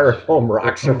styrofoam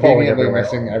rocks are falling Conveniently everywhere.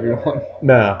 missing everyone.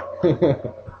 No.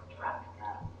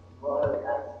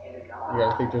 You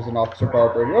gotta think there's an officer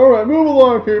vibrating. All right, move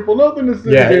along, people. Nothing to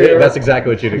see Yeah, here. that's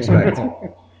exactly what you'd expect. What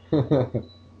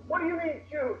do you mean,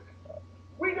 Jews?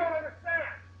 We don't understand.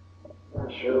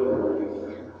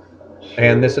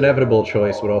 And this inevitable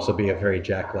choice would also be a very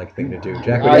Jack-like thing to do.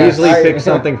 Jack would I- easily I- pick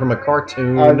something from a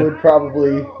cartoon. I would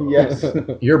probably yes.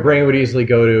 Your brain would easily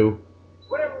go to.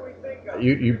 Whatever we think of.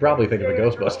 You probably think of a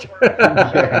Ghostbuster.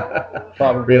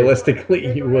 Probably.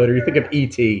 Realistically, you would. Or you think of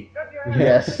E.T.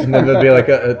 Yes. And then there'd be like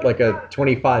a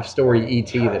 25-story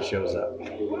E.T. that shows up.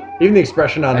 Even the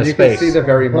expression on And his you can face. see the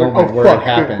very moment Oh, where fuck. it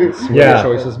happens, where Yeah. the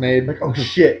choice is made. Like, oh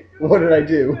shit! What did I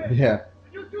do? Yeah.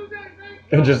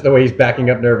 And just the way he's backing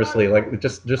up nervously, like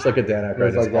just like a Dan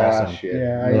Aykroyd. It's It's like, ah, awesome. shit.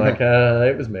 Yeah. You're like,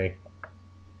 it was me.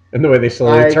 And the way they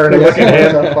slowly I turn and look couldn't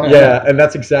at shut the him. fuck Yeah, up. and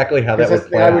that's exactly how that would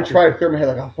play I out. would try to clear my head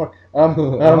like, oh fuck,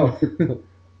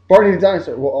 Barney the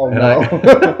dinosaur. Well, oh And no.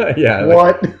 yeah.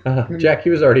 What? Jack, he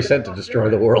was already sent to destroy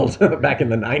the world back in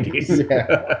the 90s.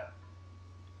 Yeah.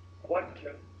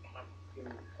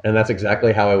 And that's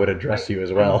exactly how I would address you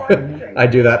as well. I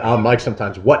do that on mic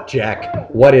sometimes. What, Jack?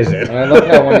 What is it? And I love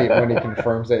how when he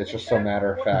confirms it, it's just so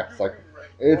matter of fact. It's like,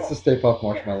 it's the Stay Puft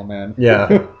Marshmallow Man.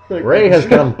 Yeah. Ray has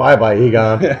gone bye-bye,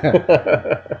 Egon.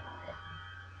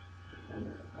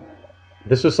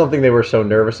 This was something they were so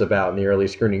nervous about in the early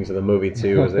screenings of the movie,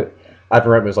 too. Is that Ivan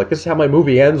Reitman was like, this is how my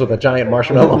movie ends, with a giant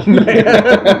marshmallow man.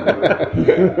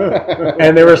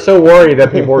 And they were so worried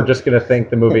that people were just going to think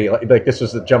the movie, like this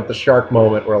was the jump the shark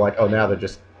moment where like, oh, now they're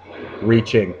just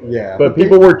reaching. Yeah. But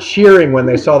people were cheering when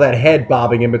they saw that head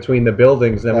bobbing in between the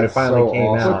buildings, and then when it That's finally so came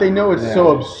awesome. But out. they know it's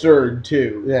so absurd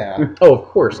too. Yeah. Oh, of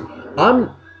course. I'm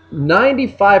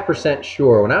 95%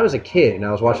 sure when I was a kid and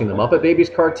I was watching the Muppet Babies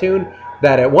cartoon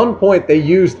that at one point they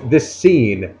used this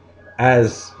scene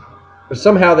as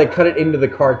somehow they cut it into the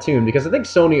cartoon, because I think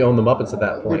Sony owned the Muppets at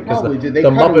that They point. 'cause probably did. They the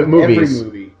cut Muppet in with movies.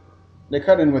 every movie. They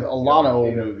cut in with a lot of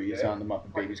old movies on the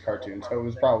Muppet Babies cartoon, so it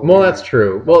was probably. Well, that's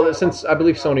true. Well, since I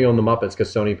believe Sony owned the Muppets,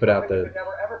 because Sony put out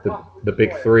the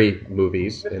big three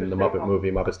movies in the Muppet movie,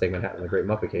 Muppets Take Manhattan, and The Great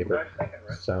Muppet Caper.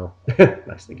 So,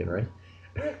 nice thinking, right?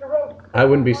 I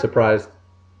wouldn't be surprised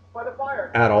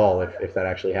at all if that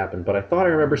actually happened, but I thought I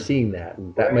remember seeing that,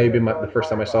 and that may be the first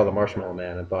time I saw the Marshmallow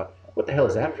Man and thought, what the hell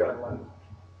is that from?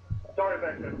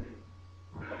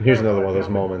 Here's another one of those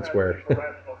moments where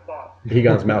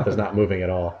Egon's mouth is not moving at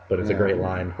all, but it's a great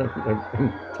line.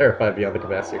 I'm terrified beyond the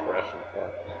capacity for rational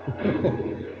thought.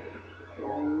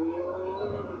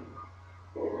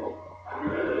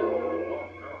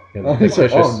 And the He's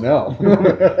like, fictitious- oh no.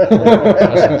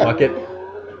 Fuck it.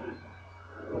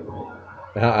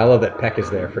 I love that Peck is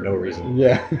there for no reason.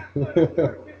 Yeah.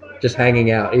 Just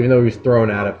hanging out, even though he was thrown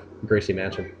out of Gracie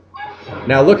Mansion.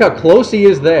 Now look how close he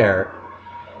is there,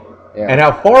 Yeah. and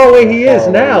how far away he How is far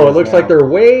away now. he It is looks now. like they're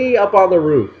way up on the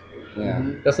roof. Yeah.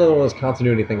 That's another one of those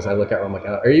continuity things I look at where I'm like,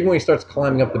 or even when he starts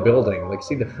climbing up the building, like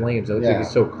see the flames, it looks like Yeah.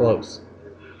 he's so close.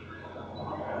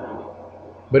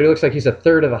 But it looks like he's a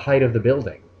third of the height of the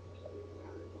building.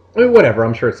 I mean, whatever,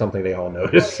 I'm sure it's something they all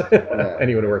notice. Yeah.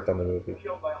 Anyone who worked on the movie.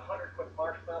 Killed by a 100-foot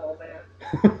marshmallow man.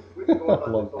 I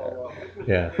love that.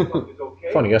 Yeah.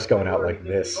 Funny us going out like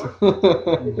this. We won't have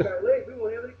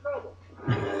any trouble.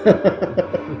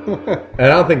 And I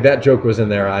don't think that joke was in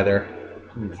there either.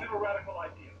 We have a radical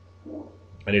idea.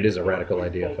 And it is a radical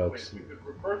idea, folks. We could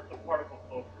reverse the particle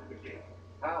flow through the gate.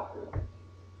 How?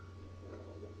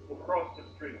 We'll cross the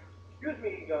street. Excuse me,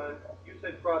 Egon. You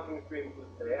said crossing the stream was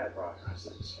bad.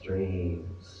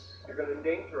 Streams. You're going to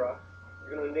endanger us.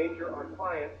 You're going to endanger our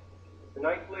client. The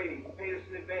nice lady who paid us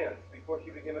in advance before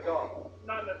she became a dog.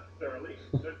 Not necessarily.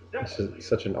 This is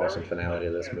such an awesome finale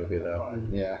to this movie, though.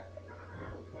 Yeah.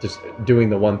 Just doing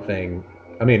the one thing.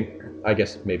 I mean, I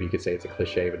guess maybe you could say it's a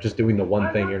cliche, but just doing the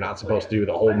one thing you're not supposed to do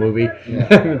the whole movie. Yeah.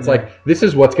 It's like, this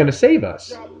is what's going to save us.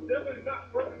 Definitely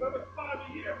not worth another 5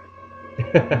 a year.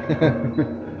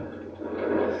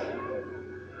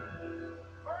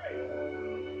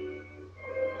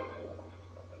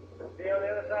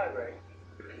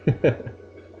 You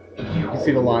can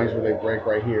see the lines where they break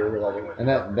right here with all the. And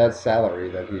that salary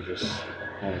that he just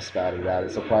kind of spouted out,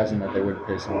 it's surprising that they wouldn't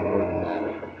pay someone more than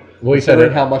that. Well, he said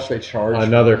Considering how much they charge.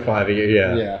 another 5 a year.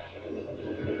 Yeah. Yeah.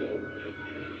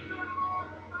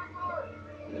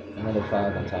 Another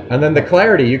 5 on top. And then the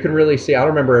clarity, you can really see. I don't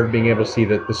remember being able to see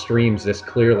the streams this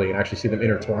clearly and actually see them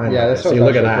intertwined. Yeah, like this this. was See,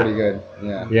 look at actually that. pretty good.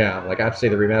 Yeah. Yeah, like I have to say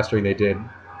the remastering they did.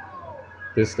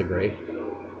 This is the great.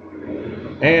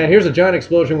 And here's a giant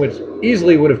explosion which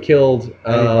easily would have killed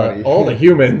Anybody. all the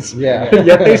humans. Yeah.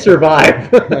 Yet they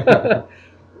survive.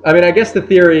 I mean, I guess the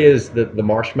theory is that the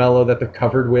marshmallow that they're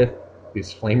covered with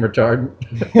is flame retardant.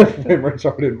 Flame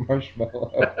retarded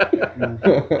marshmallow.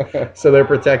 So they're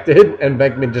protected, and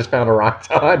Venkman just found a rock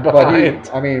to hide behind.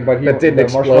 That didn't the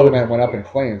explode. Marshmallow Man went up in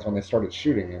flames when they started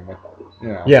shooting him. You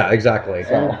know. Yeah, exactly.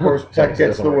 And of course, Tech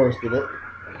gets the worst of it.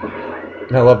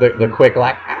 I love the quick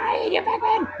like, "Hey, you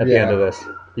Venkman!" at the end of this.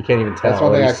 You can't even tell That's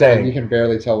one what thing he's I said. saying. You can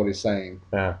barely tell what he's saying.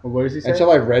 Yeah. Well, what does he say?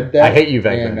 Until I read that. I hate you,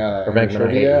 Venkman. And, Or Venkman,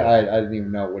 I hate you. I didn't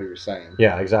even know what he was saying.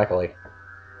 Yeah, exactly.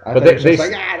 I But thought it was they just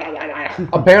like,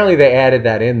 apparently they added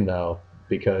that in though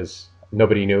because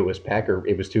nobody knew it was Peck, or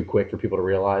it was too quick for people to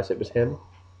realize it was him.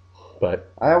 But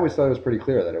I always thought it was pretty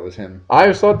clear that it was him. I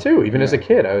always thought too, even as a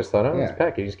kid, I always thought, oh, it's Yeah.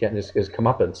 Peck. He's getting his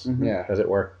comeuppance, Yeah. as it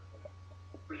were.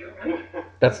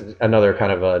 That's another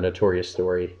kind of a notorious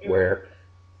story where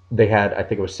they had, I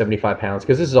think it was 75 pounds,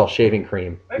 because this is all shaving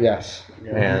cream. Yes.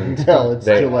 And you can tell it's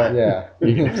they- Gillette. Yeah.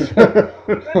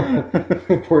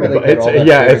 Where did they get all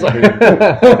that it's shaving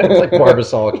like, it's like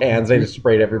Barbasol cans. They just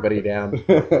sprayed everybody down,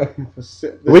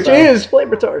 which is flame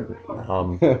retardant.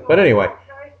 But anyway,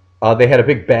 they had a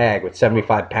big bag with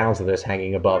 75 pounds of this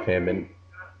hanging above him, and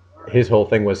his whole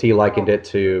thing was he likened it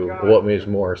to what was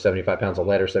more, 75 pounds of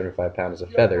lead or 75 pounds of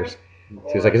feathers. So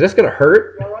he was like, "Is this gonna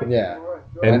hurt?" Yeah.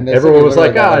 And they everyone said was he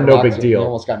like, literally got no knocked- big He deal.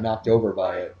 almost got knocked over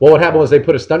by it. Well, what happened was they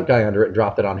put a stunt guy under it and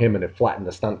dropped it on him, and it flattened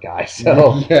the stunt guy.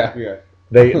 So Yeah.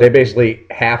 they basically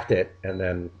halved it and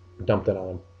then dumped it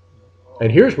on him.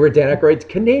 And here's where Dan Aykroyd's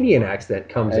Canadian accent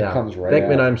comes It out. comes right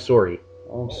Venkman, out. I'm sorry.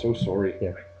 Oh, I'm so sorry.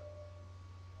 Yeah.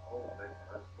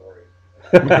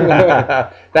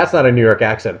 That's not a New York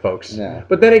accent, folks. No.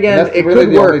 But then And again, that's it really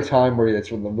could the work. only time where it's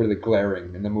really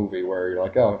glaring in the movie, where you're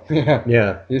like, oh, yeah.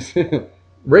 Yeah. He's,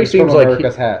 Ray he's seems from like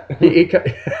America's hat.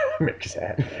 America's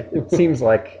hat. It seems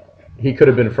like he could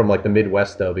have been from like the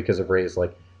Midwest though, because of Ray's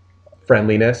like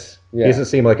friendliness. Yeah. He doesn't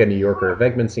seem like a New Yorker.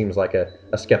 Venkman seems like a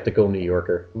skeptical New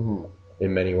Yorker Mhm.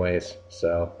 in many ways.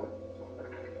 So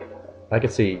I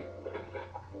could see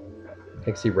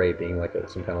Ray being like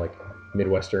some kind of like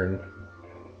Midwestern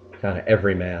kind of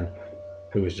everyman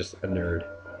who is just a nerd.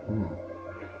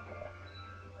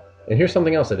 And here's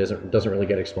something else that doesn't really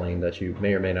get explained that you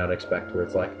may or may not expect, where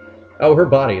it's like, oh, her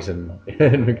body's in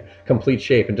complete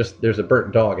shape, and just there's a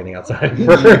burnt dog in the outside of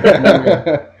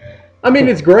her. I mean,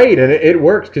 it's great, and it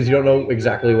works because you don't know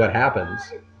exactly what happens.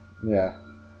 Yeah.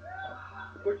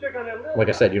 Like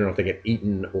I said, you don't know if they get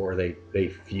eaten or they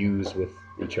fuse with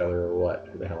each other or what.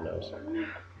 Who the hell knows?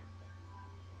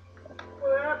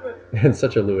 And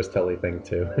such a Louis Tully thing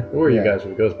too. Who are you guys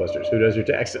from Ghostbusters? Who does your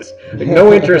taxes? Like,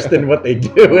 no interest in what they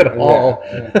do at all.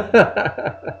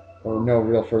 Or no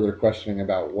real further questioning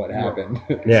about what happened,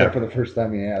 except Yeah. for the first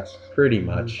time he asked. Pretty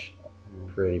much.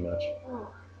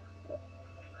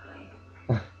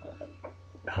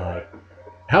 Hi.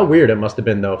 How weird it must have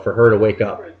been though for her to wake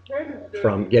up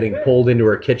from getting pulled into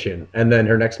her kitchen and then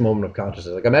her next moment of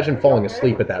consciousness. Like, imagine falling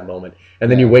asleep at that moment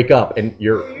and then you wake up and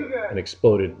you're an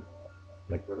exploded,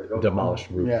 like, demolished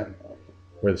roof. Yeah.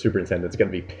 Where the superintendent's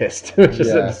going to be pissed, which is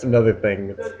just another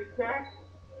thing.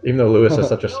 Even though Lewis has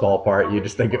such a small part, you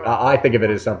just think I think of it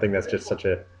as something that's just such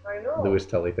a Louis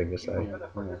Tully thing to say. In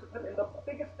the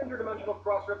biggest interdimensional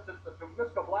crossrip since the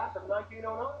Tunguska blast of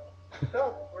 1909.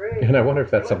 So great. And I wonder if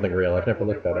that's something real. I've never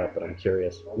looked that up, but I'm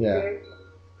curious. Yeah.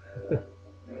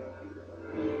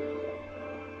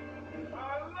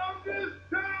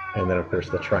 And then, of course,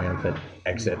 the triumphant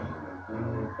exit.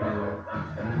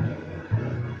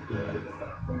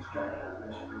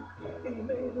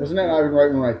 Wasn't that Ivan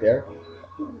Reitman right there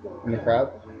in the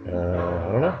crowd? I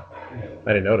don't know.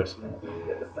 I didn't notice.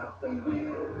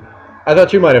 I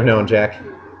thought you might have known, Jack.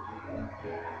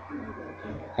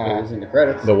 He was in the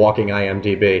credits. The walking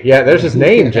IMDb. Yeah, there's his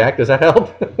name, Jack. Does that help?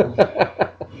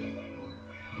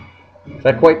 Is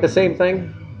that quite the same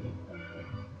thing?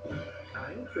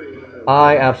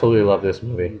 I absolutely love this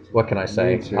movie. What can I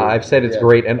say? Me too. I've said it's Yeah.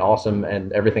 great and awesome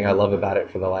and everything I love about it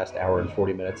for the last hour and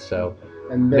 40 minutes, so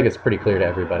And I think it's pretty clear to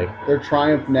everybody. they're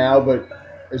triumph now, but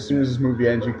as soon as this movie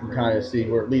ends, you can kind of see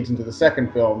where it leads into the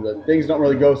second film. That things don't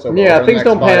really go so well. Yeah, for the things next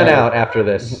don't pan 5 out after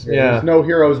this. Yeah. There's no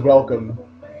hero's welcome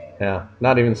Yeah,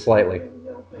 not even slightly.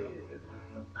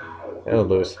 It'll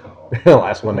lose. The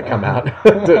last one to come out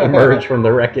to emerge from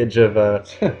the wreckage of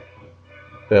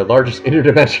the largest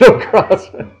interdimensional cross.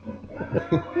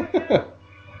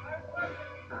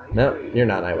 No, you're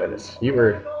not an eyewitness. You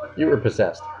were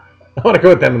possessed. I want to go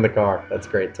with them in the car. That's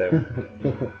great too.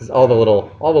 All the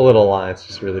little lines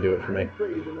just really do it for me.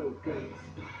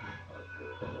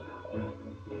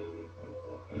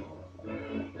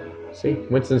 See,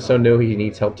 Winston's so new he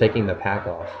needs help taking the pack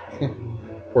off.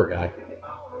 Poor guy.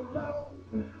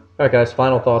 All right, guys.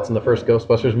 Final thoughts on the first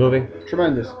Ghostbusters movie?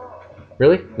 Tremendous.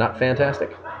 Really? Not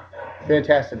fantastic?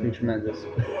 Fantastically tremendous.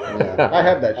 Yeah. I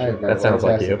have that shit. That sounds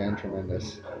like you. Fantastic and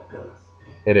tremendous.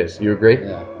 It is. You agree?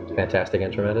 Yeah. Fantastic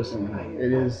and tremendous.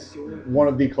 It is one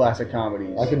of the classic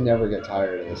comedies. I can never get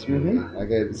tired of this movie. Like,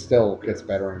 it still gets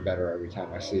better and better every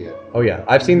time I see it. Oh yeah,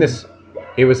 I've seen this.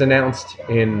 It was announced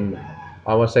in,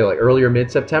 I want to say like earlier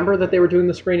mid-September that they were doing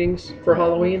the screenings for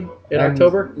Halloween in And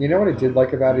October. You know what I did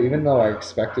like about it? Even though I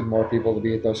expected more people to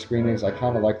be at those screenings, I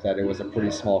kind of liked that it was a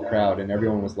pretty small crowd and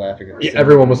everyone was laughing at the Yeah, same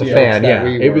everyone was a jokes fan. that Yeah,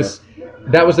 we it were. was.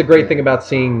 That was the great thing about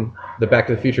seeing the Back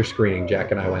to the Future screening Jack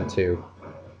and I went to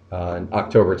in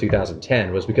October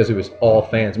 2010 was because it was all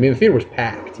fans. I mean, the theater was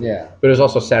packed. Yeah, But it was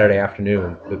also Saturday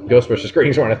afternoon. The Ghostbusters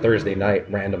screenings were on a Thursday night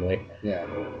randomly. yeah.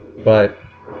 But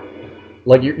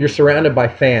like you're surrounded by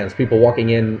fans, people walking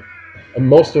in,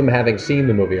 most of them having seen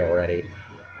the movie already,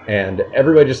 and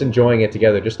everybody just enjoying it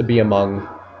together. Just to be among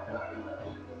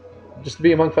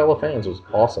fellow fans was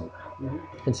awesome.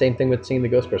 And same thing with seeing the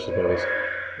Ghostbusters movies.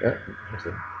 Yeah, there's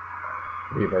the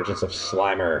reemergence of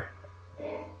Slimer.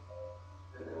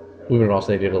 We would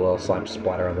also did a little slime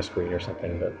splatter on the screen or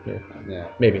something, but Yeah.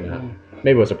 maybe not.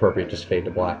 Maybe it was appropriate just fade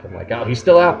to black and like, oh, he's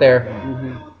still out there.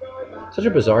 Such a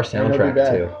bizarre he'll be soundtrack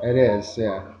back. too. It is,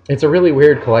 yeah. It's a really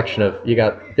weird collection of, you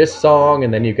got this song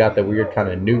and then you got the weird kind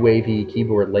of new wavy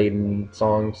keyboard laden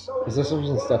songs. Because this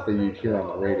wasn't stuff that you'd hear on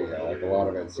the radio. Like, a lot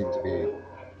of it seemed to be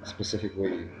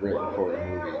specifically written for the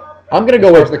movie. I'm gonna As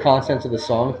go far as with the contents of the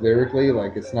song, lyrically,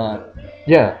 like, it's not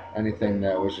yeah, anything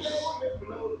that was just,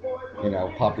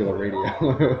 popular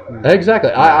radio.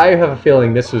 exactly. I have a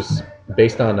feeling this was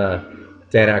based on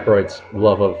Dan Aykroyd's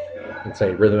love of, let's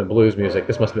say, rhythm and blues music.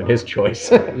 This must have been his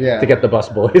choice Yeah. to get the Bus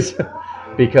Boys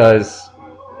because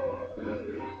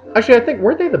actually, I think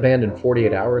weren't they the band in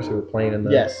 48 Hours who were playing in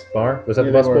the Yes. bar? Was that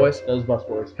Yeah, the Bus they were. Boys? Those Bus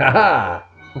Boys. Haha!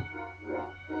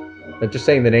 Just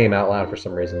saying the name out loud for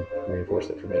some reason reinforced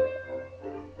it for me.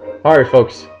 All right,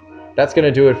 folks, that's going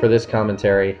to do it for this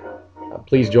commentary.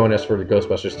 Please join us for the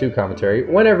Ghostbusters 2 commentary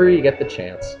whenever you get the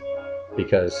chance,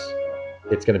 because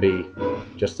it's going to be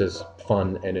just as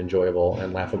fun and enjoyable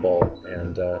and laughable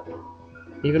and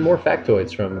even more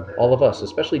factoids from all of us,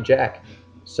 especially Jack.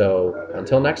 So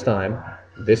until next time,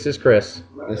 this is Chris.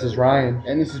 This is Ryan.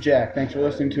 And this is Jack. Thanks for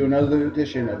listening to another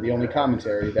edition of The Only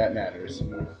Commentary That Matters.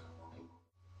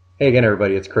 Hey again,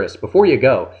 everybody, it's Chris. Before you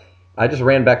go, I just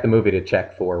ran back the movie to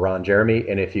check for Ron Jeremy,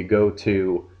 and if you go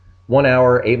to 1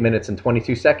 hour, 8 minutes, and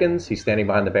 22 seconds, he's standing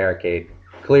behind the barricade,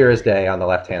 clear as day on the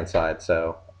left-hand side.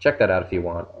 So check that out if you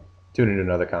want. Tune into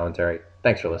another commentary.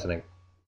 Thanks for listening.